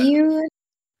spell are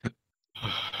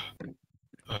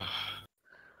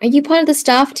that? you part of the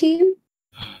staff team?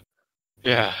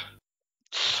 Yeah.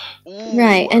 Ooh,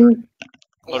 Right, and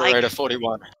Moderator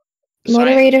 41. sorry?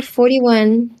 moderator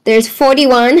 41. There's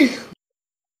 41.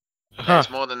 There's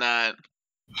more than that.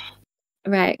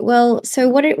 Right. Well, so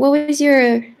what are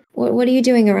you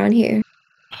doing around here?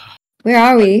 Where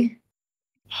are we?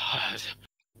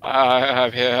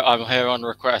 I'm here on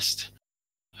request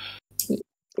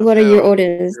What are your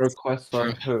orders? Request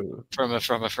from who? from a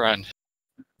friend.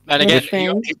 And From a again,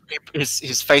 friend?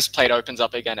 his faceplate opens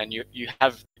up again, and you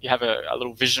have a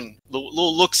little vision,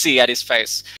 little look-see at his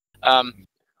face.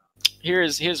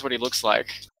 Here's what he looks like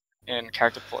in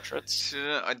character portraits.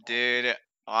 Dude,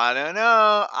 I don't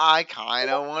know. I kind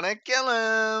of want to kill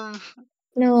him.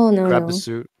 No. Grab the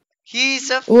suit. He's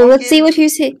a Well, let's see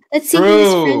fucking- let's see who his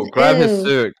True. friend Grab his is.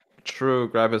 suit. True.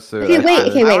 Grab his suit. Okay, I wait. said.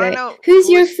 Okay, I wait. wanna know Who's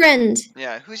your who's- friend?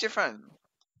 Yeah, who's your friend?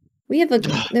 We have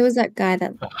there was that guy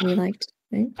that we liked,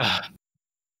 right?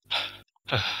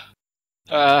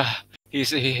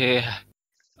 He's Would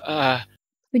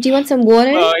you want some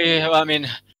water? well, yeah, I mean,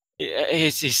 he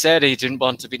said he didn't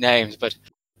want to be named, but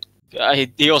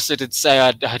he also did say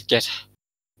I'd get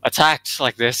attacked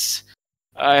like this.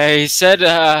 He said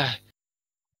I'd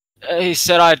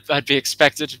be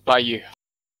expected by you.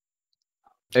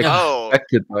 Oh.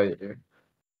 Expected by you.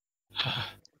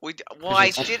 Well,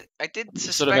 I did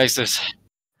Sort of makes suspect. this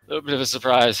a little bit of a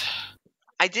surprise.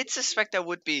 I did suspect that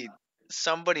would be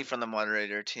somebody from the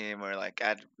moderator team or like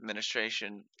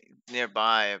administration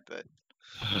nearby, but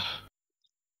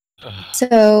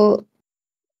So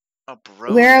oh,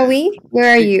 bro. where are we?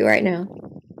 Where are you right now?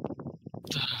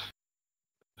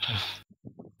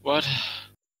 What?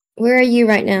 Where are you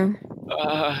right now?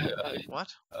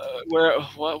 What? Where?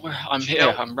 I'm Do you here.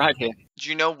 know- I'm right here. Do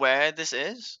you know where this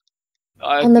is?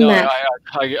 On the no, map.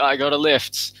 I got a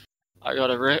lift. I got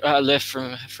a lift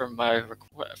from my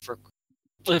requester.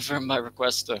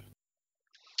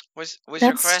 Was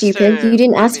That's requester stupid. You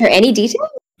didn't ask for any detail?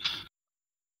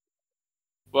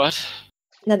 What?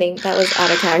 Nothing. That was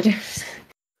out of character.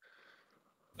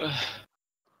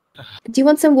 Do you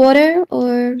want some water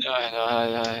or?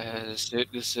 No, the suit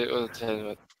will tell you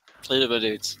what pleadable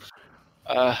needs.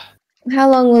 How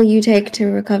long will you take to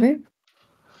recover?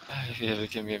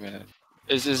 Give me a minute.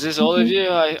 Is this all of you?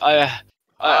 I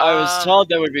was told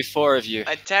there would be 4 of you.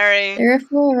 Terry. There are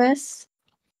 4 of us.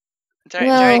 Terry,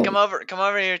 Well, come over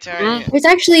here, Terry. There's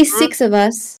actually 6 of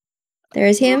us.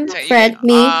 There's him, Terry, Fred,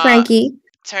 me, Frankie.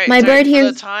 Terry, my bird for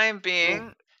here. the time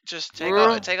being, just take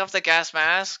off the gas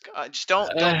mask. Just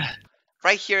don't.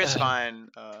 Right here is fine.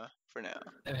 For now.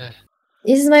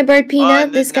 This is my bird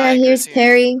Peanut. This guy here is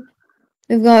Terry.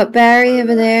 We've got Barry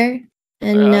over there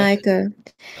and Naeko.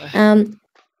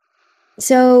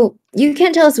 So you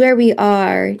can't tell us where we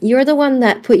are. You're the one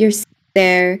that put your suit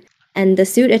there, and the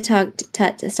suit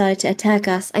started to attack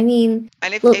us. I mean,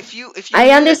 and if, look, if you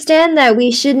I understand that we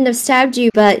shouldn't have stabbed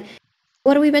you, but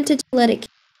what are we meant to do? Let it?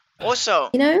 Also,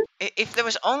 you know, if there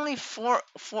was only four,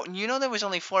 you know, there was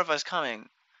only 4 of us coming.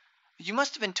 You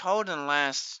must have been told in the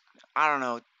last, I don't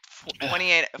know,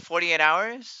 48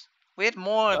 hours. We had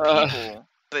more people,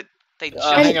 but they just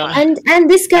and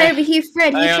this guy over here,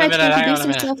 Fred, he tried to introduce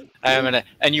himself. Hang on a minute.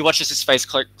 And you watch as his face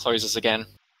closes again,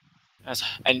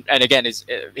 and again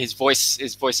his voice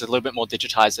is a little bit more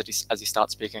digitized as he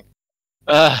starts speaking.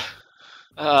 I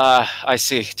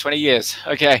see. 20 years.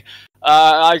 Okay.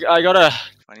 I got a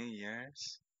 20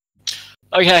 years.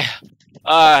 Okay.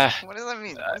 What does that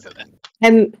mean?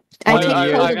 I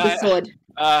take hold of the sword.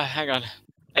 Hang on.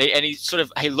 And he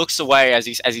looks away as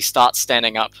he starts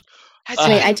standing up. Wait,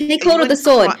 I take hold of the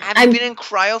sword. Have you been in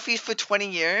cryo feed for 20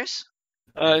 years?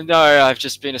 No, I've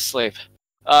just been asleep.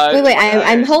 Wait,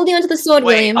 I'm holding onto the sword,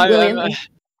 William.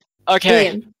 Okay.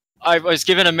 William. I was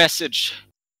given a message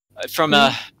from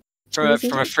a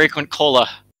frequent caller.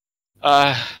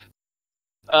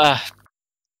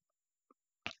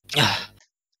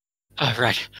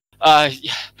 Right.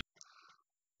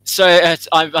 So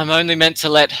I'm only meant to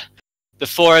let the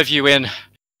 4 of you in,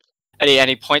 and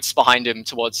he points behind him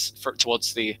towards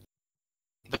the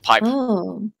pipe.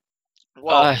 Oh.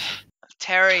 Well,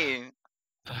 Terry's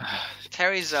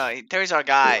our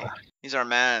guy. He's our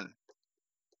man.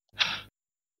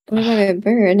 What about a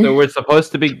bird? So we're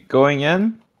supposed to be going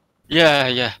in?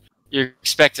 Yeah. You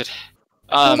expect it.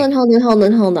 Hold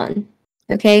on.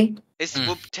 Okay.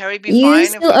 Will Terry be you fine?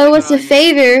 Still owe us a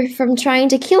favor from trying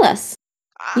to kill us.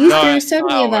 You threw so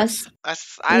many of us. What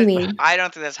do you mean? I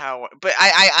don't think that's how it works. But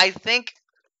I think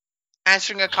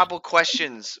answering a couple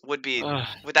questions would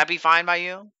that be fine by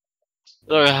you?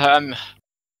 Look, I'm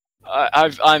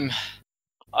gonna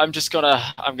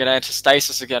enter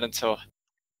stasis again until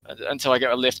I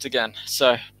get a lift again.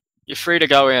 So you're free to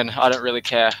go in. I don't really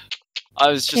care. I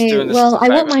was just doing this. Well, I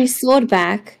want my sword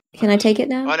back. Can I take it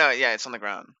now? Oh no, yeah, it's on the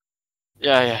ground.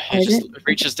 Yeah. He just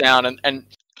reaches down and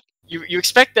you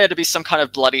expect there to be some kind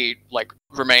of bloody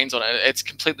remains on it. It's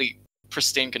completely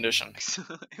pristine condition.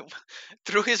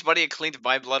 Through his body, it cleaned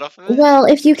my blood off of it. Well,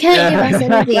 if you can't give us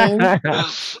anything,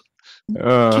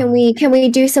 can we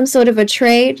do some sort of a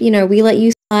trade? You know, we let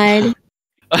you slide.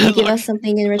 You give us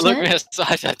something in return. Look, miss,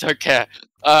 I don't care.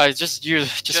 Just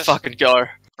fucking go.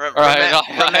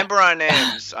 Remember our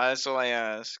names. That's all I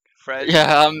ask. Fred.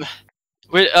 Yeah.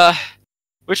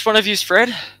 Which one of you's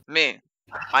Fred? Me.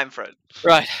 I'm Fred.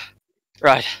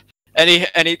 Right. And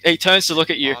he turns to look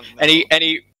at you, and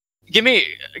he give me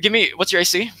what's your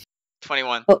AC?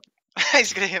 21. Oh.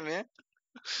 He's gonna hit me.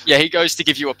 Yeah, he goes to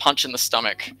give you a punch in the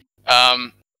stomach.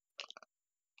 Whoa,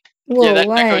 that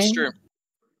why? goes through.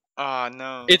 Oh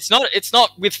no. It's not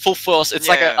with full force. It's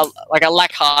like a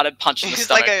lack-hearted punch in the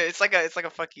stomach. It's like a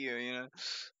fuck you, you know.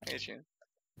 I get you.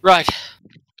 Right.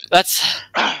 That's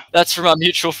from our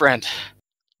mutual friend.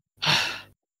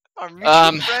 Our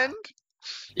mutual friend?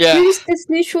 Yeah. Who's this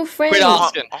mutual friend? Quit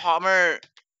asking. Homer,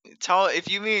 if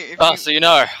you meet. So you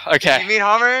know. Okay. If you meet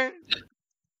Homer,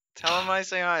 tell him I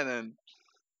say hi then.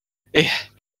 He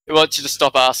wants you to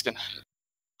stop asking.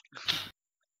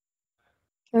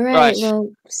 Alright,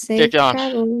 well, safe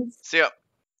travels. See ya.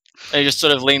 And he just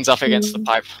sort of leans up against the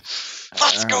pipe.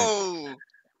 Let's go!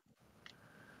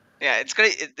 Yeah, it's gonna.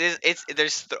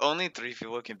 There's only 3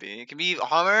 people it can be. It can be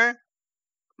Homer,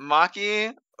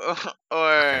 Maki,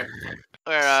 or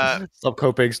Stop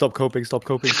coping. I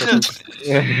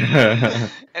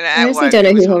honestly don't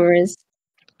know who Homer is.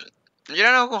 You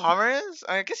don't know who Homer is?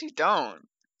 I guess you don't.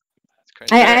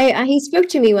 He spoke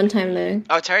to me one time though.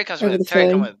 Oh, Terry comes with.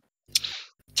 Terry come with.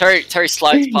 Terry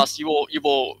slides past you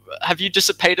all. Have you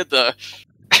dissipated the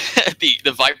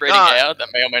the vibrating air that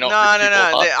may or may not?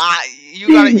 No.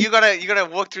 You gotta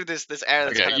walk through this air.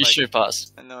 That's Okay, you shoot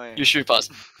past. Annoying. You shoot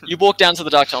past. You walk down to the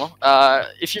dark tunnel.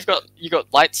 If you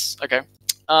got lights, okay.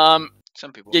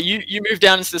 Some people. Yeah, you move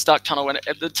down into this dark tunnel, and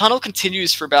the tunnel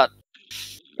continues for about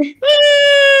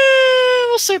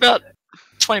we'll say about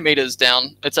 20 meters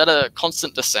down. It's at a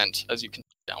constant descent as you continue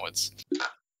downwards.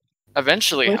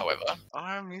 Eventually, however,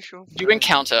 you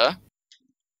encounter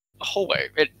a hallway.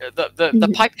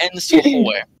 The pipe ends to a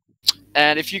hallway,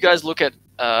 and if you guys look at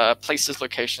places,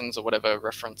 locations, or whatever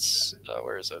reference,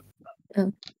 where is it?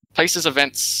 Oh. Places,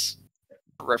 events,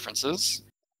 references.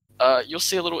 You'll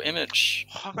see a little image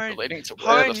relating to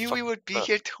where I knew we would be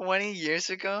here 20 years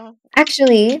ago.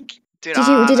 Actually, Dude,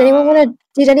 did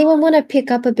anyone want to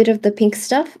pick up a bit of the pink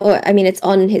stuff? Or I mean, it's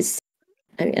on his.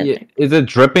 I mean, Yeah. Is it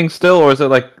dripping still, or is it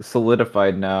like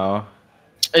solidified now?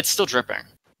 It's still dripping.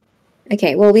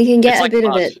 Okay, well we can get It's a like bit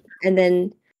mud. of it, and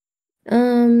then.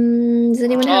 Does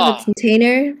anyone have a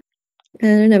container? I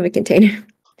don't have a container.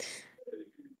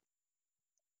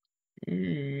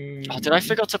 Oh, did I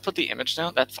forget to put the image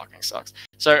down? That fucking sucks.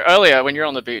 So earlier, when you're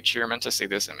on the beach, you were meant to see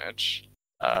this image.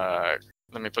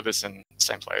 Let me put this in the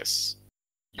same place.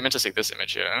 You meant to see this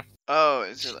image here. Oh,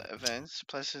 is it events?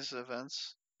 Places,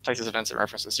 events? Places, events, and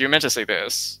references. You were meant to see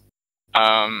this.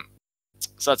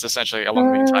 So that's essentially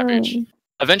along the entire beach.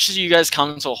 Eventually, you guys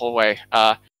come to a hallway,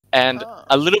 and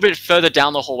a little bit further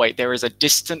down the hallway, there is a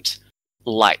distant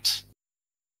light.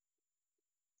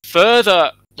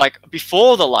 Further, like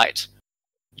before the light,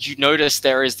 you notice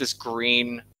there is this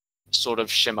green sort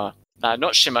of shimmer.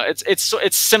 Not shimmer.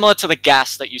 It's similar to the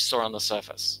gas that you saw on the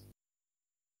surface.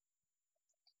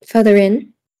 Further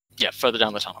in. Yeah, further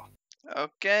down the tunnel.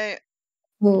 Okay.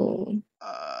 Oh.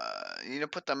 You need to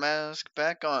put the mask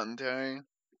back on, Terry.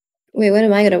 Wait, what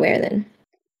am I gonna wear then?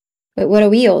 Wait, what are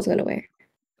we all gonna wear?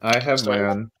 I have my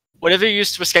own. Whatever you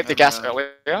used to escape the gas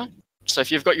earlier. So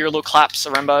if you've got your little claps,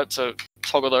 remember to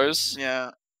toggle those.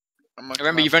 Yeah.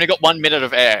 Remember, you've only got 1 minute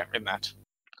of air in that.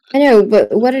 I know,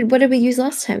 but what did we use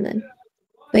last time then?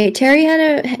 Wait, Terry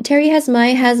has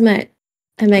my hazmat.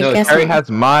 No, Terry has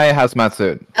my hazmat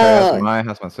suit. Terry has my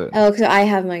hazmat suit. Oh, so I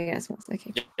have my gas mask.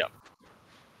 Okay. Yeah.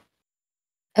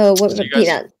 Oh, what So about you guys-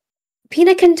 Peanut?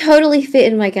 Peanut can totally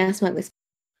fit in my gas mask.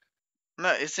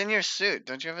 No, it's in your suit.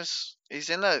 Don't you have he's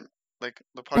in the part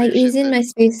of your He's suit in my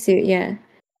spacesuit, yeah.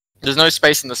 There's no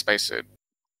space in the spacesuit.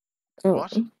 Oh.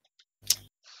 What?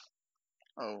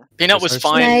 Oh. Peanut was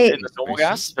fine in the normal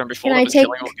gas from before it was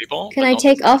killing all people. Can I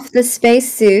take off the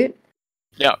spacesuit?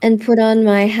 Yeah. And put on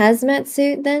my hazmat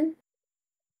suit then?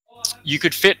 You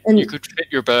could fit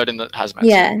your bird in the hazmat.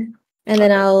 Yeah. And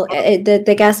then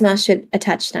the gas mask should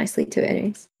attach nicely to it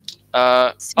anyways.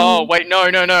 Oh wait, no.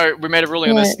 We made a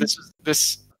ruling on What?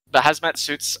 this. The hazmat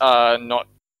suits are not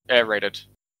air rated.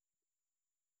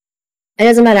 It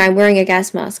doesn't matter. I'm wearing a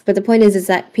gas mask, but the point is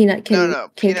that Peanut can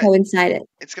Peanut, go inside it.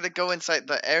 It's gonna go inside.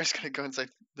 The air's gonna go inside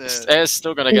the. Air's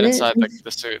still gonna get inside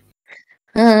the suit.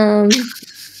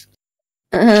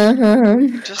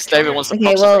 Just David wants to Okay,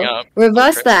 pop something well, up.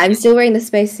 reverse that. I'm still wearing the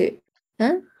spacesuit.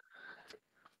 Huh?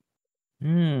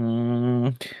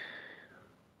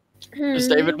 Does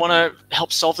David want to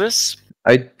help solve this?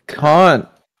 I can't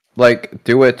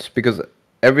do it because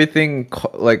everything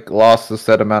lasts a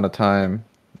set amount of time.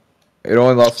 It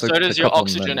only lasts. So does your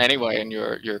oxygen anyway, and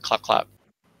your clap.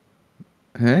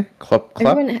 Huh? Clap.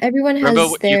 Everyone has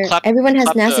Remember, everyone has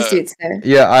clap NASA suits though.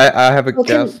 Yeah, I have a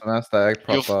Okay. gas mask that I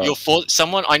prop up.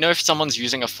 I know if someone's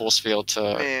using a force field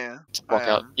to block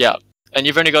out. am. Yeah, and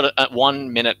you've only got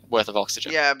 1 minute worth of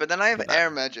oxygen. Yeah, but then I have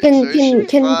air magic. Can so it should be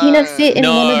Peanut fine. fit in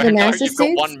one of the No, NASA you've got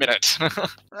suits? 1 minute.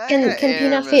 I Can got can air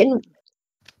Peanut magic. fit in?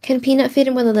 Can Peanut fit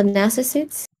in one of the NASA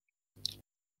suits?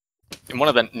 In one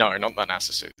of the not the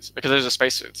NASA suits because those are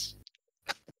spacesuits.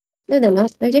 No, they're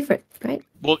not. They're different, right?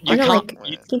 Well, you They're not can't.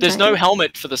 like There's tiny. no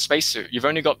helmet for the spacesuit. You've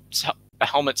only got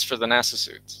helmets for the NASA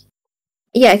suits.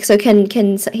 Yeah. So can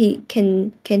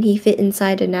he fit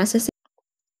inside a NASA suit?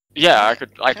 Yeah, I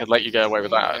could let you get away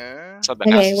with that. Inside the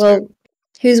Okay. NASA Well,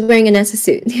 who's wearing a NASA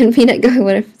suit? Can Peanut go?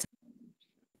 What if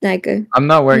Naeko? I'm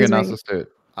not wearing a Who's NASA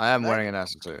suit. I am wearing an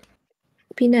NASA suit.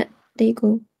 Peanut. There you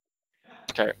go.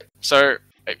 Okay, so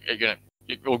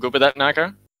you all good with that,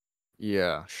 Naeko?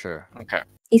 Yeah, sure. Okay.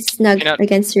 He's snug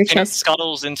against your Peanut chest.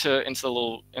 scuttles into the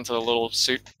little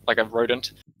suit like a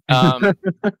rodent,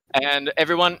 and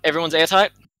everyone's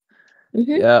airtight.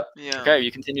 Mm-hmm. Yeah. Okay, you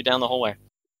continue down the hallway.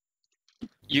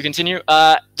 You continue.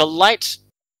 The light.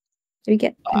 Do we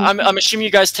get? I'm assuming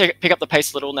you guys pick up the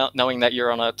pace a little now, knowing that you're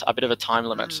on a bit of a time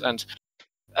limit, and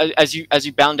as you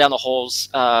bound down the halls,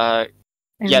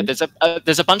 Yeah, there's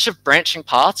a bunch of branching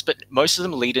paths, but most of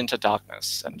them lead into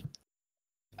darkness. And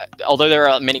although there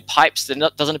are many pipes, there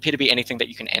doesn't appear to be anything that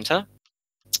you can enter.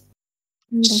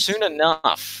 Soon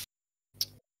enough,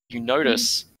 you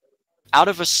notice out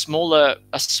of a smaller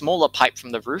pipe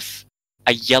from the roof,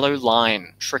 a yellow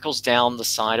line trickles down the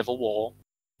side of a wall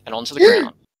and onto the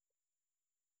ground.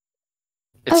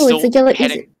 It's a yellow.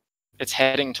 It's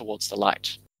heading towards the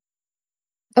light.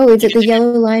 Oh, is it the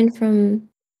yellow line from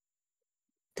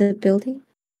the building?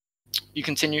 You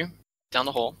continue down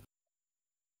the hall,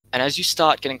 and as you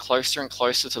start getting closer and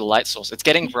closer to the light source, it's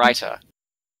getting brighter.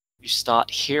 You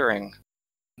start hearing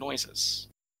noises.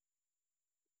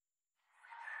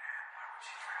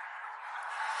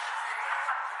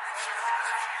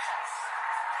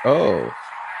 Oh.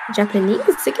 Japanese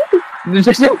again?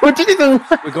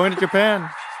 We're going to Japan.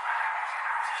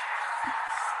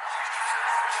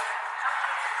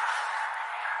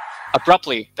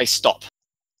 Abruptly, they stop.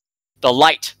 The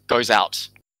light goes out.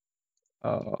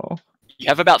 Oh. You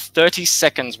have about 30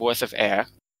 seconds worth of air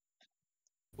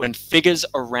when figures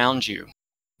around you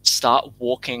start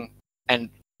walking and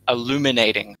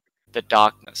illuminating the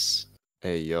darkness.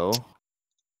 Hey, yo.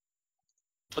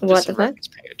 Put this in reference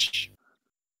page.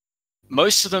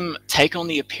 Most of them take on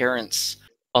the appearance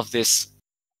of this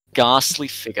ghastly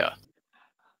figure,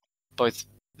 both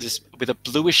this with a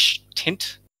bluish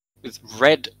tint, with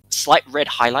slight red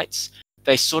highlights.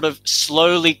 They sort of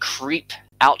slowly creep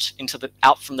out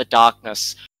from the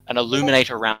darkness and illuminate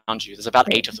around you. There's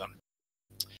about 8 of them.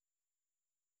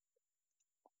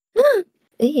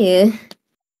 Yeah.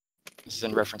 This is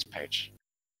in reference page.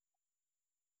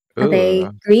 Are they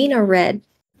green or red?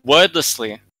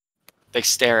 Wordlessly, they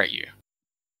stare at you.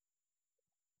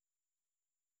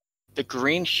 The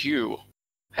green hue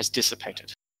has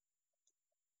dissipated.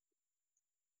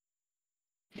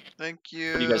 Thank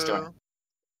you. What are you guys doing?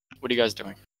 What are you guys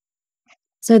doing?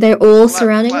 So they're all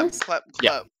surrounding us? Clap.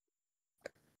 Yeah.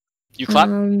 You clap?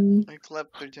 I clap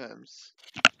 3 times.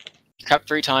 Clap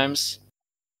 3 times.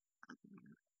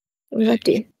 What does that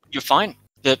do? You're fine.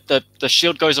 The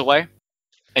shield goes away,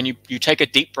 and you take a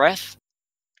deep breath.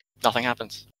 Nothing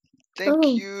happens. Thank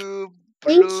you.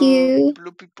 Thank you.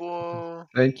 Blue people.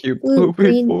 Thank you, Blue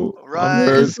people.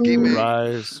 Rise gaming.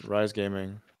 Rise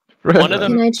gaming. One of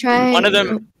them. Can I try?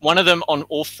 One of them on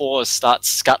all 4s starts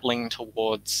scuttling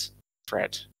towards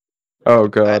Fred. Oh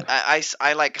god.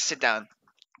 I like sit down.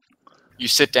 You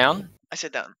sit down. I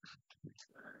sit down.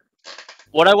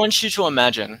 What I want you to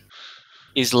imagine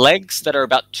is legs that are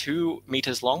about 2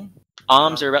 meters long,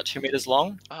 arms are about 2 meters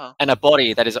long, and a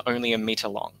body that is only 1 meter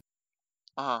long.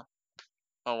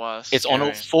 Oh wow. It's on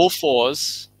all 4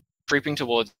 fours, creeping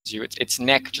towards you. Its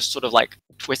neck just sort of like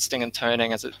twisting and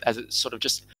turning as it sort of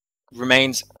just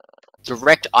remains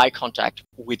direct eye contact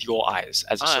with your eyes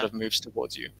as it sort of moves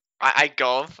towards you. I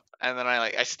go and then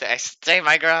I stay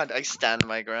my ground. I stand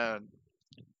my ground.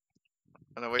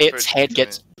 And I wait Its for it head to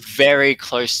gets very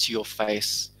close to your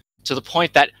face, to the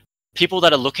point that people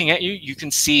that are looking at you, you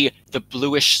can see the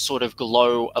bluish sort of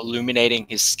glow illuminating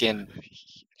his skin.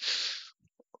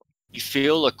 You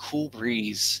feel a cool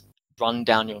breeze run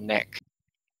down your neck,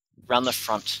 around the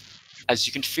front, as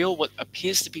you can feel what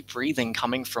appears to be breathing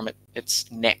coming from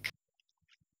its neck.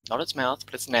 Not its mouth,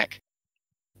 but its neck.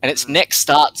 And its neck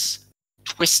starts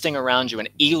twisting around you and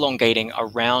elongating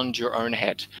around your own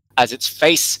head, as its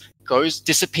face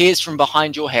disappears from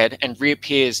behind your head and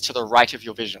reappears to the right of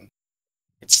your vision.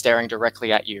 It's staring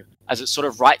directly at you, as it sort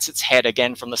of rights its head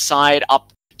again from the side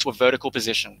up to a vertical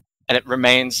position, and it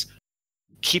remains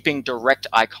keeping direct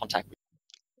eye contact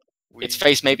with you. Its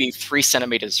face may be 3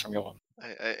 centimeters from your.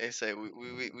 I say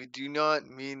we do not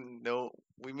mean no.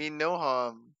 We mean no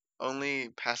harm. Only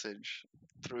passage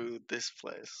through this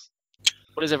place.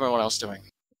 What is everyone else doing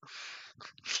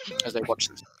as they watch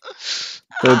this?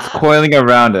 So it's coiling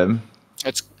around him.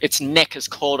 Its neck is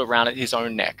coiled around his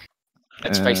own neck.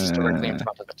 Its face is directly in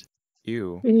front of it.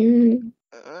 Ew.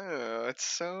 Oh, it's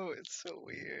so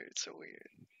weird. It's so weird.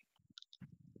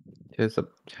 It's a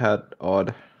tad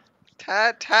odd.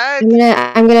 Tad.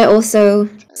 I'm gonna also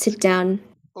sit down.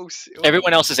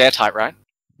 Everyone else is airtight, right?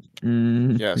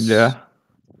 Yes. Yeah.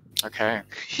 Okay.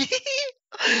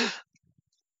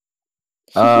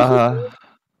 I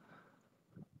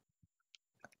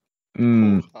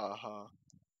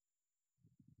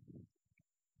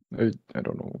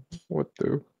don't know what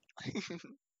to.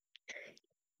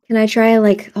 Can I try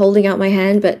like holding out my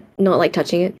hand but not like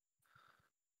touching it?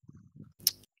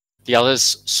 The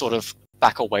others sort of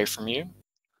back away from you,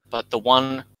 but the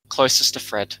one closest to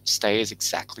Fred stays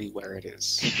exactly where it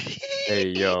is. Hey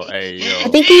yo. I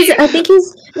think he's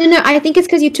no, I think it's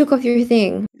because you took off your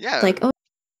thing. Yeah. Like, oh.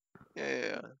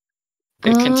 Yeah.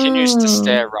 It continues to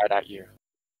stare right at you.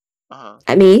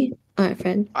 At me? Alright,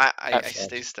 friend. I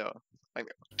stay still.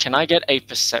 Can I get a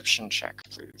perception check,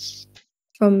 please?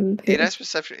 From who? It has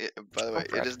perception. By the way,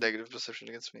 it is negative perception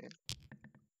against me.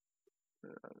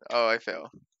 Oh, I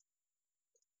fail.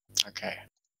 Okay.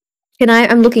 Can I?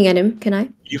 I'm looking at him. Can I?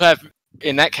 You have,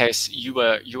 in that case, you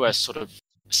were sort of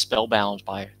spellbound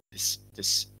by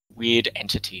this weird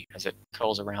entity as it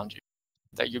curls around you.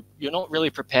 That you're not really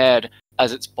prepared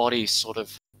as its body sort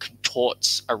of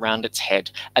contorts around its head,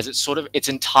 as its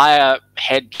entire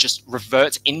head just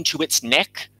reverts into its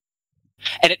neck,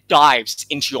 and it dives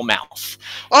into your mouth.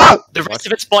 Oh! The rest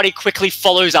of its body quickly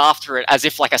follows after it as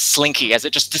if like a slinky, as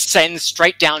it just descends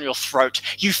straight down your throat.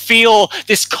 You feel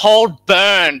this cold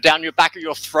burn down your back of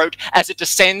your throat as it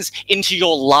descends into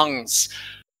your lungs.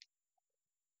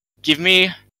 Give me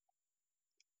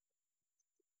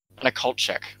an occult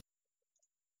check.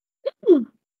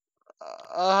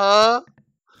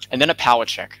 And then a power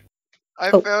check.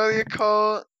 I failed the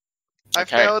occult. I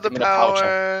failed the give me power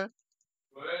power.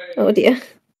 Oh dear.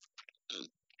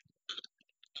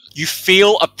 You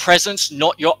feel a presence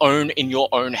not your own in your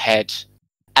own head,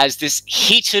 as this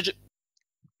heated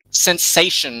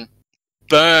sensation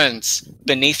burns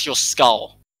beneath your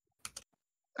skull.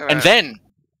 And then,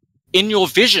 in your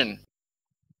vision,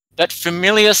 that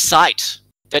familiar sight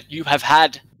that you have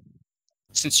had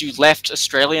since you left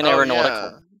Australian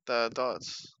Aeronautical, Yeah, the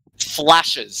dots.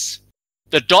 flashes.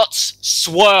 The dots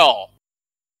swirl,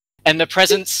 and the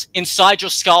presence inside your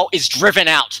skull is driven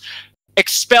out,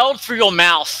 expelled through your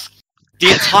mouth.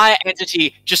 The entire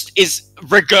entity just is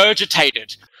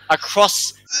regurgitated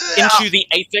across into the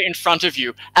aether in front of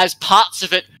you, as parts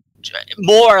of it,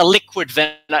 more liquid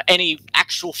than any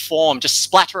actual form, just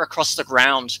splatter across the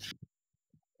ground.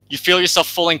 You feel yourself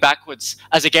falling backwards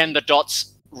as again the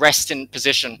dots rest in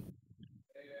position,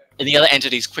 and the other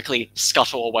entities quickly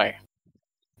scuttle away.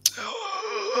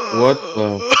 What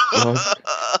the fuck?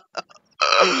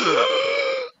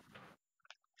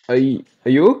 Are you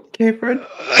okay, friend?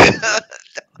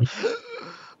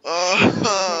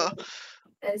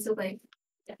 That's so funny.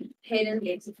 Hayden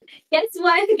games. Guess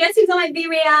what? Guess who's on my Be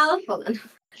Real? Hold on.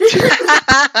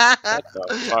 What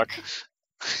the fuck?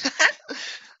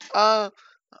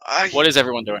 What is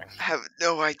everyone doing? I have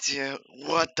no idea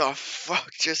what the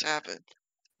fuck just happened.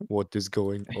 What is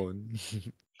going on?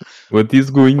 What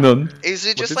is going on? Is it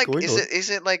What just is like going on? is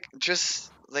it like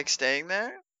just like staying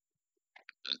there?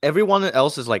 Everyone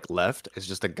else is like left. It's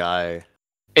just a guy.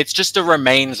 It's just the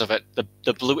remains of it.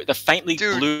 The blue, the faintly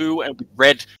Dude. blue and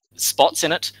red spots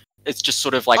in it. It's just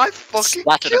sort of like I fucking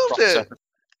splattered killed across the it. surface.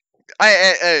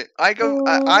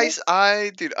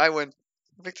 Dude, I win.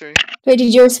 Victory. Wait,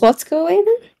 did your spots go away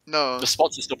then? No, The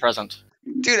spots are still present.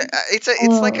 dude, it's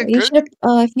like a you good. should have.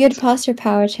 If you had passed your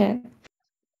power check,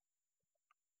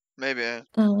 Maybe.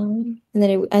 and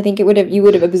then I think you would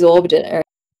have absorbed it. Or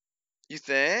You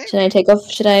think? should I take off?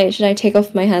 Should I take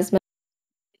off my hazmat?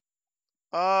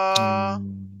 Are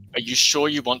you sure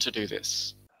you want to do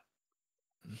this?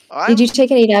 Did you take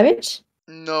any damage?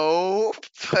 No,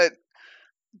 but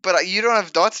you don't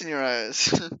have dots in your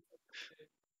eyes.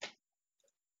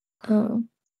 Oh.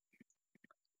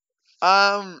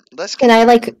 Let's. Can I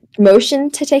like motion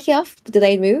to take it off? Do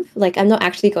they move? Like I'm not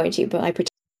actually going to, but I pretend.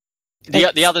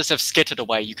 The others have skittered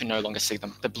away. You can no longer see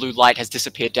them. The blue light has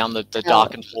disappeared down the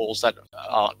darkened walls that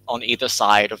are on either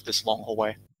side of this long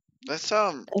hallway. Let's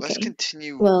Okay.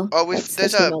 continue. Well, there's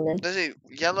let's move on then.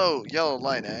 a yellow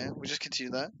line, eh? We just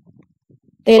continue that.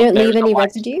 They don't There leave is a any light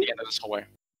residue. at the end of this hallway.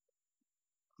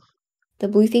 The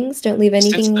blue things don't leave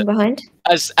Since anything the- behind.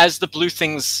 As the blue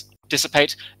things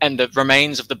dissipate and the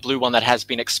remains of the blue one that has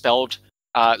been expelled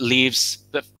leaves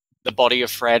the body of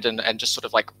Fred and just sort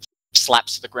of like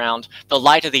slaps to the ground, the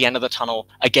light at the end of the tunnel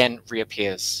again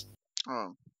reappears.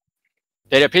 Oh.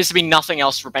 There appears to be nothing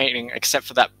else remaining except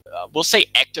for that. We'll say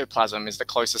ectoplasm is the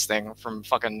closest thing from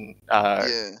fucking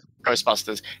Yeah.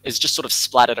 Ghostbusters. It's just sort of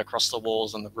splattered across the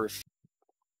walls and the roof.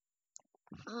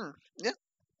 Yeah.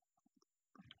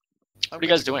 What are you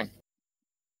guys doing?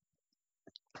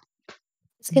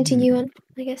 Let's continue on,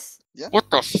 I guess. Yeah. What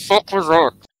the fuck was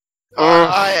that?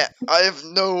 I have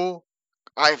no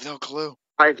clue.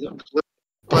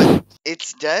 But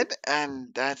it's dead,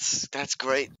 and that's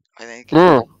great. I think.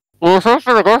 Yeah. Well, thanks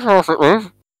for the gas mask it was.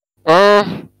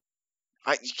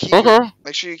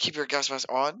 Make sure you keep your gas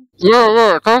mask on.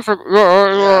 Yeah, thanks for,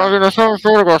 I mean, thanks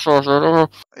for the gas mask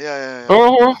it.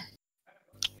 Yeah.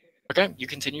 Okay, you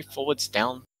continue forwards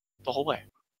down the hallway.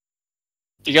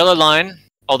 The yellow line,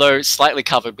 although slightly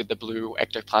covered with the blue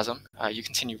ectoplasm, you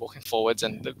continue walking forwards,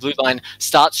 and the blue line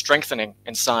starts strengthening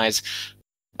in size.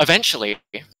 Eventually,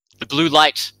 the blue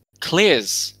light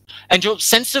clears, and your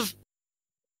sense of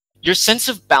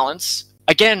balance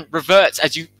again reverts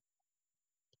as you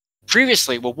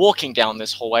previously were walking down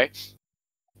this hallway.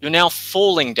 You're now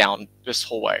falling down this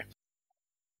hallway.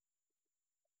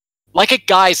 Like a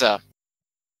geyser,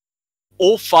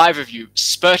 all 5 of you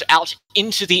spurt out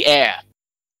into the air.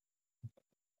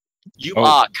 You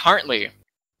are currently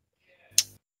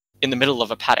in the middle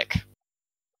of a paddock.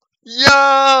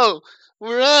 Yo!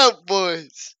 We're out,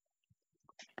 boys!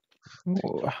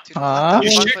 Huh?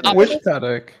 You shoot Which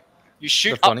paddock? You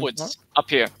shoot The funny upwards up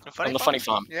here on the funny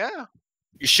farm. Yeah.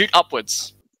 You shoot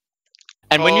upwards.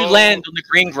 And when you land on the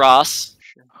green grass,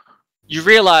 you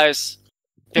realize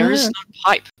there is no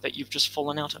pipe that you've just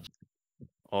fallen out of.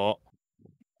 Oh. Oh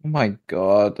my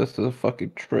god, this is a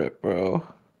fucking trip, bro.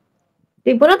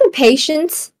 Dude, what are the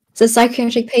patients? The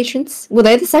psychiatric patients? Were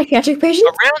they the psychiatric patients?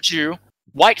 Around you,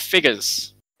 white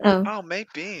figures Oh. Oh,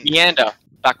 maybe. meander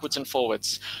backwards and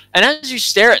forwards. And as you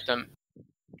stare at them,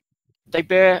 they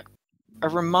bear a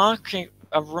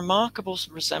remarkable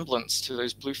resemblance to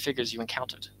those blue figures you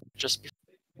encountered just before.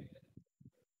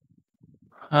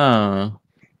 Huh.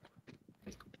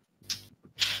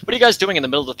 What are you guys doing in the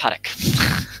middle of the paddock?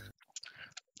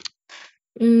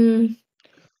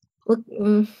 Look,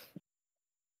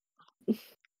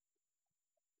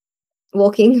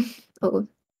 walking. Oh.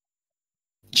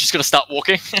 Just gonna start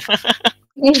walking?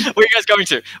 Where are you guys going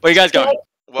to? Where are you guys going?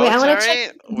 Well, Wait, I wanna Terry,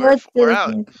 check we're the-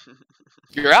 out.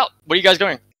 You're out? Where are you guys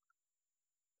going?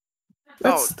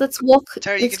 Let's walk.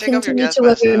 Terry, you Let's can take off your continue gas to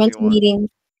where mask we now were if meant you to want. meeting.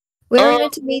 Where are we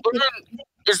meant to meet?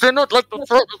 Is there not like the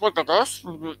threat of like a gas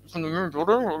from the main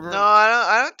building? No,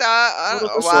 I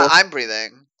don't. Well, I'm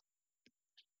breathing.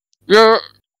 Yeah.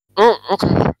 Oh,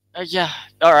 okay. Yeah.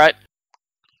 All right.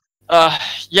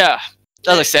 Yeah.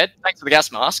 As I said, thanks for the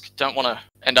gas mask. Don't want to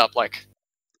end up like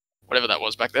whatever that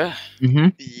was back there. Mm-hmm.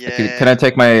 Yeah. Can I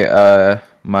take my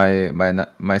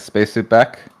my spacesuit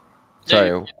back? Yeah, Sorry,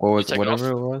 you what was take it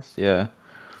whatever it was? Yeah.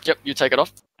 Yep. You take it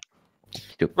off.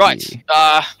 Doopy. Right.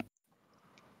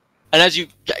 And as you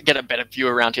get a better view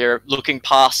around here, looking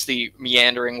past the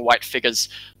meandering white figures,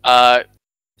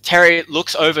 Terry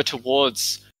looks over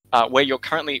towards where your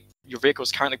vehicle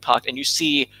is currently parked, and you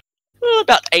see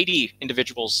about 80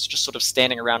 individuals just sort of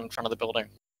standing around in front of the building.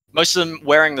 Most of them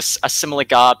wearing a similar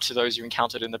garb to those you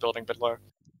encountered in the building below.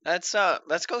 Let's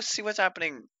go see what's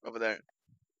happening over there.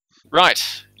 Right.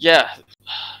 Yeah.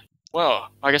 Well,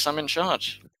 I guess I'm in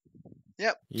charge.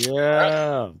 Yep.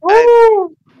 Yeah.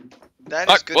 That is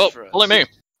Right, good well, for us. follow me.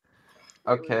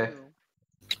 Okay.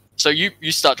 So you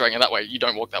start dragging that way. You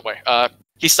don't walk that way.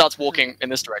 He starts walking in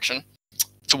this direction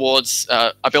towards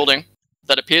a building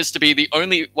that appears to be the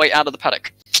only way out of the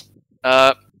paddock.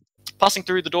 Passing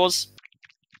through the doors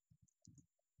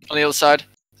on the other side,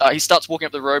 he starts walking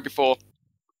up the road before...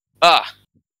 and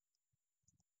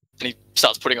he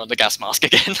starts putting on the gas mask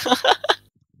again.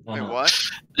 Wait, what?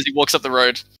 As he walks up the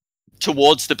road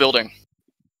towards the building.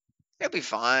 It'll be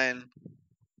fine.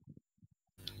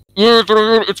 Yeah,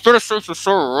 it's better safe than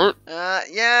sorry, right?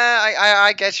 Yeah,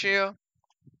 I get you.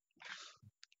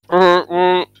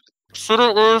 Well, sit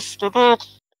it with the dog.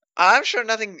 I'm sure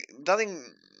nothing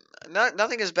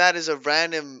as bad as a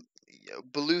random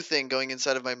blue thing going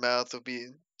inside of my mouth will be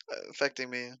affecting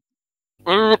me.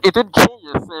 Well, it did kill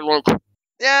you, so like...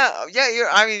 Yeah,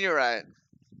 you're right.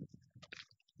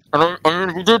 And I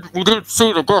mean, we did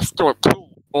see the gas like kill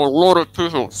a lot of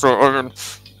people, so I mean...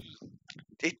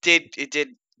 It did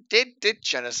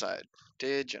genocide.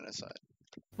 Yeah,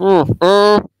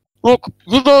 look,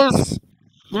 you guys,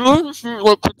 if you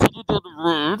like continue down the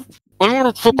road, I'm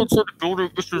gonna check inside the building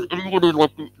if there's anyone in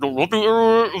like the lobby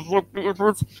area, is like the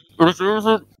entrance, and if there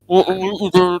isn't, we'll meet you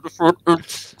there at the front, and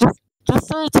just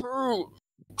say Terry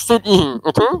sent you here,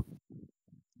 okay?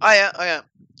 Oh yeah.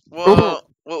 Well,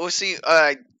 we'll see.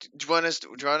 Do you want us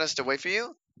to wait for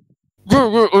you?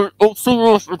 Yeah, I'll see you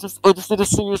off. I just need to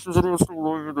see if there's anyone still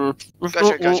lying in there. If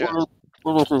Gotcha.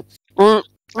 not, okay.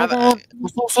 Alright,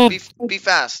 Be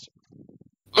fast.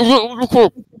 yeah, okay.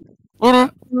 Ready?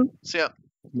 See ya.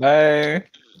 Bye.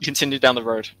 Continue down the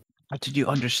road. How did you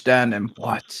understand him?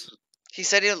 What? He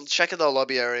said he'll check in the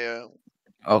lobby area.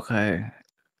 Okay.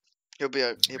 He'll be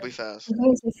fast.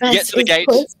 You get to the gate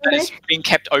that is being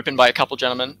kept open by a couple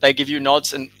gentlemen. They give you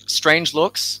nods and strange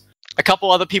looks. A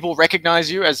couple other people recognize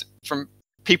you as from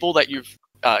people that you'd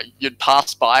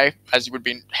passed by as you would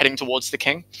be heading towards the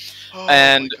king. Oh,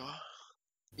 And my God.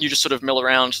 you just sort of mill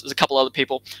around. There's a couple other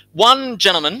people. One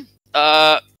gentleman,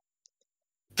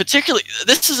 particularly,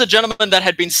 this is a gentleman that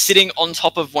had been sitting on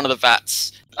top of one of the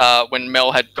vats when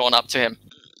Mel had gone up to him.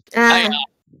 Hey,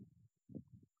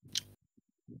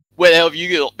 where the hell have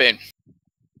you been?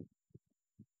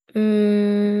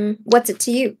 What's it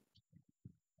to you?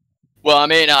 Well, I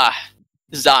mean,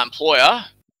 this is our employer.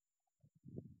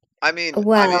 I mean,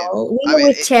 Well, we I were mean,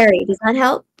 with Cherry. Does that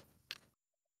help?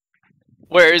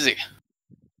 Where is he?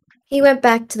 He went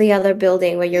back to the other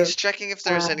building where you're. he's checking if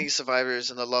there's any survivors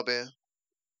in the lobby.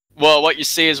 Well, what you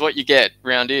see is what you get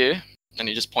round here. And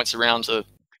he just points around to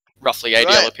roughly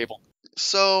 80 other people.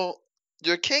 So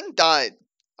your king died.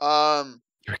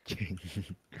 Your king.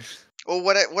 Or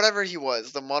whatever he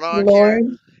was, the monarch Lord.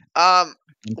 here. I'm One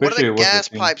of pretty sure the it was gas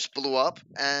king. pipes blew up,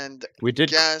 and We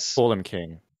did gas call him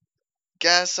king.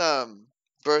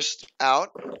 burst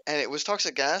out, and it was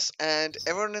toxic gas, and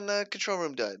everyone in the control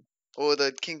room died, or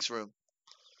the king's room.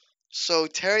 So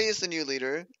Terry is the new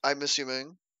leader, I'm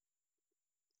assuming.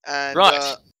 And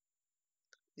Right.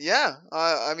 yeah,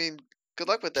 I mean, good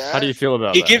luck with that. How do you feel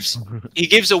about He that? He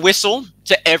gives a whistle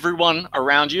to everyone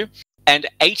around you, and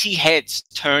 80 heads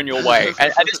turn your way.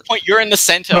 At this point, you're in the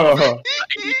center of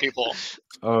 80 people.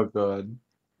 Oh god.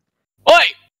 Oi!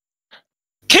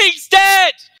 King's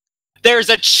dead! There's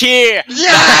a cheer!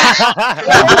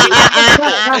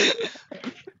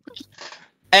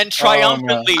 And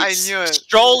triumphantly, I knew it.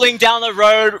 strolling down the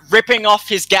road, ripping off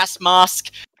his gas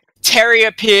mask, Terry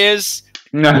appears.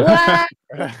 What?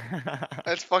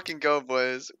 Let's fucking go,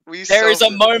 boys. There is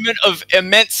a moment of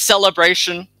immense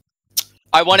celebration.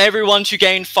 I want everyone to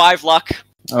gain 5 luck.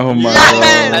 Oh my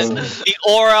As god. the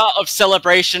aura of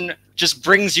celebration just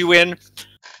brings you in.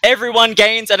 Everyone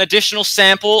gains an additional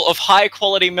sample of high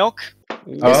quality milk.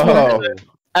 Oh.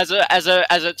 As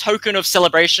a token of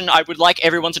celebration, I would like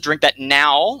everyone to drink that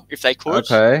now, if they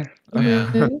could. Okay.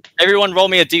 Mhm. Everyone roll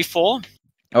me a d4.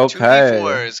 2 Okay.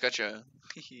 D4s, gotcha.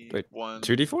 Wait, 1.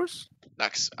 2d4s?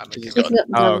 Nice. I'm a He's kid. got Oh,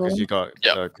 double. because you got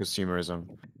Yep. consumerism.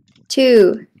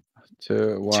 2.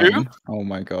 2, 1. 2? Oh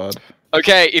my god.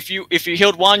 Okay, if you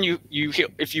healed 1, you heal,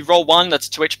 if you roll 1, that's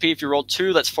 2 HP. If you roll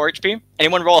 2, that's 4 HP.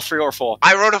 Anyone roll a 3 or a 4?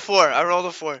 I rolled a 4. I rolled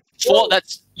a 4. 4,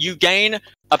 that's you gain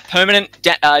a permanent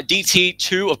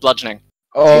DT2 of bludgeoning.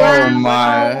 Oh Wow.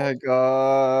 my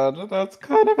god. That's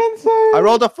kind of insane. I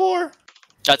rolled a 4.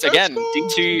 That's again go.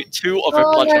 DT2 of a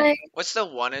Oh, bludgeoning. nice. What's the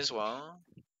 1 as well?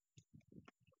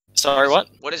 Sorry, what?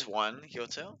 What is 1? Heal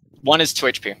 2? 1 is 2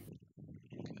 HP.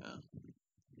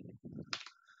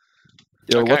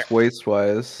 Yo, Okay. what's waste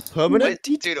wise? Permanent?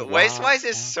 Dude, Wastewise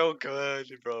is so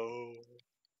good, bro.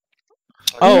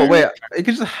 Oh wait, you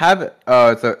can just have it.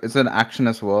 Oh, it's an action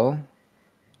as well.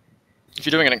 If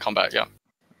you're doing it in combat, yeah.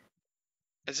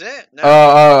 Is it?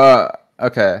 No.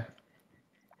 Okay.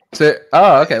 So,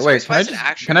 okay. It's Wait, Wastewise an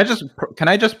action. can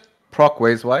I just proc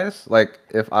ways wise? Like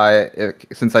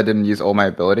since I didn't use all my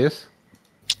abilities,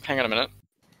 Hang on a minute.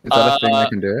 is that a thing I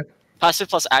can do? Passive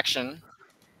plus action.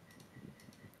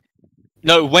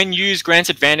 No, when used,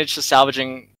 grants advantage to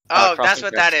salvaging. Oh, crafting that's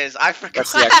what that goods. is. I forgot.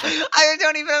 That's the action. I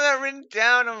don't even have that written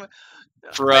down. I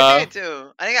Bruh. think I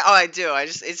do. I do.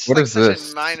 It's What like is such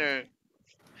this? a minor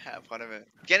part of it.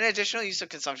 Get an additional use of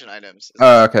consumption items.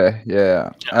 Oh, okay.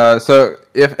 Yeah. So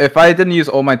if I didn't use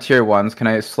all my tier 1s, can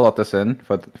I slot this in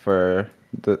for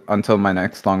until my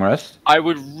next long rest? I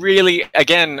would really,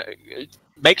 again,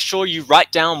 make sure you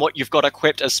write down what you've got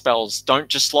equipped as spells. Don't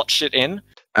just slot shit in.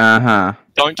 Uh-huh.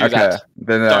 Don't do Okay. that.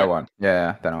 Then I Don't. want.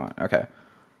 Yeah, then I want. Okay.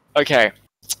 Okay.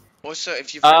 Also,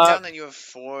 if you've written down that you have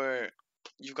 4,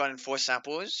 you've gotten 4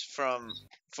 samples from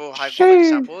 4 high quality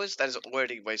samples. That is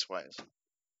already Wastewise.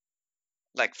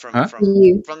 Like from Huh?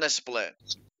 You. from the split.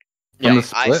 From Yeah, the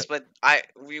I split? split.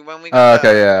 When we Oh, got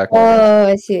okay. Yeah. Okay. Oh,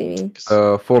 I see what you mean.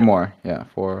 So 4 more. Yeah,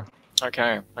 4.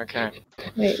 Okay.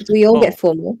 Wait, do we all Oh. get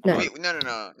 4 more?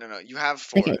 No. No. You have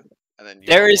 4, Okay. and then you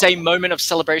There have is a 1. moment of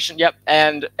celebration. Yep,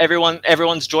 and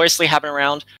everyone's joyously hopping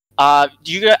around. Are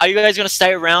you guys going to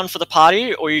stay around for the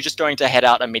party, or are you just going to head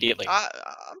out immediately?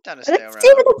 I'm down to stay Let's around.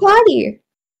 stay with the party.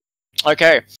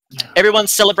 Okay. Everyone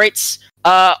celebrates.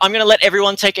 I'm going to let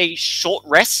everyone take a short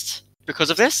rest because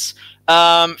of this.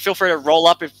 Feel free to roll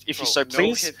up if you Bro, so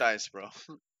please. No hit dice, bro.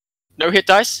 No hit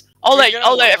dice. I'll You're let gonna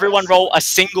roll everyone dice? roll a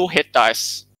single hit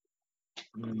dice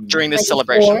during this Like a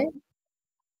celebration.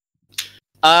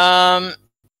 4.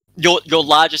 Your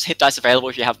largest hit dice available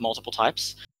if you have multiple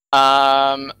types.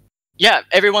 Yeah,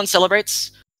 everyone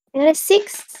celebrates. And a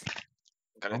 6.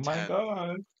 Got a Oh my 10.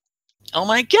 god. Oh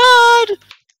my god!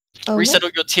 Oh, Reset all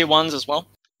your tier 1s as well.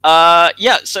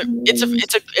 Yeah, so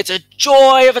it's a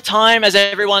joy of a time as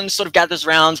everyone sort of gathers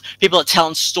around. People are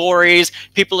telling stories.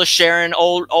 People are sharing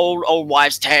old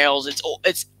wives' tales.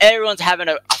 It's everyone's having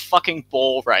a fucking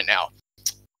ball right now.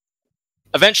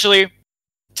 Eventually,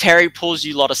 Terry pulls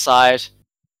you lot aside.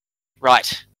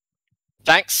 Right.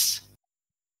 Thanks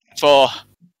for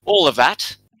all of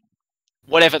that.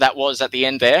 whatever that was at the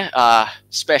end there,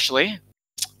 especially.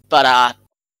 But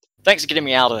thanks for getting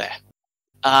me out of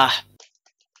there.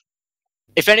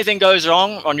 If anything goes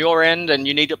wrong on your end and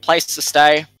you need a place to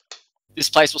stay, this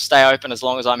place will stay open as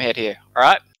long as I'm here. All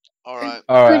right? All right.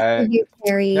 All Good right. for you,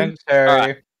 Herry. Thanks, Harry.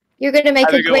 Alright. You're gonna make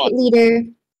Have a a good great one. leader.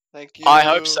 Thank you. I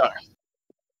hope so.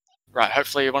 Right,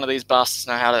 hopefully one of these bastards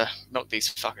know how to milk these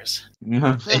fuckers.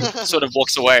 He sort of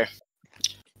walks away.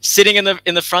 Sitting in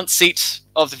the front seat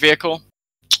of the vehicle,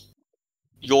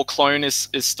 your clone is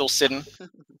still sitting,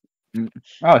 Oh,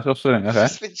 it's still sitting. Okay.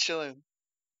 Just been chilling.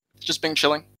 just being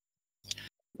chilling.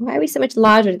 Why are we so much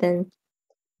larger than?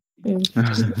 Funny.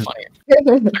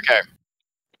 Okay.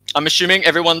 I'm assuming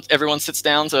everyone sits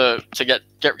down to get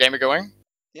gamer going.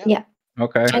 Yeah.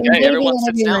 Okay. I'm Okay, everyone waving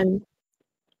at sits down. everyone.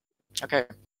 Okay.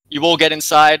 You all get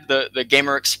inside the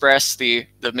Gamer Express, the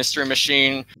Mystery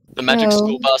Machine, the Magic No.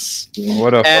 School Bus.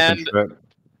 What a fucking And- trip.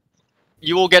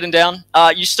 You all getting down.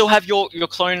 You still have your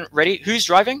clone ready. Who's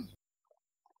driving?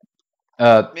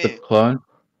 The Me. clone.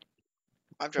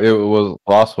 I'm It driving. was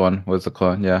last one. Was the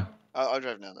clone? Yeah. I'll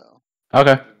drive now though.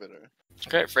 Okay. It'll be better.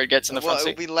 Okay, Fred gets in the Well, front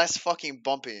it'll seat. be less fucking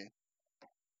bumpy.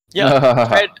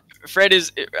 Yeah, Fred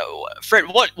is Fred.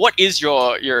 What is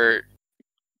your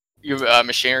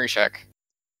machinery check?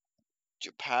 Did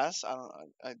you pass?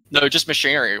 I No, just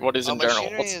machinery. What is in general?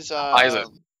 machinery What's is high is it?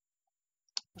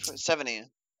 which one? 70.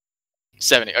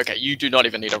 70. Okay, you do not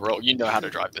even need a roll. You know how to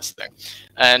drive this thing,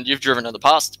 and you've driven in the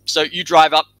past. So you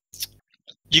drive up.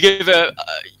 You give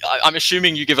I'm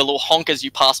assuming you give a little honk as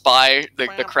you pass by the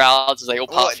crowds as they all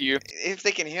Well, pass you. If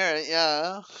they can hear it,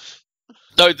 yeah.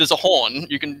 No, there's a horn.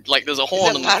 You can there's a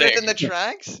horn Is on it the louder thing. than the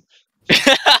tracks?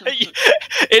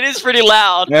 It is pretty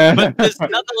loud, but there's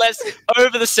nonetheless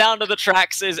over the sound of the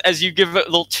tracks is as you give a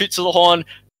little toot to the horn.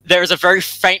 There is a very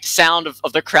faint sound of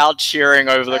the crowd cheering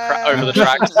over the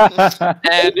tracks,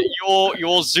 and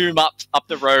you'll zoom up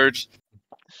the road,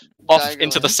 off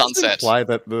into the sunset. Why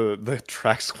that the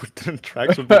tracks would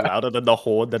be louder than the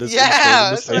horn that is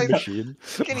Yeah, installed in the it's same like- machine.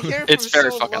 You can hear it It's from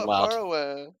very so fucking loud. far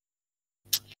away.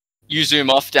 You zoom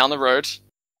off down the road,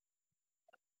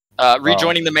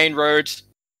 rejoining the main road,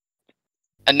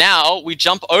 and now we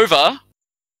jump over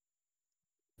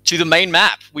to the main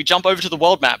map. We jump over to the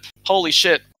world map. Holy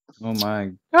shit! Oh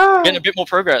my. Getting a bit more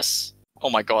progress. Oh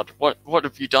my god! What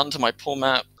have you done to my poor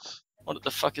map? What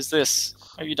the fuck is this?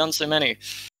 Have you done so many?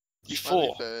 You Smiley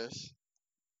fool! face.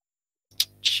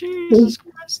 Jesus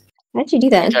Christ! How'd you do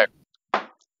that? Okay.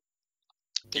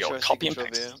 The Control old C, copy and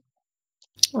Control paste. V.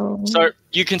 Oh. So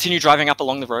you continue driving up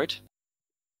along the road,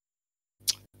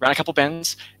 around a couple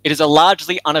bends. It is a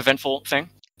largely uneventful thing.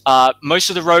 Most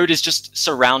of the road is just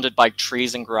surrounded by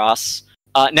trees and grass.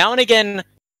 Now and again,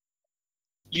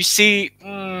 you see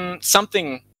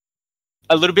something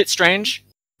a little bit strange,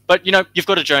 but you've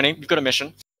got a journey, you've got a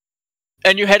mission,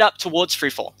 and you head up towards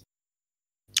Freefall.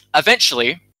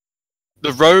 Eventually,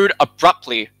 the road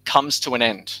abruptly comes to an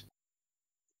end.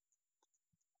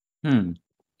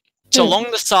 So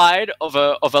along the side of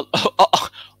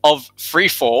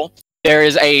Freefall, there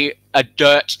is a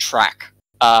dirt track.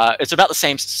 It's about the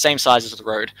same size as the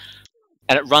road,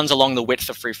 and it runs along the width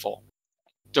of Freefall.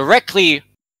 Directly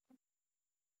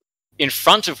in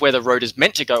front of where the road is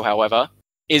meant to go, however,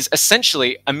 is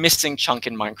essentially a missing chunk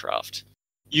in Minecraft.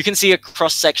 You can see a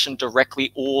cross section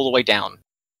directly all the way down,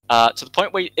 to the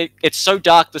point where it's so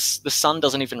dark the sun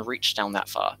doesn't even reach down that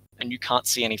far, and you can't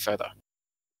see any further.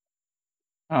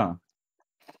 Huh.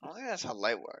 I don't think that's how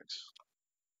light works.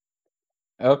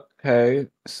 Okay.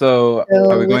 So So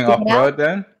are we going let's off get out? road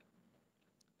then?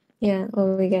 Yeah. What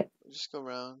do we get? Just go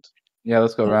around. Yeah,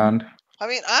 let's go around. I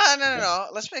mean, no.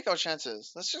 Let's make our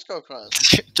chances. Let's just go across.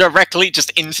 Directly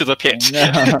just into the pit.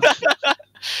 Yeah.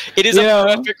 It is Yeah.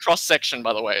 a perfect cross section,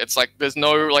 by the way. It's like there's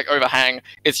no overhang.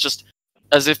 It's just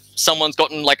as if someone's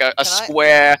gotten a Can I-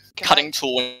 square can cutting I-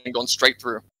 tool and gone straight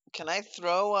through. Can I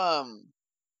throw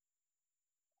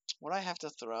what do I have to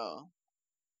throw?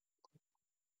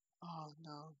 Oh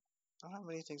no, I don't have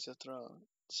many things to throw.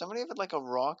 Does somebody have like a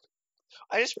rock?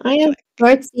 I have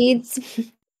bird seeds,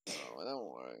 Oh, that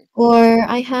won't work. or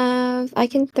I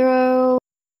can throw.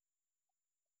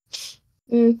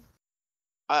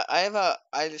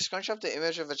 I scrunch up the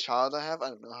image of a child I have. I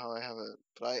don't know how I have it,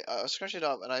 but I scrunch it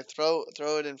up and I throw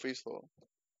it in freeze fall.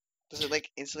 Does it like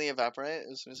instantly evaporate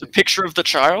as soon as The it... picture of the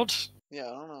child. Yeah,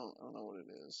 I don't know what it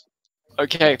is.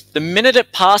 Okay, the minute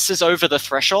it passes over the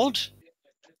threshold,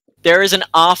 there is an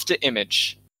after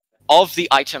image of the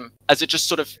item as it just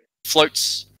sort of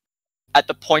floats at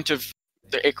the point of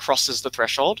it crosses the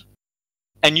threshold,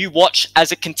 and you watch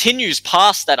as it continues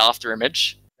past that after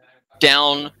image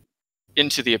down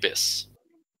into the abyss.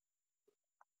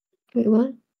 Wait,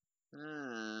 what?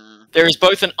 There is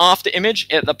both an after image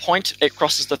at the point it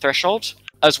crosses the threshold,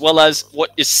 as well as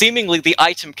what is seemingly the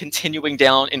item continuing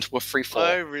down into a free fall.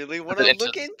 I really want to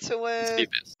look into it.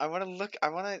 I want to look. I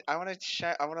want to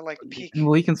check. I want to like peek.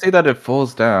 Well, you can see that it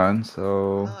falls down,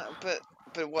 so.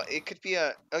 But what? It could be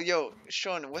a. Oh, yo,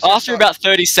 Sean. What's your After about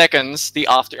 30 seconds, the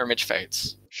after image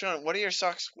fades. Sean, what are your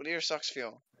socks? What do your socks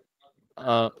feel?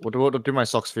 What do my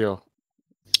socks feel?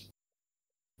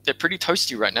 They're pretty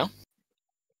toasty right now.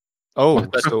 Oh,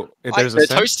 so there's they're a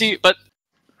sense? toasty, but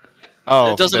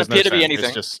Oh, it doesn't there's no appear to be sense.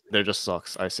 anything. They're just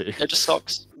socks. I see. They're just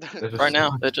socks. Right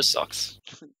now, they're just socks.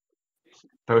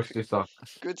 Toasty socks.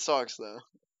 Good socks though.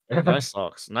 Nice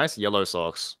socks. Nice yellow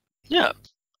socks. Yeah.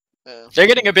 They're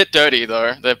getting a bit dirty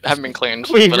though. They haven't been cleaned.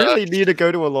 We but, really need to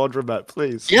go to a laundromat,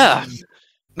 please. Yeah.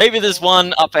 Maybe there's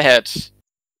one up ahead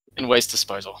in waste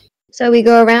disposal. So we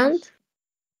go around?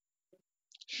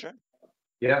 Sure.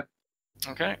 Yeah.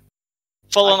 Okay.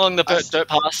 Follow along the dirt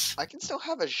path. I can still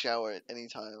have a shower at any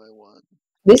time I want.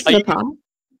 This is a path?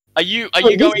 Are you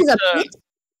Wait, going this is a to?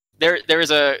 pit? There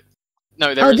is a.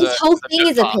 No, there Oh, is this whole thing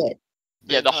is a pit.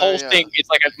 Yeah, the whole thing. It's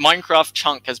like a Minecraft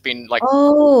chunk has been like.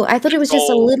 Oh, I thought it was just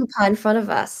a little part in front of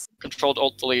us. Controlled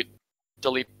Alt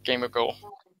Delete game ago.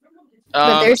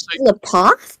 But there's still a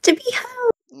path to be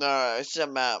held? No, it's just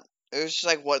a map. It was just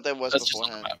like what there was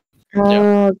beforehand.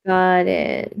 Oh, got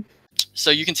it.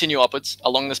 So you continue upwards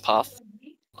along this path,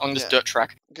 on this dirt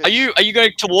track. Good. Are you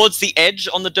going towards the edge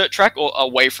on the dirt track, or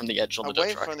away from the edge on the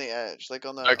dirt track? Away from the edge, like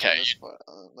on the. Okay. On the spot,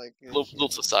 like. Little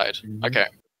to the side. Okay.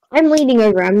 I'm leaning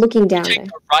over. I'm looking down Take there.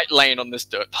 the right lane on this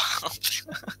dirt path.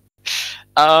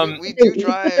 We do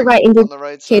drive the right on the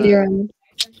right side.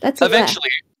 That's eventually.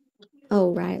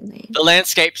 Oh, right lane. The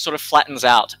landscape sort of flattens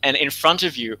out, and in front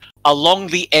of you, along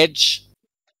the edge,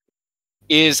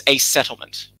 is a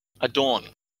settlement, a dawn,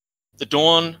 the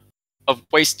dawn of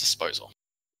waste disposal.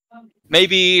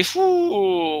 Maybe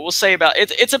we'll say about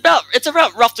it's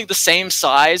about roughly the same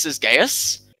size as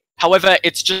Gaius. However,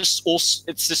 it's just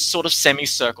this sort of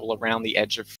semicircle around the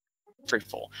edge of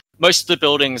freefall. Most of the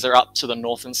buildings are up to the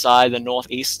northern side, the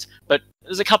northeast, but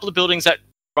there's a couple of buildings that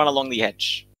run along the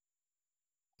edge.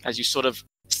 As you sort of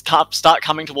start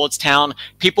coming towards town,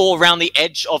 people around the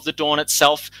edge of the dawn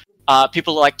itself,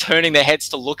 people are like turning their heads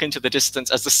to look into the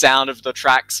distance as the sound of the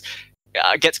tracks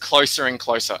gets closer and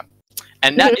closer.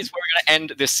 And that is where we're going to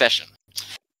end this session.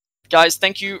 Guys,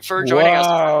 thank you for joining us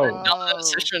for another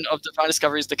session of Divine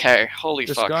Discoveries Decay. Holy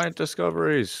fuck. Divine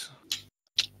Discoveries.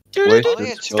 Only a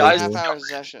 2.5-hour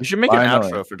session. You should make an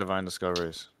outro for Divine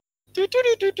Discoveries. No,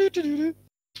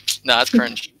 that's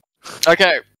cringe.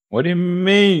 Okay. What do you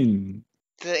mean?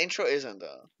 The intro isn't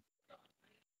though.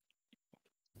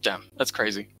 Damn, that's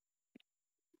crazy.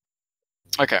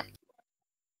 Okay.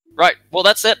 Right, well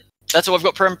that's it. That's all I've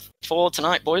got for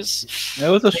tonight, boys. It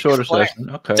was a shorter session.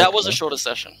 Okay. That was a shorter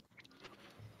session.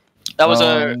 That was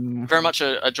a very much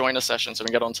a joiner session, so we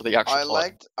can get on to the actual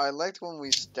plot. I liked when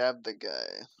we stabbed the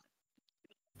guy.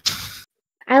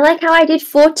 I like how I did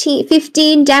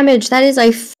 15 damage. That is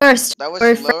a first. That was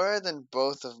for lower than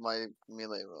both of my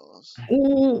melee rolls.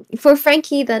 For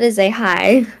Frankie, that is a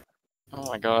high. Oh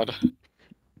my god.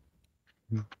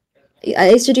 I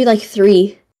used to do like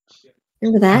 3.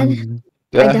 Remember that?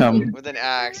 With an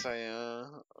axe,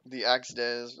 the axe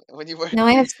does. When you were now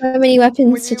I have so many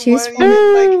weapons to choose from.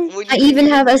 I even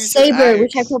have a saber,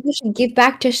 which I probably should give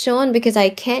back to Sean because I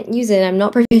can't use it. I'm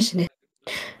not proficient.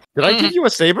 Did I give you a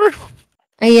saber?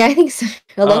 Yeah, I think so.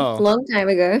 A long time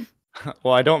ago.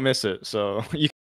 Well, I don't miss it, so you